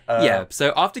 Yeah.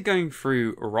 So after going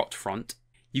through Rotfront,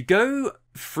 you go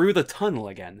through the tunnel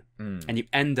again, and you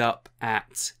end up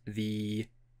at the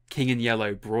King in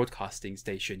Yellow broadcasting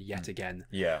station yet again.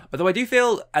 Yeah. Although I do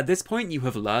feel at this point you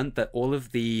have learned that all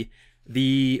of the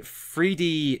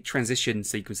 3D transition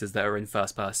sequences that are in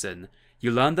first person,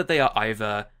 you learn that they are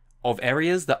either of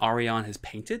areas that Ariane has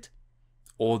painted,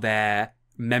 or they're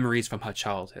memories from her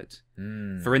childhood.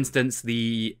 For instance,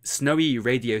 the snowy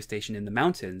radio station in the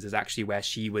mountains is actually where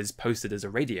she was posted as a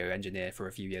radio engineer for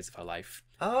a few years of her life.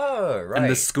 Oh, right.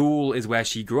 And the school is where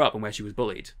she grew up and where she was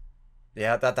bullied.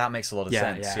 Yeah, that makes a lot of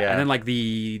sense. Yeah. And then like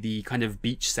the kind of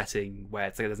beach setting where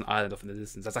it's like there's an island off in the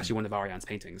distance, that's actually one of Ariane's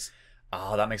paintings.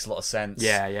 Oh, that makes a lot of sense.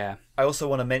 Yeah. I also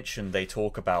want to mention they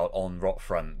talk about on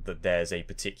Rockfront that there's a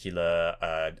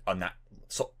particular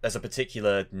there's a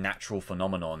particular natural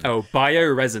phenomenon. Oh,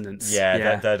 bioresonance.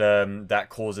 Yeah. That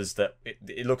causes that.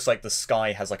 It looks like the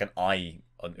sky has like an eye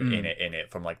in it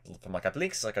from like I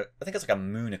believe it's like I think it's like a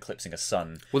moon eclipsing a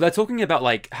sun. Well, they're talking about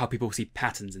like how people see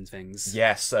patterns in things.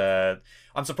 Yes.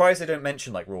 I'm surprised they don't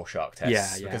mention like Rorschach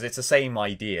tests. Yeah. Because it's the same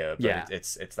idea, but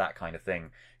it's that kind of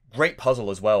thing. Great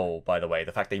puzzle as well, by the way.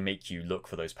 The fact they make you look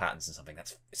for those patterns in something,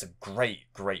 it's a great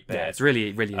bit. Yeah, it's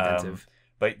really, really inventive.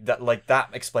 But that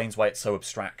explains why it's so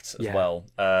abstract as well.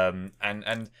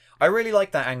 And I really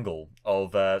like that angle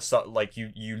of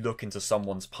you look into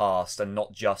someone's past and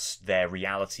not just their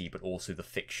reality, but also the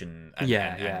fiction and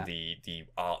the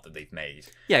art that they've made.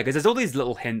 Yeah, because there's all these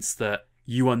little hints that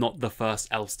you are not the first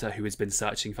Elster who has been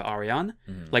searching for Ariane.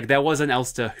 Like there was an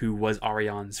Elster who was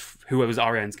Ariane's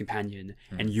companion,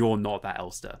 and you're not that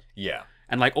Elster. Yeah.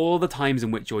 And like all the times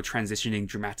in which you're transitioning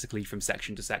dramatically from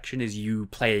section to section is you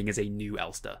playing as a new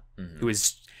Elster who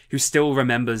still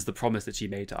remembers the promise that she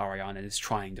made to Ariane and is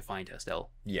trying to find her still.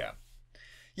 Yeah,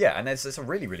 and it's a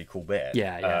really, really cool bit.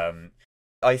 Yeah.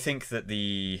 I think that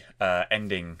the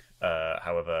ending,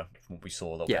 however, from what we saw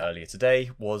a little bit earlier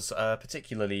today, was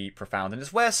particularly profound, and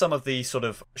it's where some of the sort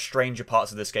of stranger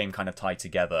parts of this game kind of tie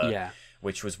together. Yeah.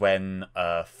 Which was when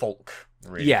Folk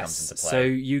really comes into play. So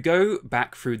you go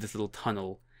back through this little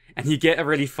tunnel, and you get a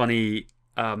really funny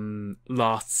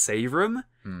last save room.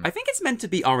 I think it's meant to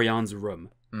be Ariane's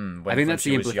room. I think that's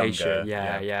the implication.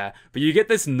 Yeah. But you get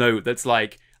this note that's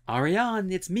like,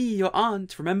 Ariane, it's me, your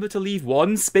aunt. Remember to leave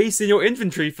one space in your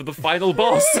inventory for the final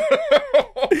boss.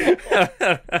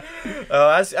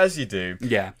 As you do.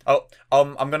 Yeah.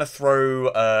 I'm gonna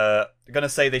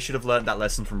say they should have learned that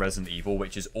lesson from Resident Evil,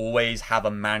 which is always have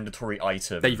a mandatory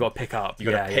item that you've got to pick up.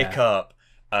 You got to pick up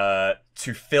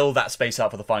to fill that space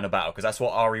out for the final battle, because that's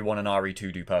what RE1 and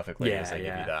RE2 do perfectly. They give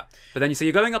you that. But then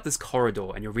you're going up this corridor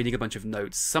and you're reading a bunch of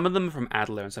notes. Some of them are from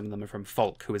Adler and some of them are from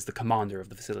Falk, who is the commander of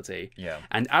the facility. Yeah.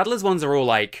 And Adler's ones are all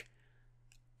like,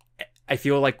 I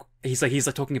feel like he's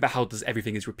like talking about how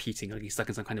everything is repeating, like he's stuck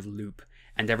in some kind of loop,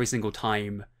 and every single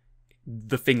time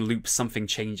the thing loops, something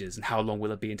changes, and how long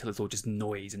will it be until it's all just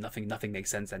noise and nothing makes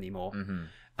sense anymore.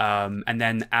 And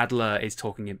then Falk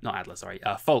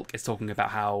is talking about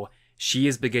how she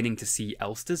is beginning to see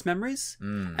Elster's memories,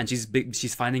 and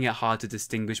she's finding it hard to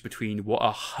distinguish between what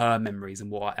are her memories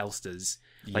and what are Elster's.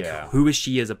 Like, who is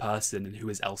she as a person and who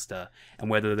is Elster,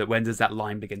 and when does that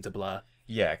line begin to blur?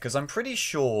 Yeah, because I'm pretty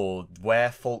sure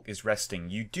where Falk is resting,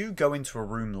 you do go into a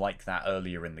room like that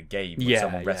earlier in the game with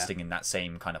someone resting in that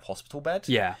same kind of hospital bed.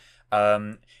 Yeah.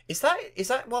 Is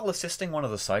that while assisting one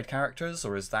of the side characters,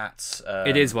 or is that...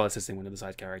 It is while assisting one of the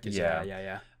side characters,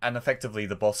 yeah. And effectively,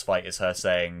 the boss fight is her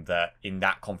saying that in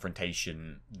that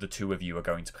confrontation, the two of you are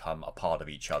going to become a part of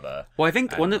each other. Well, I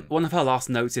think one of her last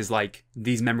notes is like,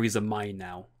 these memories are mine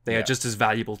now. They are just as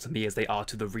valuable to me as they are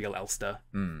to the real Elster.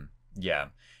 Yeah.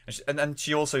 And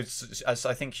she also, as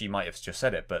I think she might have just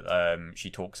said it, but she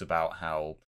talks about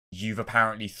how you've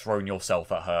apparently thrown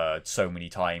yourself at her so many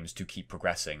times to keep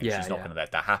progressing, and she's not going to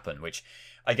let that happen, which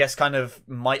I guess kind of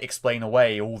might explain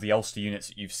away all the Elster units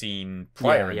that you've seen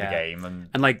prior in the game.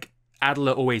 And like,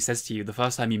 Adler always says to you, the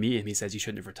first time you meet him, he says you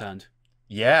shouldn't have returned.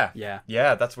 Yeah,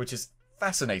 that's which is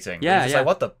fascinating. Yeah,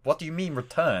 like, what do you mean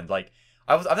returned? Like,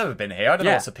 I've never been here. I don't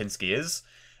know what Sapinski is.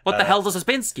 What the hell does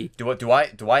Sapinski?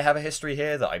 Do I have a history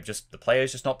here that the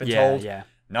player's just not been told? Yeah.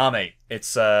 Nah, mate.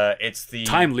 It's the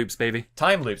time loops, baby.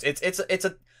 Time loops.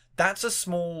 That's a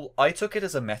small... I took it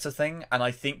as a meta thing, and I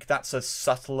think that's a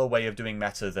subtler way of doing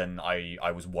meta than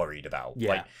I was worried about. Yeah.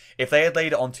 Like, if they had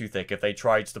laid it on too thick, if they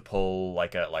tried to pull I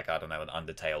don't know, an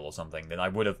Undertale or something, then I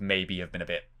would have maybe have been a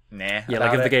bit nah. Yeah,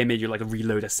 like if the game made you like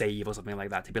reload a save or something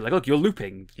like that, to be like, look, you're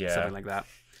looping, something like that.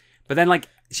 But then like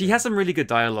she has some really good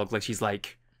dialogue. Like she's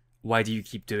like, why do you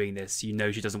keep doing this? You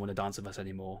know she doesn't want to dance with us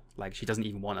anymore. Like, she doesn't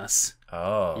even want us.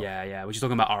 Oh. Yeah. We're just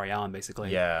talking about Ariane,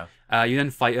 basically. Yeah. You then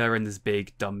fight her in this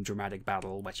big, dumb, dramatic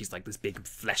battle where she's like this big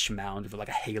flesh mound with like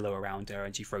a halo around her,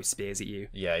 and she throws spears at you.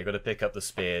 Yeah, you got to pick up the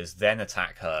spears, then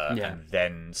attack her, and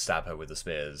then stab her with the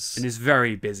spears. And it's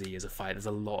very busy as a fight. There's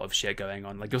a lot of shit going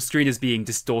on. Like, your screen is being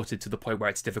distorted to the point where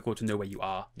it's difficult to know where you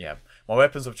are. Yeah. My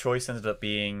weapons of choice ended up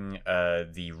being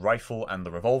the rifle and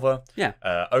the revolver. Yeah.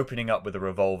 Opening up with the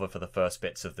revolver for the first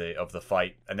bits of the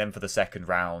fight, and then for the second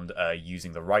round,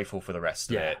 using the rifle for the rest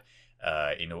of it.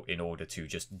 In order to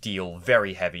just deal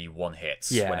very heavy one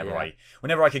hits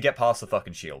whenever I could get past the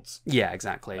fucking shields. Yeah,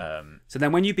 exactly. So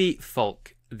then when you beat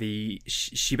Falk,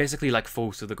 she basically like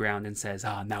falls to the ground and says,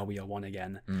 now we are one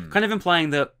again. Kind of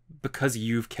implying that because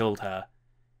you've killed her,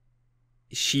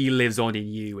 she lives on in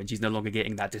you, and she's no longer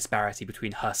getting that disparity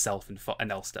between herself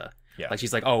and Elster. Yeah. Like,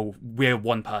 she's like, oh, we're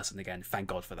one person again. Thank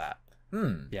God for that.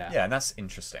 Yeah, and that's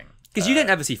interesting. Because you didn't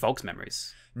ever see Falk's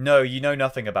memories. No, you know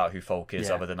nothing about who Falk is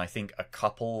other than, I think, a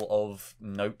couple of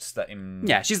notes that in...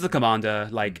 Yeah, she's the commander.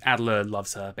 Like, Adler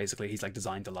loves her, basically. He's, like,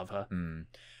 designed to love her.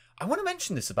 I want to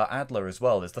mention this about Adler as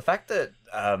well, is the fact that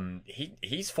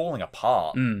he's falling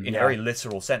apart in a very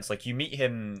literal sense. Like, you meet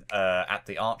him at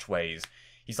the archways.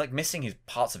 He's, like, missing his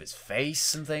parts of his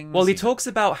face and things. Well, he talks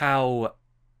about how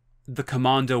the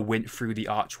commander went through the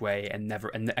archway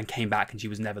and came back, and she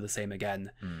was never the same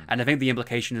again. And I think the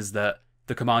implication is that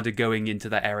the commander going into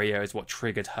that area is what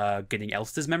triggered her getting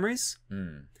Elster's memories.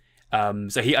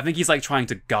 So I think he's like trying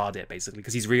to guard it, basically,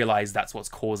 because he's realized that's what's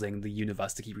causing the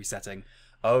universe to keep resetting.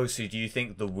 Oh, so do you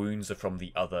think the wounds are from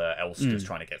the other Elsters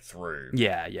trying to get through?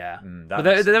 Yeah. But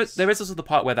there is also the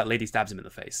part where that lady stabs him in the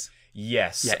face.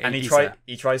 Yes, yeah, and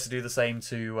he tries to do the same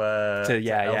to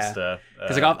Elster.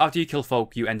 Because like, after you kill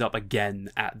Falk, you end up again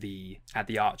at the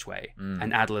archway,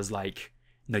 and Adler's like,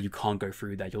 no, you can't go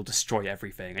through there. You'll destroy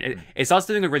everything. And it starts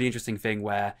doing a really interesting thing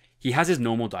where he has his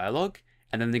normal dialogue,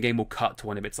 and then the game will cut to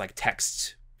one of its like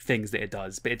text things that it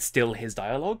does, but it's still his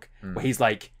dialogue where he's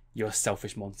like, you're a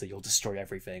selfish monster, you'll destroy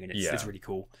everything, and it's really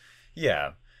cool.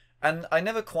 Yeah, and I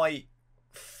never quite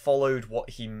followed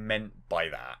what he meant by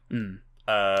that.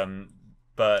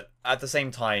 But at the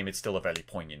same time, it's still a very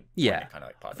poignant kind of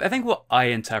like part of it. I think what I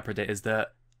interpret it is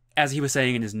that, as he was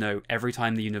saying in his note, every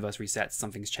time the universe resets,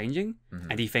 something's changing,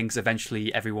 and he thinks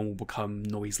eventually everyone will become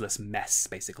noiseless mess,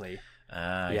 basically.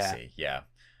 I see, yeah.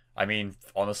 I mean,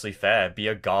 honestly, fair. Be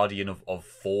a guardian of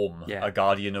form. Yeah. A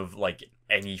guardian of, like,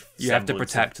 any You have to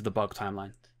protect the bug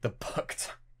timeline. The bug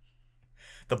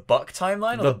The buck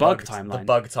timeline? Or the bug timeline. The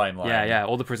bug timeline. Yeah,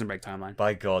 or the Prison Break timeline.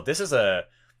 By God, this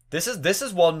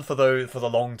is one for the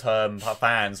long-term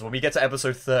fans. When we get to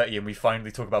episode 30 and we finally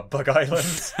talk about Bug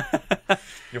Island,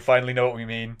 you'll finally know what we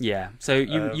mean. Yeah, so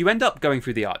you end up going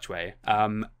through the archway.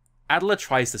 Adler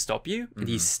tries to stop you, and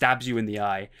he stabs you in the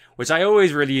eye, which I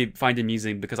always really find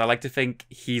amusing because I like to think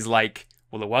he's like,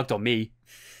 well, it worked on me.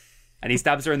 And he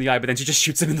stabs her in the eye, but then she just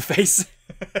shoots him in the face.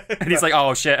 And he's like,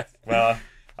 oh, shit. Well,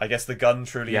 I guess the gun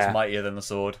truly is mightier than the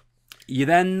sword. You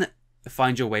then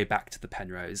find your way back to the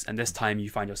Penrose, and this time you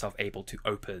find yourself able to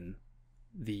open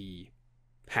the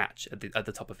hatch at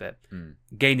the top of it,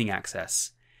 gaining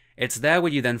access. It's there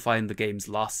where you then find the game's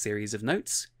last series of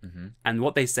notes, and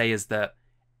what they say is that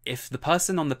if the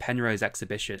person on the Penrose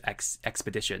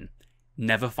expedition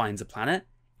never finds a planet,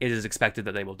 it is expected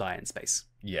that they will die in space.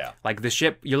 Yeah. Like, the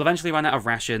ship, you'll eventually run out of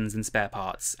rations and spare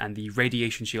parts, and the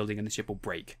radiation shielding in the ship will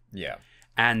break. Yeah.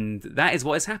 And that is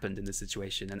what has happened in this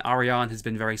situation. And Ariane has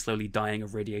been very slowly dying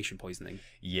of radiation poisoning.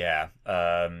 Yeah.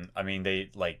 I mean,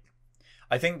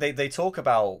 I think they talk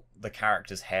about the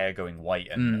character's hair going white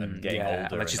and getting older.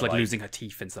 And like she's like losing her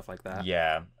teeth and stuff like that.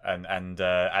 Yeah. And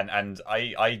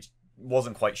I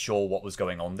wasn't quite sure what was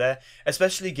going on there,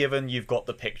 especially given you've got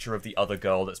the picture of the other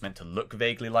girl that's meant to look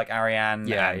vaguely like Ariane,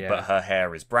 but her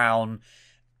hair is brown.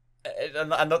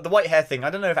 And the white hair thing,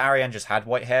 I don't know if Ariane just had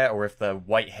white hair or if the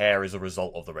white hair is a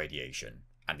result of the radiation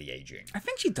and the aging. I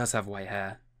think she does have white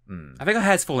hair. I think her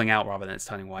hair's falling out rather than it's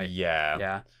turning white. Yeah.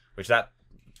 Yeah.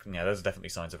 Those are definitely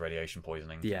signs of radiation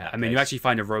poisoning. Yeah, I mean, you actually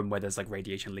find a room where there's like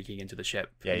radiation leaking into the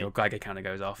ship. Yeah, and your Geiger counter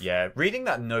goes off. Yeah, reading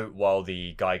that note while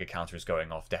the Geiger counter is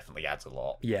going off definitely adds a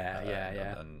lot.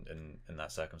 Yeah. In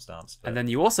that circumstance. But... And then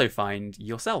you also find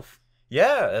yourself.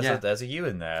 Yeah, there's a you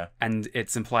in there. And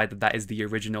it's implied that that is the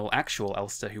original actual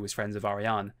Elster who was friends with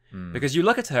Ariane. Because you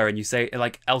look at her and you say,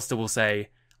 like, Elster will say,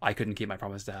 I couldn't keep my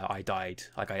promise to her, I died.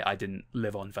 Like, I didn't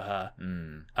live on for her.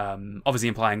 Obviously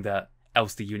implying that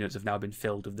Elster units have now been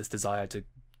filled with this desire to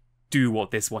do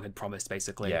what this one had promised,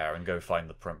 basically. Yeah, and go find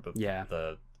the Primrose?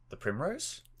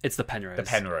 It's the Penrose. The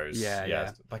Penrose.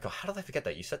 Yeah. My God, how did I forget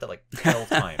that? You said that like 12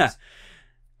 times.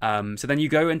 So then you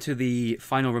go into the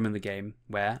final room in the game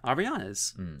where Ariane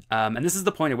is. And this is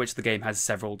the point at which the game has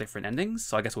several different endings,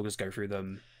 so I guess we'll just go through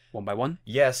them one by one.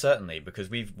 Yeah, certainly, because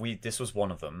this was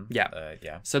one of them.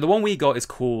 Yeah. So the one we got is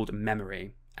called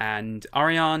Memory. And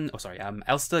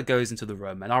Elster goes into the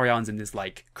room, and Ariane's in this,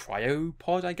 like,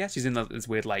 cryopod, I guess. She's in this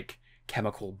weird, like,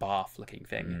 chemical bath-looking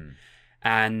thing.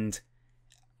 And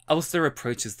Elster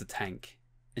approaches the tank,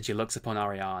 and she looks upon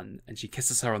Ariane, and she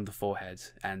kisses her on the forehead,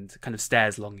 and kind of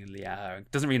stares longingly at her.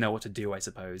 Doesn't really know what to do, I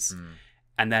suppose.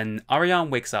 And then Ariane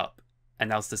wakes up,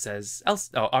 and Elster says,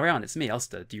 Ariane, it's me,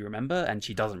 Elster. Do you remember? And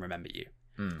she doesn't remember you.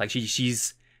 Like,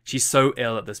 she's so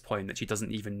ill at this point that she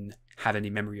doesn't even have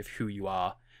any memory of who you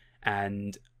are.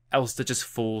 And Elster just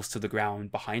falls to the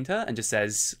ground behind her and just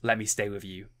says, let me stay with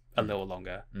you a little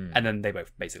longer. And then they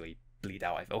both basically bleed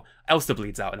out, I feel. Elster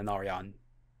bleeds out, and then Ariane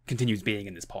continues being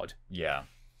in this pod. Yeah,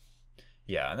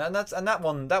 and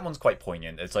that one's quite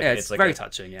poignant. It's like it's like very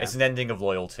touching. Yeah, it's an ending of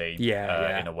loyalty.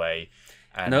 In a way,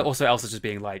 and also Elster just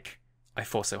being like, I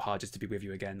fought so hard just to be with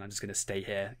you again. I'm just gonna stay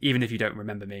here, even if you don't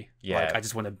remember me. Yeah, like, I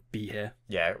just want to be here.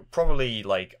 Yeah, probably.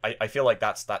 Like, I feel like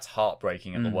that's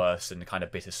heartbreaking at the worst and kind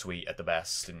of bittersweet at the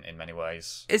best in many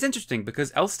ways. It's interesting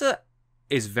because Elster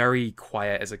is very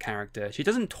quiet as a character. She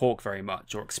doesn't talk very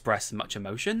much or express much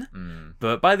emotion.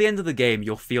 But by the end of the game,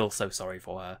 you'll feel so sorry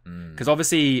for her because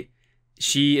obviously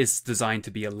she is designed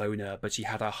to be a loner, but she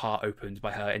had her heart opened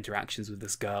by her interactions with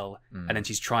this girl, and then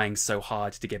she's trying so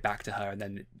hard to get back to her, and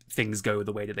then things go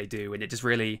the way that they do, and it just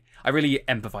really, I really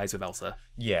empathize with Elsa.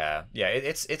 Yeah,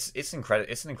 it's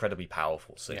incredible. It's an incredibly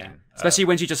powerful scene, especially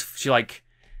when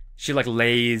she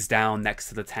lays down next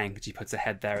to the tank and she puts her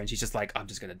head there, and she's just like, I'm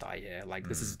just gonna die here. Like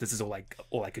this is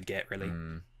all I could get, really.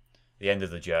 The end of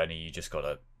the journey, you just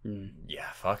gotta,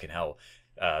 fucking hell.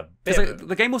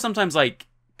 The game will sometimes like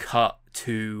cut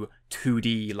to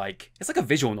 2D, like it's like a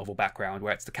visual novel background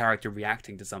where it's the character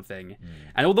reacting to something,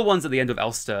 and all the ones at the end of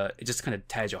Elster, it just kind of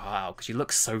tears your heart out because she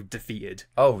looks so defeated.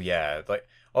 Oh yeah, like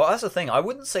that's the thing. I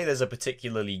wouldn't say there's a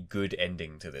particularly good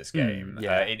ending to this game.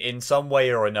 In some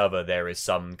way or another, there is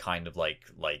some kind of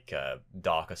like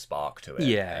darker spark to it.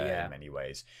 In many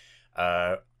ways.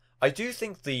 I do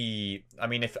think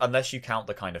unless you count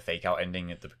the kind of fake out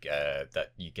ending at the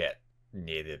that you get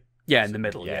near the in the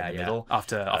middle, middle.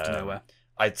 After Nowhere.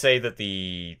 I'd say that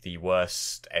the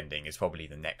worst ending is probably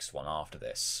the next one after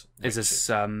this. Is this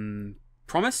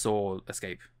Promise or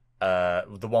Escape?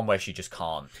 The one where she just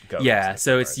can't go. Yeah,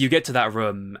 so it's you get to that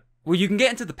room. Well, you can get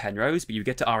into the Penrose, but you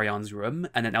get to Ariane's room,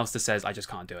 and then Elster says, "I just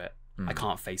can't do it. I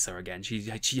can't face her again.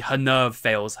 Her nerve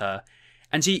fails her."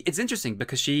 And it's interesting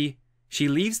because she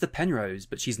leaves the Penrose,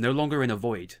 but she's no longer in a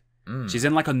void. She's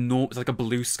in like it's like a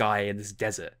blue sky in this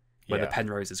desert where the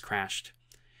Penrose has crashed.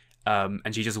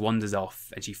 And she just wanders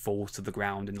off, and she falls to the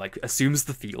ground and like assumes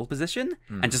the fetal position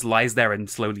and just lies there and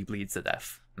slowly bleeds to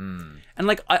death. And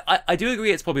like I do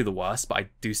agree it's probably the worst, but I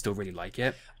do still really like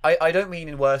it. I don't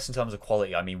mean worst in terms of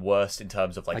quality. I mean worst in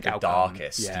terms of like the outcome.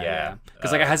 Darkest. Yeah.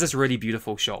 Because like it has this really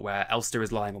beautiful shot where Elster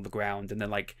is lying on the ground, and then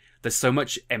like there's so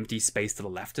much empty space to the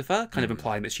left of her, kind of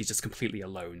implying that she's just completely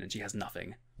alone and she has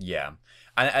nothing. Yeah,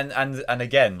 and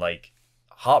again, like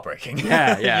heartbreaking.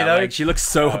 Yeah, yeah. You know? Like, she looks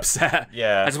so upset.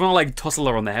 Yeah. I just want to like tussle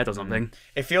her on the head or something.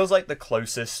 It feels like the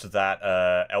closest that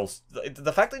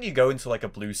the fact that you go into like a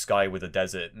blue sky with a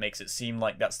desert makes it seem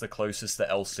like that's the closest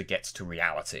that Elster gets to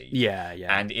reality. Yeah,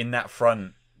 yeah. And in that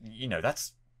front, you know,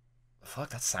 that's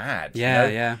sad. Yeah, you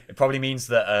know? yeah. It probably means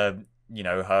that you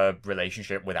know, her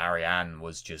relationship with Ariane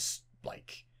was just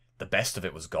like the best of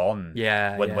it was gone.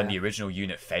 Yeah, when the original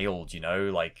unit failed, you know,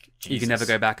 like Jesus. You can never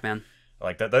go back, man.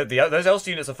 Like those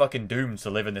Elster units are fucking doomed to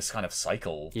live in this kind of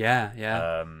cycle. Yeah,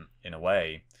 yeah. In a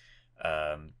way,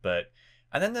 but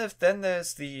and then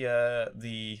there's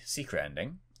the secret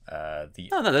ending.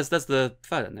 No, that's the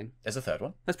third ending. There's a third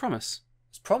one. There's Promise.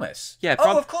 It's Promise. Yeah.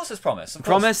 Of course, there's Promise. Of course.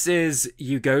 Promise is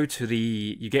you get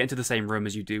into the same room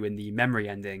as you do in the memory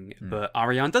ending, but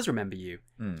Ariane does remember you,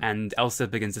 and Elsa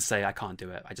begins to say, "I can't do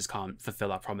it. I just can't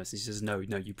fulfill our promise." And she says, "No,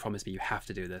 you promised me. You have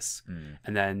to do this."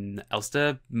 And then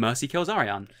Elsa mercy kills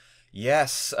Ariane.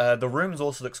 Yes, the rooms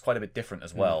also looks quite a bit different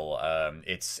as well.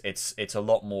 It's a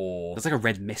lot more. There's like a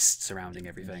red mist surrounding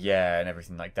everything. Yeah, and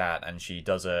everything like that. And she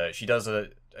does a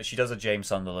James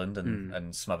Sunderland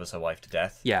and smothers her wife to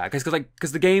death. Yeah,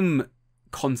 because the game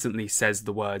constantly says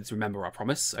the words "Remember our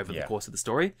promise" over the course of the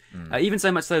story. Even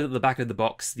so much so that the back of the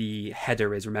box, the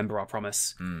header is "Remember our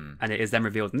promise," and it is then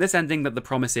revealed in this ending that the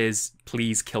promise is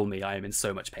 "Please kill me. I am in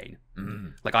so much pain.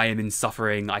 Like I am in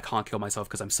suffering. I can't kill myself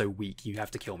because I'm so weak. You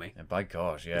have to kill me." And by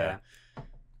gosh, yeah.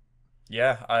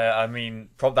 I mean,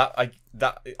 I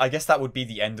guess that would be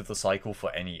the end of the cycle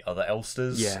for any other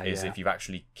Elsters. If you've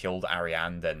actually killed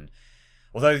Ariane, then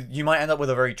although you might end up with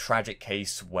a very tragic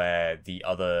case where the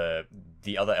other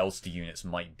Elster units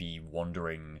might be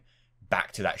wandering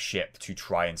back to that ship to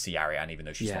try and see Ariane, even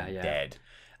though she's not dead.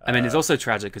 I mean, it's also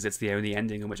tragic because it's the only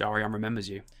ending in which Ariane remembers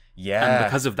you. Yeah, and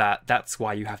because of that, that's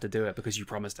why you have to do it, because you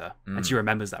promised her, and she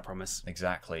remembers that promise.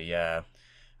 Exactly. Yeah,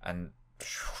 and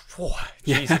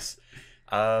Jesus.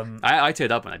 I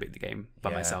teared up when I beat the game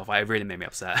by myself. It really made me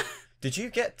upset. Did you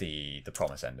get the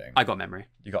promise ending? I got memory.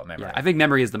 You got memory. Yeah, I think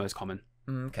memory is the most common.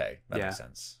 Okay, that makes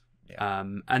sense. Yeah.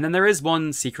 And then there is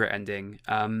one secret ending.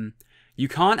 You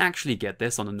can't actually get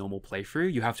this on a normal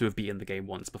playthrough. You have to have beaten the game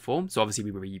once before. So obviously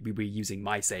we were using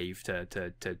my save to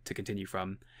continue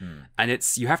from. And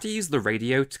you have to use the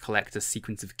radio to collect a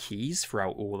sequence of keys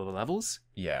throughout all of the levels.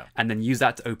 Yeah. And then use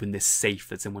that to open this safe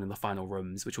that's in one of the final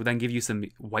rooms, which will then give you some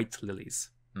white lilies.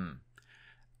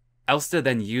 Elster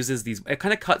then uses these. It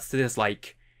kind of cuts to this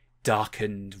like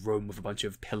darkened room with a bunch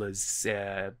of pillars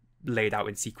laid out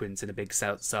in sequence in a big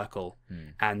circle,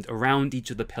 and around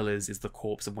each of the pillars is the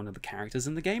corpse of one of the characters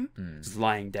in the game, just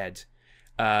lying dead.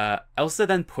 Elsa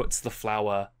then puts the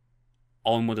flower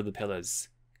on one of the pillars,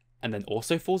 and then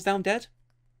also falls down dead.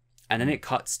 And then it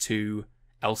cuts to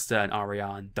Elster and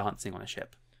Ariane dancing on a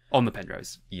ship on the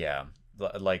Penrose. Yeah,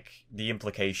 like the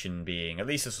implication being, at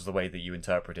least this was the way that you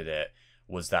interpreted it,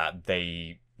 was that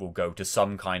they will go to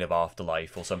some kind of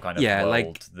afterlife or some kind of world,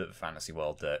 like the fantasy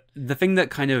world. That the thing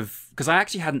that kind of, because I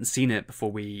actually hadn't seen it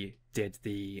before we did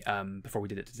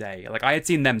it today. Like I had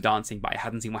seen them dancing, but I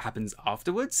hadn't seen what happens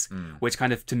afterwards, which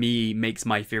kind of to me makes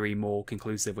my theory more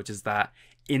conclusive, which is that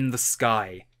in the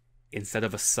sky, instead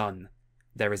of a sun,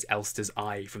 there is Elster's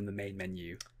eye from the main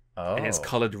menu, and it's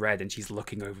colored red, and she's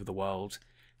looking over the world,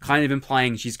 kind of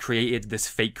implying she's created this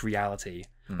fake reality.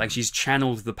 Like she's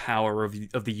channeled the power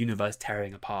of the universe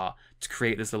tearing apart to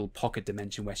create this little pocket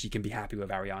dimension where she can be happy with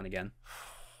Ariane again.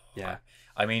 Yeah.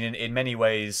 I mean, in many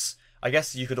ways, I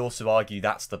guess you could also argue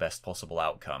that's the best possible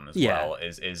outcome as well.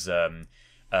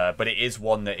 But it is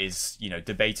one that is,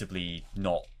 debatably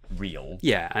not real.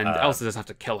 Yeah, and Elsa does have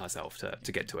to kill herself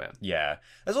to get to it. Yeah.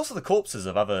 There's also the corpses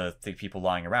of other people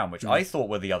lying around, which I thought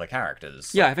were the other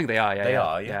characters. Yeah, I think they are. Yeah, they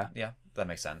are. Yeah, that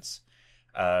makes sense.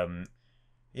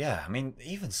 Yeah, I mean,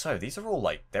 even so, these are all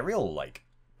they're real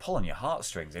pull on your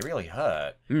heartstrings. They really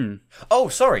hurt. Oh,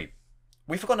 sorry,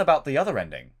 we forgot about the other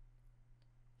ending.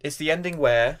 It's the ending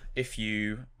where if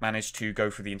you manage to go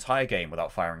through the entire game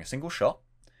without firing a single shot,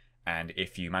 and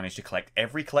if you manage to collect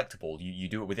every collectible, you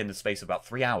do it within the space of about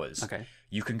 3 hours. Okay.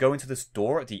 You can go into this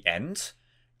door at the end,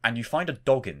 and you find a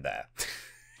dog in there.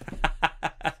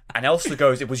 And Elsa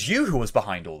goes, "It was you who was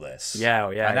behind all this." Yeah.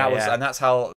 And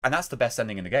that's the best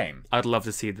ending in the game. I'd love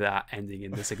to see that ending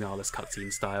in the Signalis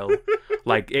cutscene style.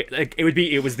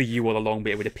 It was the you all along,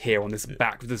 but it would appear on this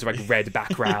red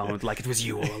background, like it was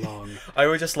you all along. I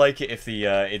would just like it if the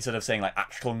instead of saying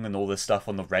Achtung and all this stuff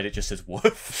on the red, it just says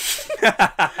woof.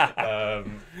 My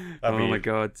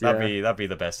god, that'd be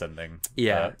the best ending.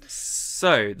 Yeah.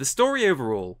 So the story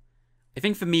overall, I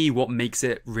think for me, what makes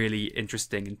it really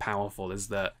interesting and powerful is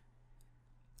that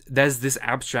there's this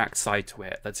abstract side to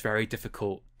it that's very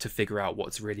difficult to figure out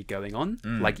what's really going on.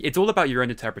 Like, it's all about your own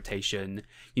interpretation.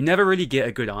 You never really get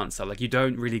a good answer. Like, you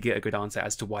don't really get a good answer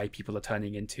as to why people are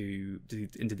turning into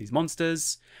these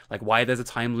monsters. Like, why there's a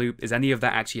time loop. Is any of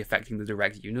that actually affecting the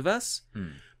direct universe?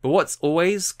 But what's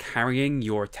always carrying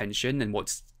your attention and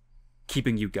what's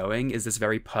keeping you going is this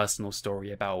very personal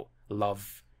story about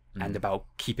love and about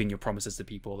keeping your promises to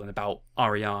people and about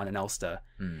Ariane and Elster.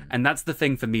 And that's the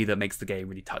thing for me that makes the game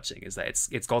really touching, is that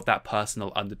it's got that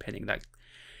personal underpinning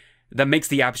that makes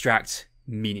the abstract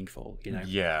meaningful, you know?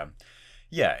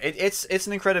 Yeah, it's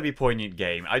an incredibly poignant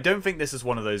game. I don't think this is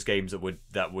one of those games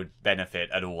that would benefit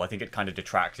at all. I think it kind of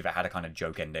detracts if it had a kind of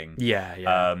joke ending.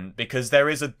 Yeah. Because there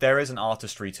is an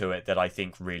artistry to it that I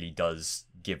think really does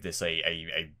give this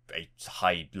a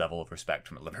high level of respect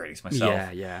from at least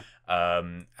myself. Yeah.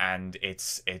 And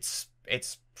it's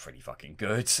pretty fucking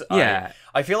good. Yeah.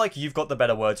 I feel like you've got the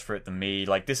better words for it than me.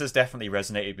 Like, this has definitely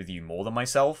resonated with you more than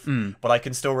myself, but I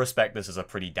can still respect this as a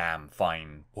pretty damn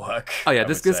fine work. Oh yeah,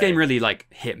 this game really like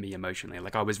hit me emotionally.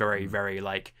 Like, I was very, very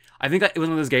like, I think that it was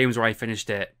one of those games where I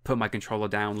finished it, put my controller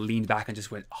down, leaned back and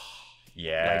just went, oh.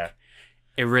 Yeah. Like,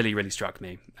 it really, really struck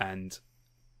me. And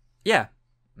yeah.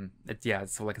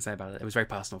 That's all I can say about it. It was very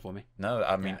personal for me. No,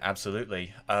 I mean,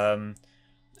 absolutely.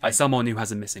 As someone who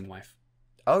has a missing wife.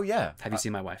 Oh yeah. Have you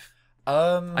seen my wife?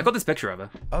 I got this picture of her.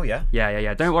 Oh yeah.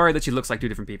 Yeah. Don't worry that she looks like two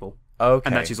different people. Okay.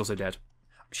 And that she's also dead.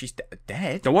 She's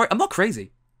dead? Don't worry, I'm not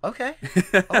crazy. Okay.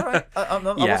 All right. I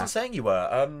wasn't saying you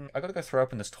were. I gotta go throw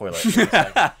up in this toilet.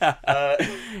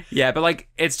 Yeah, but like,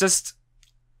 it's just,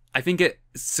 I think it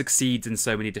succeeds in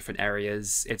so many different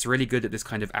areas. It's really good at this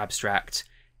kind of abstract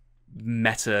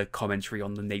meta commentary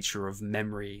on the nature of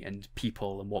memory and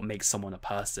people and what makes someone a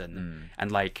person.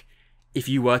 And like, if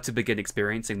you were to begin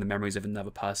experiencing the memories of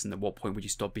another person, at what point would you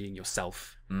stop being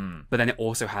yourself? But then it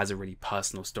also has a really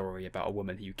personal story about a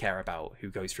woman who you care about, who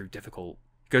goes through a difficult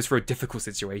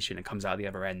situation and comes out the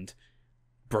other end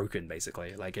broken,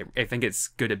 basically. Like, I think it's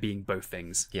good at being both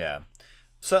things. Yeah.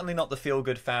 Certainly not the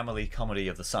feel-good family comedy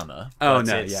of the summer. Oh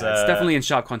no, it's definitely in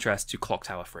sharp contrast to Clock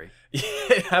Tower 3.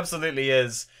 It absolutely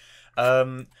is.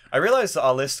 I realise that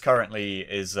our list currently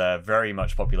is very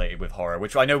much populated with horror,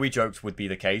 which I know we joked would be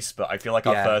the case, but I feel like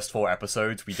our first 4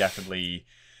 episodes, we definitely...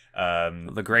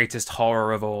 the greatest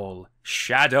horror of all,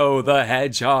 Shadow the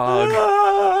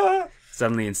Hedgehog.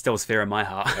 Suddenly instills fear in my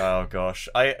heart. Oh gosh.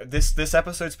 This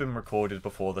episode's been recorded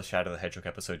before the Shadow the Hedgehog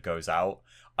episode goes out.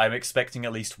 I'm expecting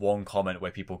at least one comment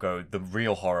where people go, the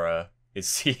real horror is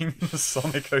seeing the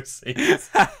Sonic OCs.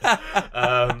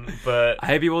 But I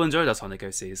hope you all enjoyed our Sonic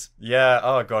OCs. Yeah,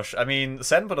 oh gosh. I mean,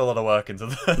 Sen put a lot of work into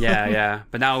them. Yeah.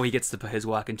 But now he gets to put his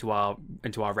work into our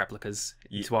replicas,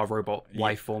 into our robot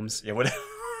wife forms. Yeah,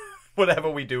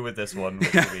 whatever we do with this one,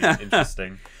 which will be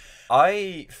interesting.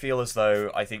 I feel as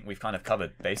though I think we've kind of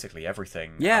covered basically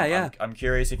everything. I'm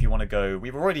curious if you want to go.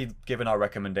 We've already given our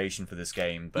recommendation for this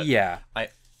game, but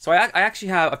So I actually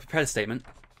have a prepared statement.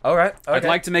 All right. Okay. I'd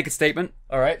like to make a statement.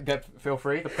 All right. Feel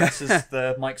free.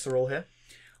 The mics are all here.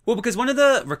 Well, because one of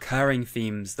the recurring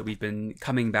themes that we've been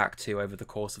coming back to over the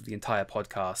course of the entire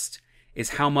podcast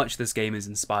is how much this game is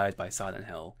inspired by Silent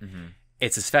Hill.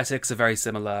 Its aesthetics are very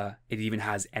similar. It even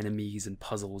has enemies and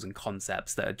puzzles and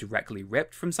concepts that are directly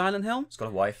ripped from Silent Hill. It's got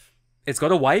a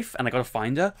wife. And I gotta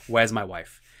find her. Where's my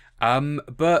wife?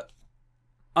 But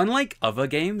unlike other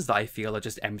games that I feel are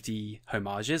just empty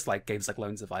homages, like games like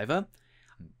Lone Survivor,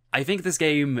 I think this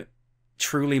game,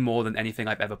 truly more than anything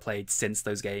I've ever played since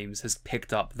those games, has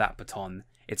picked up that baton.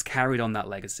 It's carried on that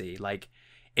legacy. Like,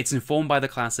 it's informed by the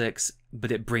classics,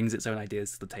 but it brings its own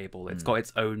ideas to the table. It's got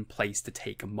its own place to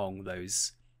take among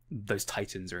those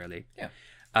titans, really. Yeah.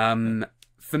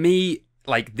 For me,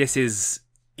 like, this is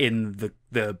in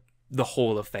the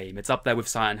Hall of Fame. It's up there with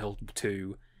Silent Hill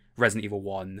 2, Resident Evil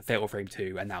 1, Fatal Frame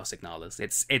 2, and now Signalis.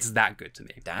 It's that good to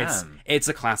me. Damn. It's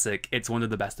a classic. It's one of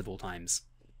the best of all times.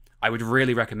 I would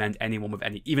really recommend anyone with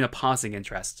even a passing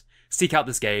interest, seek out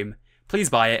this game. Please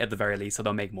buy it at the very least, so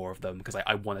they'll make more of them, because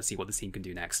I want to see what this team can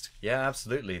do next. Yeah,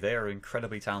 absolutely. They are an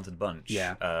incredibly talented bunch.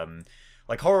 Yeah.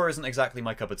 Like, horror isn't exactly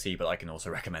my cup of tea, but I can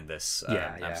also recommend this.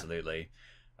 Yeah. Absolutely.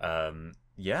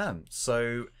 Yeah.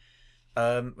 So,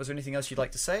 was there anything else you'd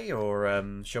like to say, or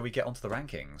shall we get onto the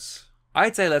rankings?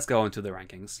 I'd say let's go on to the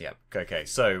rankings. Yeah. Okay.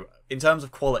 So, in terms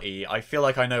of quality, I feel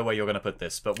like I know where you're going to put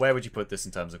this, but where would you put this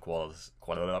in terms of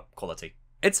quality?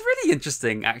 It's really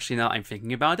interesting, actually, now that I'm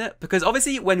thinking about it, because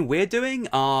obviously when we're doing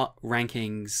our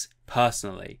rankings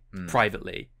personally,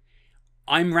 privately,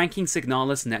 I'm ranking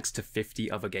Signalis next to 50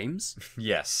 other games.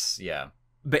 Yes, yeah.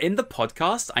 But in the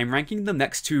podcast, I'm ranking them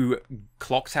next to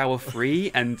Clock Tower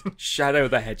 3 and Shadow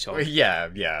the Hedgehog.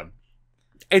 Yeah.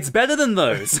 It's better than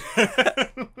those.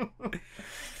 It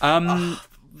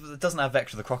doesn't have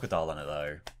Vector the Crocodile on it,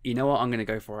 though. You know what? I'm going to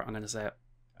go for it. I'm going to say it.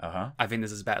 Uh-huh. I think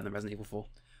this is better than Resident Evil 4.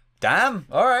 Damn!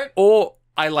 Alright. Or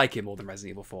I like it more than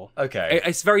Resident Evil 4. Okay.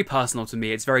 It's very personal to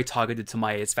me. It's very targeted to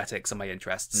my aesthetics and my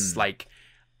interests. Like,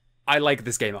 I like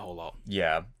this game a whole lot.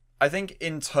 Yeah. I think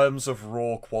in terms of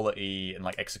raw quality and,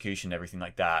 like, execution and everything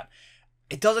like that,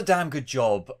 it does a damn good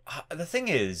job. The thing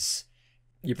is...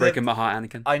 You're breaking my heart,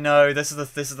 Anakin. I know, this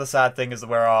is the sad thing, is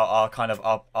where our kind of,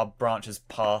 our branches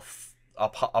path...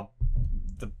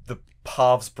 The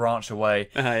paths branch away.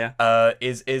 Yeah.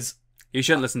 Is... You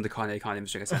shouldn't listen to Kanye. Can't even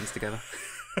string a sentence together.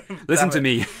 Listen to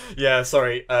me. Yeah,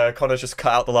 sorry. Connor's just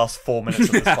cut out the last 4 minutes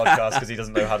of this podcast because he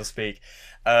doesn't know how to speak.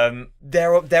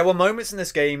 There were moments in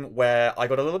this game where I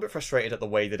got a little bit frustrated at the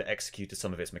way that it executed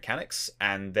some of its mechanics,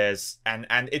 and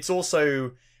it's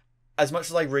also, as much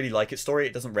as I really like its story,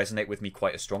 it doesn't resonate with me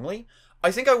quite as strongly.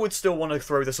 I think I would still want to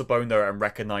throw this a bone though and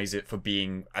recognize it for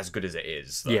being as good as it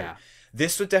is, though. Yeah.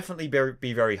 This would definitely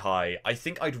be very high. I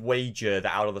think I'd wager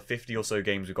that out of the 50 or so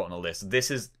games we've got on the list,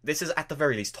 this is at the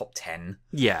very least top 10.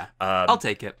 Yeah, I'll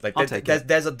take it. Like, I'll take it.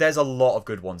 There's a lot of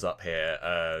good ones up here.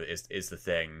 Is the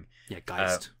thing. Yeah,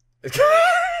 Geist.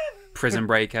 Prison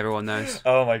Break, everyone knows.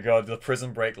 Oh my god, the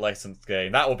Prison Break licensed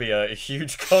game. That will be a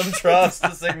huge contrast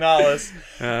to Signalis.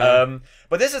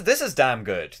 But this is damn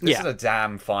good. This is a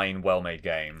damn fine, well-made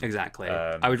game. Exactly.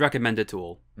 I would recommend it to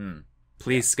all.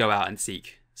 Please go out and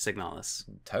seek Signalis.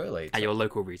 Totally. At your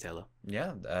local retailer.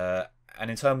 Yeah. And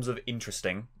in terms of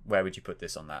interesting, where would you put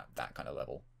this on that kind of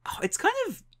level? Oh, it's kind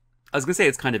of... I was going to say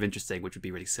it's kind of interesting, which would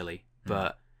be really silly.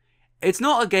 But it's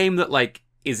not a game that, like,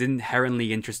 is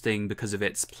inherently interesting because of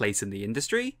its place in the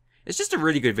industry. It's just a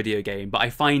really good video game, but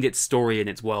I find its story and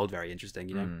its world very interesting,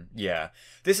 you know? Yeah.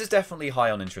 This is definitely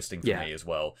high on interesting for me as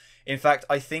well. In fact,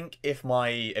 I think if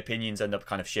my opinions end up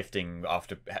kind of shifting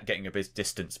after getting a bit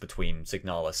distance between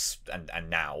Signalis and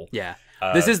now... Yeah.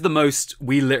 This is the most,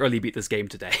 we literally beat this game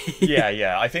today.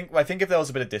 yeah. I think if there was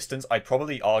a bit of distance, I'd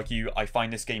probably argue I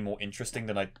find this game more interesting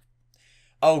than I...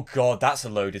 Oh god, that's a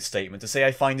loaded statement. To say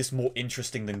I find this more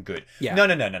interesting than good. Yeah. No.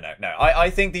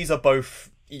 I think these are both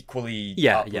equally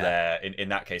up there in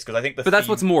that case, because I think that's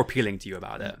what's more appealing to you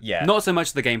about it. Yeah. Not so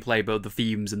much the gameplay, but the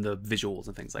themes and the visuals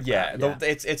and things like that. Yeah,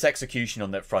 its execution on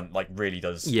that front like really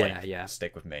does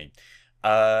stick with me.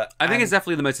 I think it's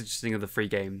definitely the most interesting of the 3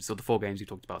 games, or the 4 games we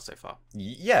talked about so far.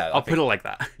 Yeah. I'll put it like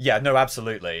that. Yeah, no,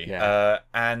 absolutely. Yeah.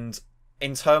 And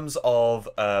in terms of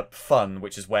fun,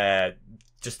 which is where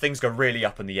just things go really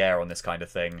up in the air on this kind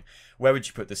of thing, where would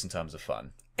you put this in terms of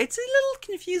fun? It's a little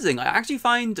confusing. I actually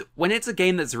find when it's a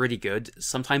game that's really good,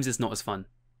 sometimes it's not as fun.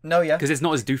 No, yeah. Because it's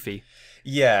not as doofy.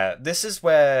 Yeah, this is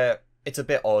where it's a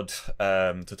bit odd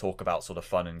to talk about sort of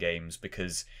fun in games,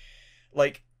 because,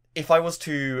 like, if I was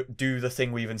to do the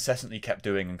thing we've incessantly kept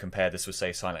doing and compare this with,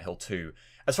 say, Silent Hill 2,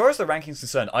 as far as the ranking's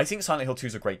concerned, I think Silent Hill 2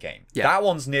 is a great game. Yeah. That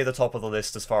one's near the top of the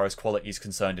list as far as quality is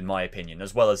concerned, in my opinion,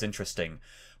 as well as interesting.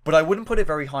 But I wouldn't put it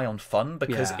very high on fun,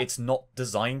 because it's not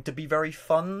designed to be very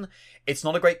fun. It's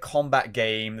not a great combat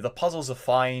game. The puzzles are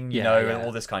fine, you know, and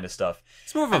all this kind of stuff.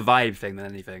 It's more of a vibe thing than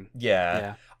anything.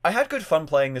 Yeah. I had good fun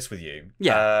playing this with you.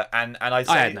 Yeah. And I'd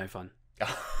say... I had no fun.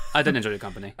 I didn't enjoy your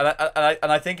company.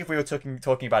 And I think if we were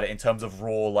talking about it in terms of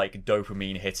raw, like,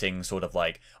 dopamine hitting, sort of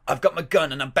like, I've got my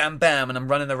gun and I'm bam bam and I'm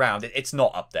running around, it's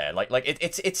not up there.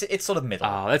 It's sort of middle.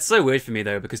 Oh, that's so weird for me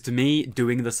though, because to me,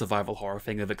 doing the survival horror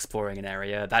thing of exploring an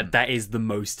area, that is the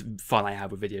most fun I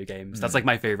have with video games. That's like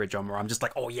my favorite genre. I'm just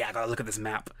like, oh yeah, I gotta look at this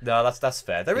map. No, that's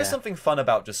fair. There is something fun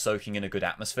about just soaking in a good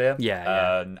atmosphere.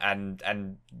 Yeah.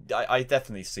 And I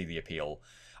definitely see the appeal.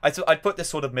 I'd put this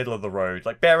sort of middle of the road,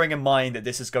 like bearing in mind that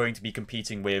this is going to be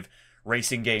competing with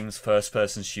racing games,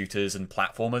 first-person shooters, and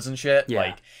platformers and shit. Yeah.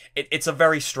 Like, it's a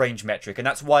very strange metric, and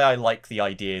that's why I like the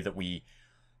idea that we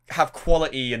have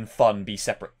quality and fun be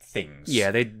separate things.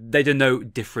 Yeah, they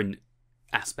denote different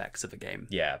aspects of a game.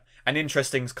 Yeah, and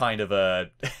interesting's kind of a...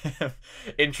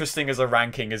 interesting as a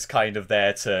ranking is kind of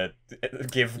there to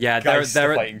give guys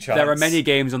the fighting chance. There are many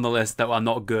games on the list that are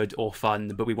not good or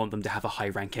fun, but we want them to have a high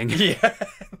ranking. Yeah,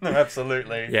 no,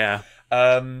 absolutely. Yeah.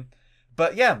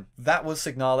 But yeah, that was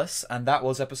Signalis, and that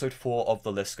was episode 4 of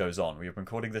The List Goes On. We've been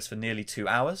recording this for nearly 2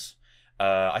 hours.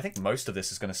 I think most of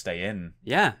this is going to stay in.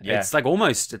 Yeah, it's like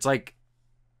almost, it's like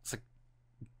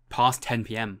past 10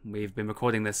 p.m. We've been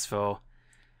recording this for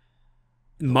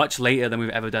much later than we've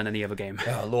ever done any other game.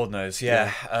 Oh, Lord knows,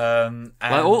 yeah. And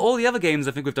like all the other games,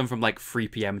 I think we've done from like 3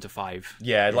 p.m. to 5.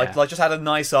 Yeah, like just had a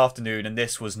nice afternoon, and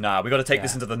this was, we got to take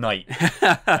this into the night.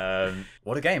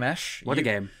 What a game, Ash. What a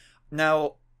game.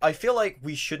 Now, I feel like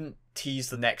we shouldn't tease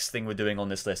the next thing we're doing on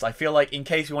this list. I feel like in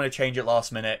case we want to change it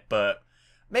last minute, but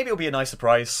maybe it'll be a nice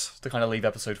surprise to kind of leave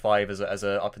episode 5 as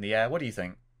a up in the air. What do you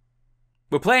think?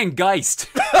 We're playing Geist.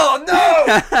 Oh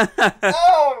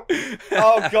no!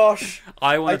 Oh gosh!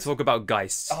 I want to talk about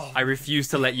Geist. Oh. I refuse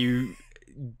to let you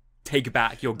take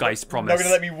back your Geist promise. Not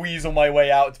gonna let me weasel my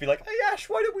way out to be like, hey Ash,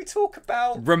 why don't we talk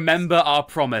about... Remember our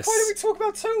promise. Why don't we talk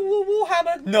about Total War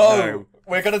Warhammer? No!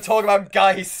 We're gonna talk about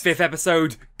Geist. 5th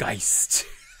episode, Geist.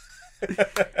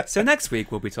 So next week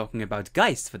we'll be talking about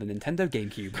Geist for the Nintendo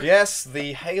GameCube. Yes,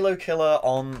 the Halo killer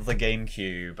on the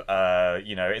GameCube.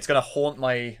 You know, it's gonna haunt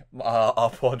my our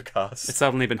podcast. It's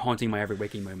suddenly been haunting my every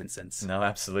waking moment since. No,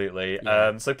 absolutely.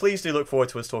 Yeah. So please do look forward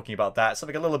to us talking about that.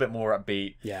 Something a little bit more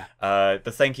upbeat. Yeah.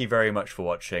 But thank you very much for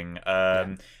watching.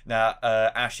 Now,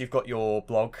 Ash, you've got your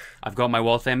blog. I've got my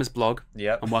world famous blog.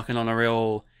 Yep. I'm working on a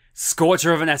real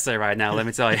scorcher of an essay right now, let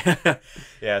me tell you.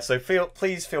 Yeah, so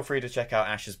please feel free to check out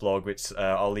Ash's blog, which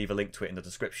I'll leave a link to it in the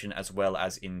description as well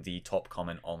as in the top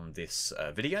comment on this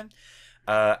video.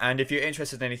 And if you're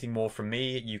interested in anything more from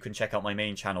me, you can check out my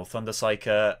main channel,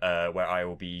 ThunderPsyker, where I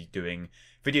will be doing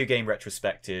video game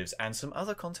retrospectives and some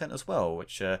other content as well,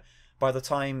 which by the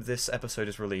time this episode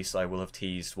is released, I will have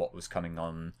teased what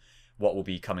will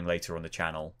be coming later on the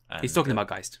channel. And, He's talking about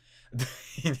Geist.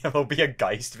 There'll be a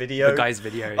Geist video. A Geist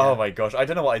video, yeah. Oh my gosh, I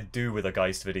don't know what I'd do with a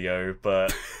Geist video,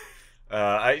 but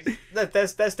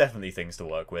there's definitely things to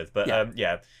work with. But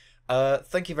yeah.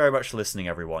 Thank you very much for listening,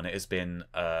 everyone. It has been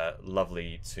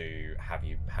lovely to have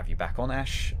you back on,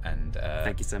 Ash. And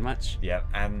thank you so much. Yeah,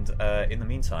 and in the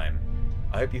meantime,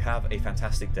 I hope you have a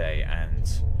fantastic day, and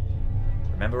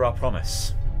remember our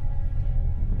promise.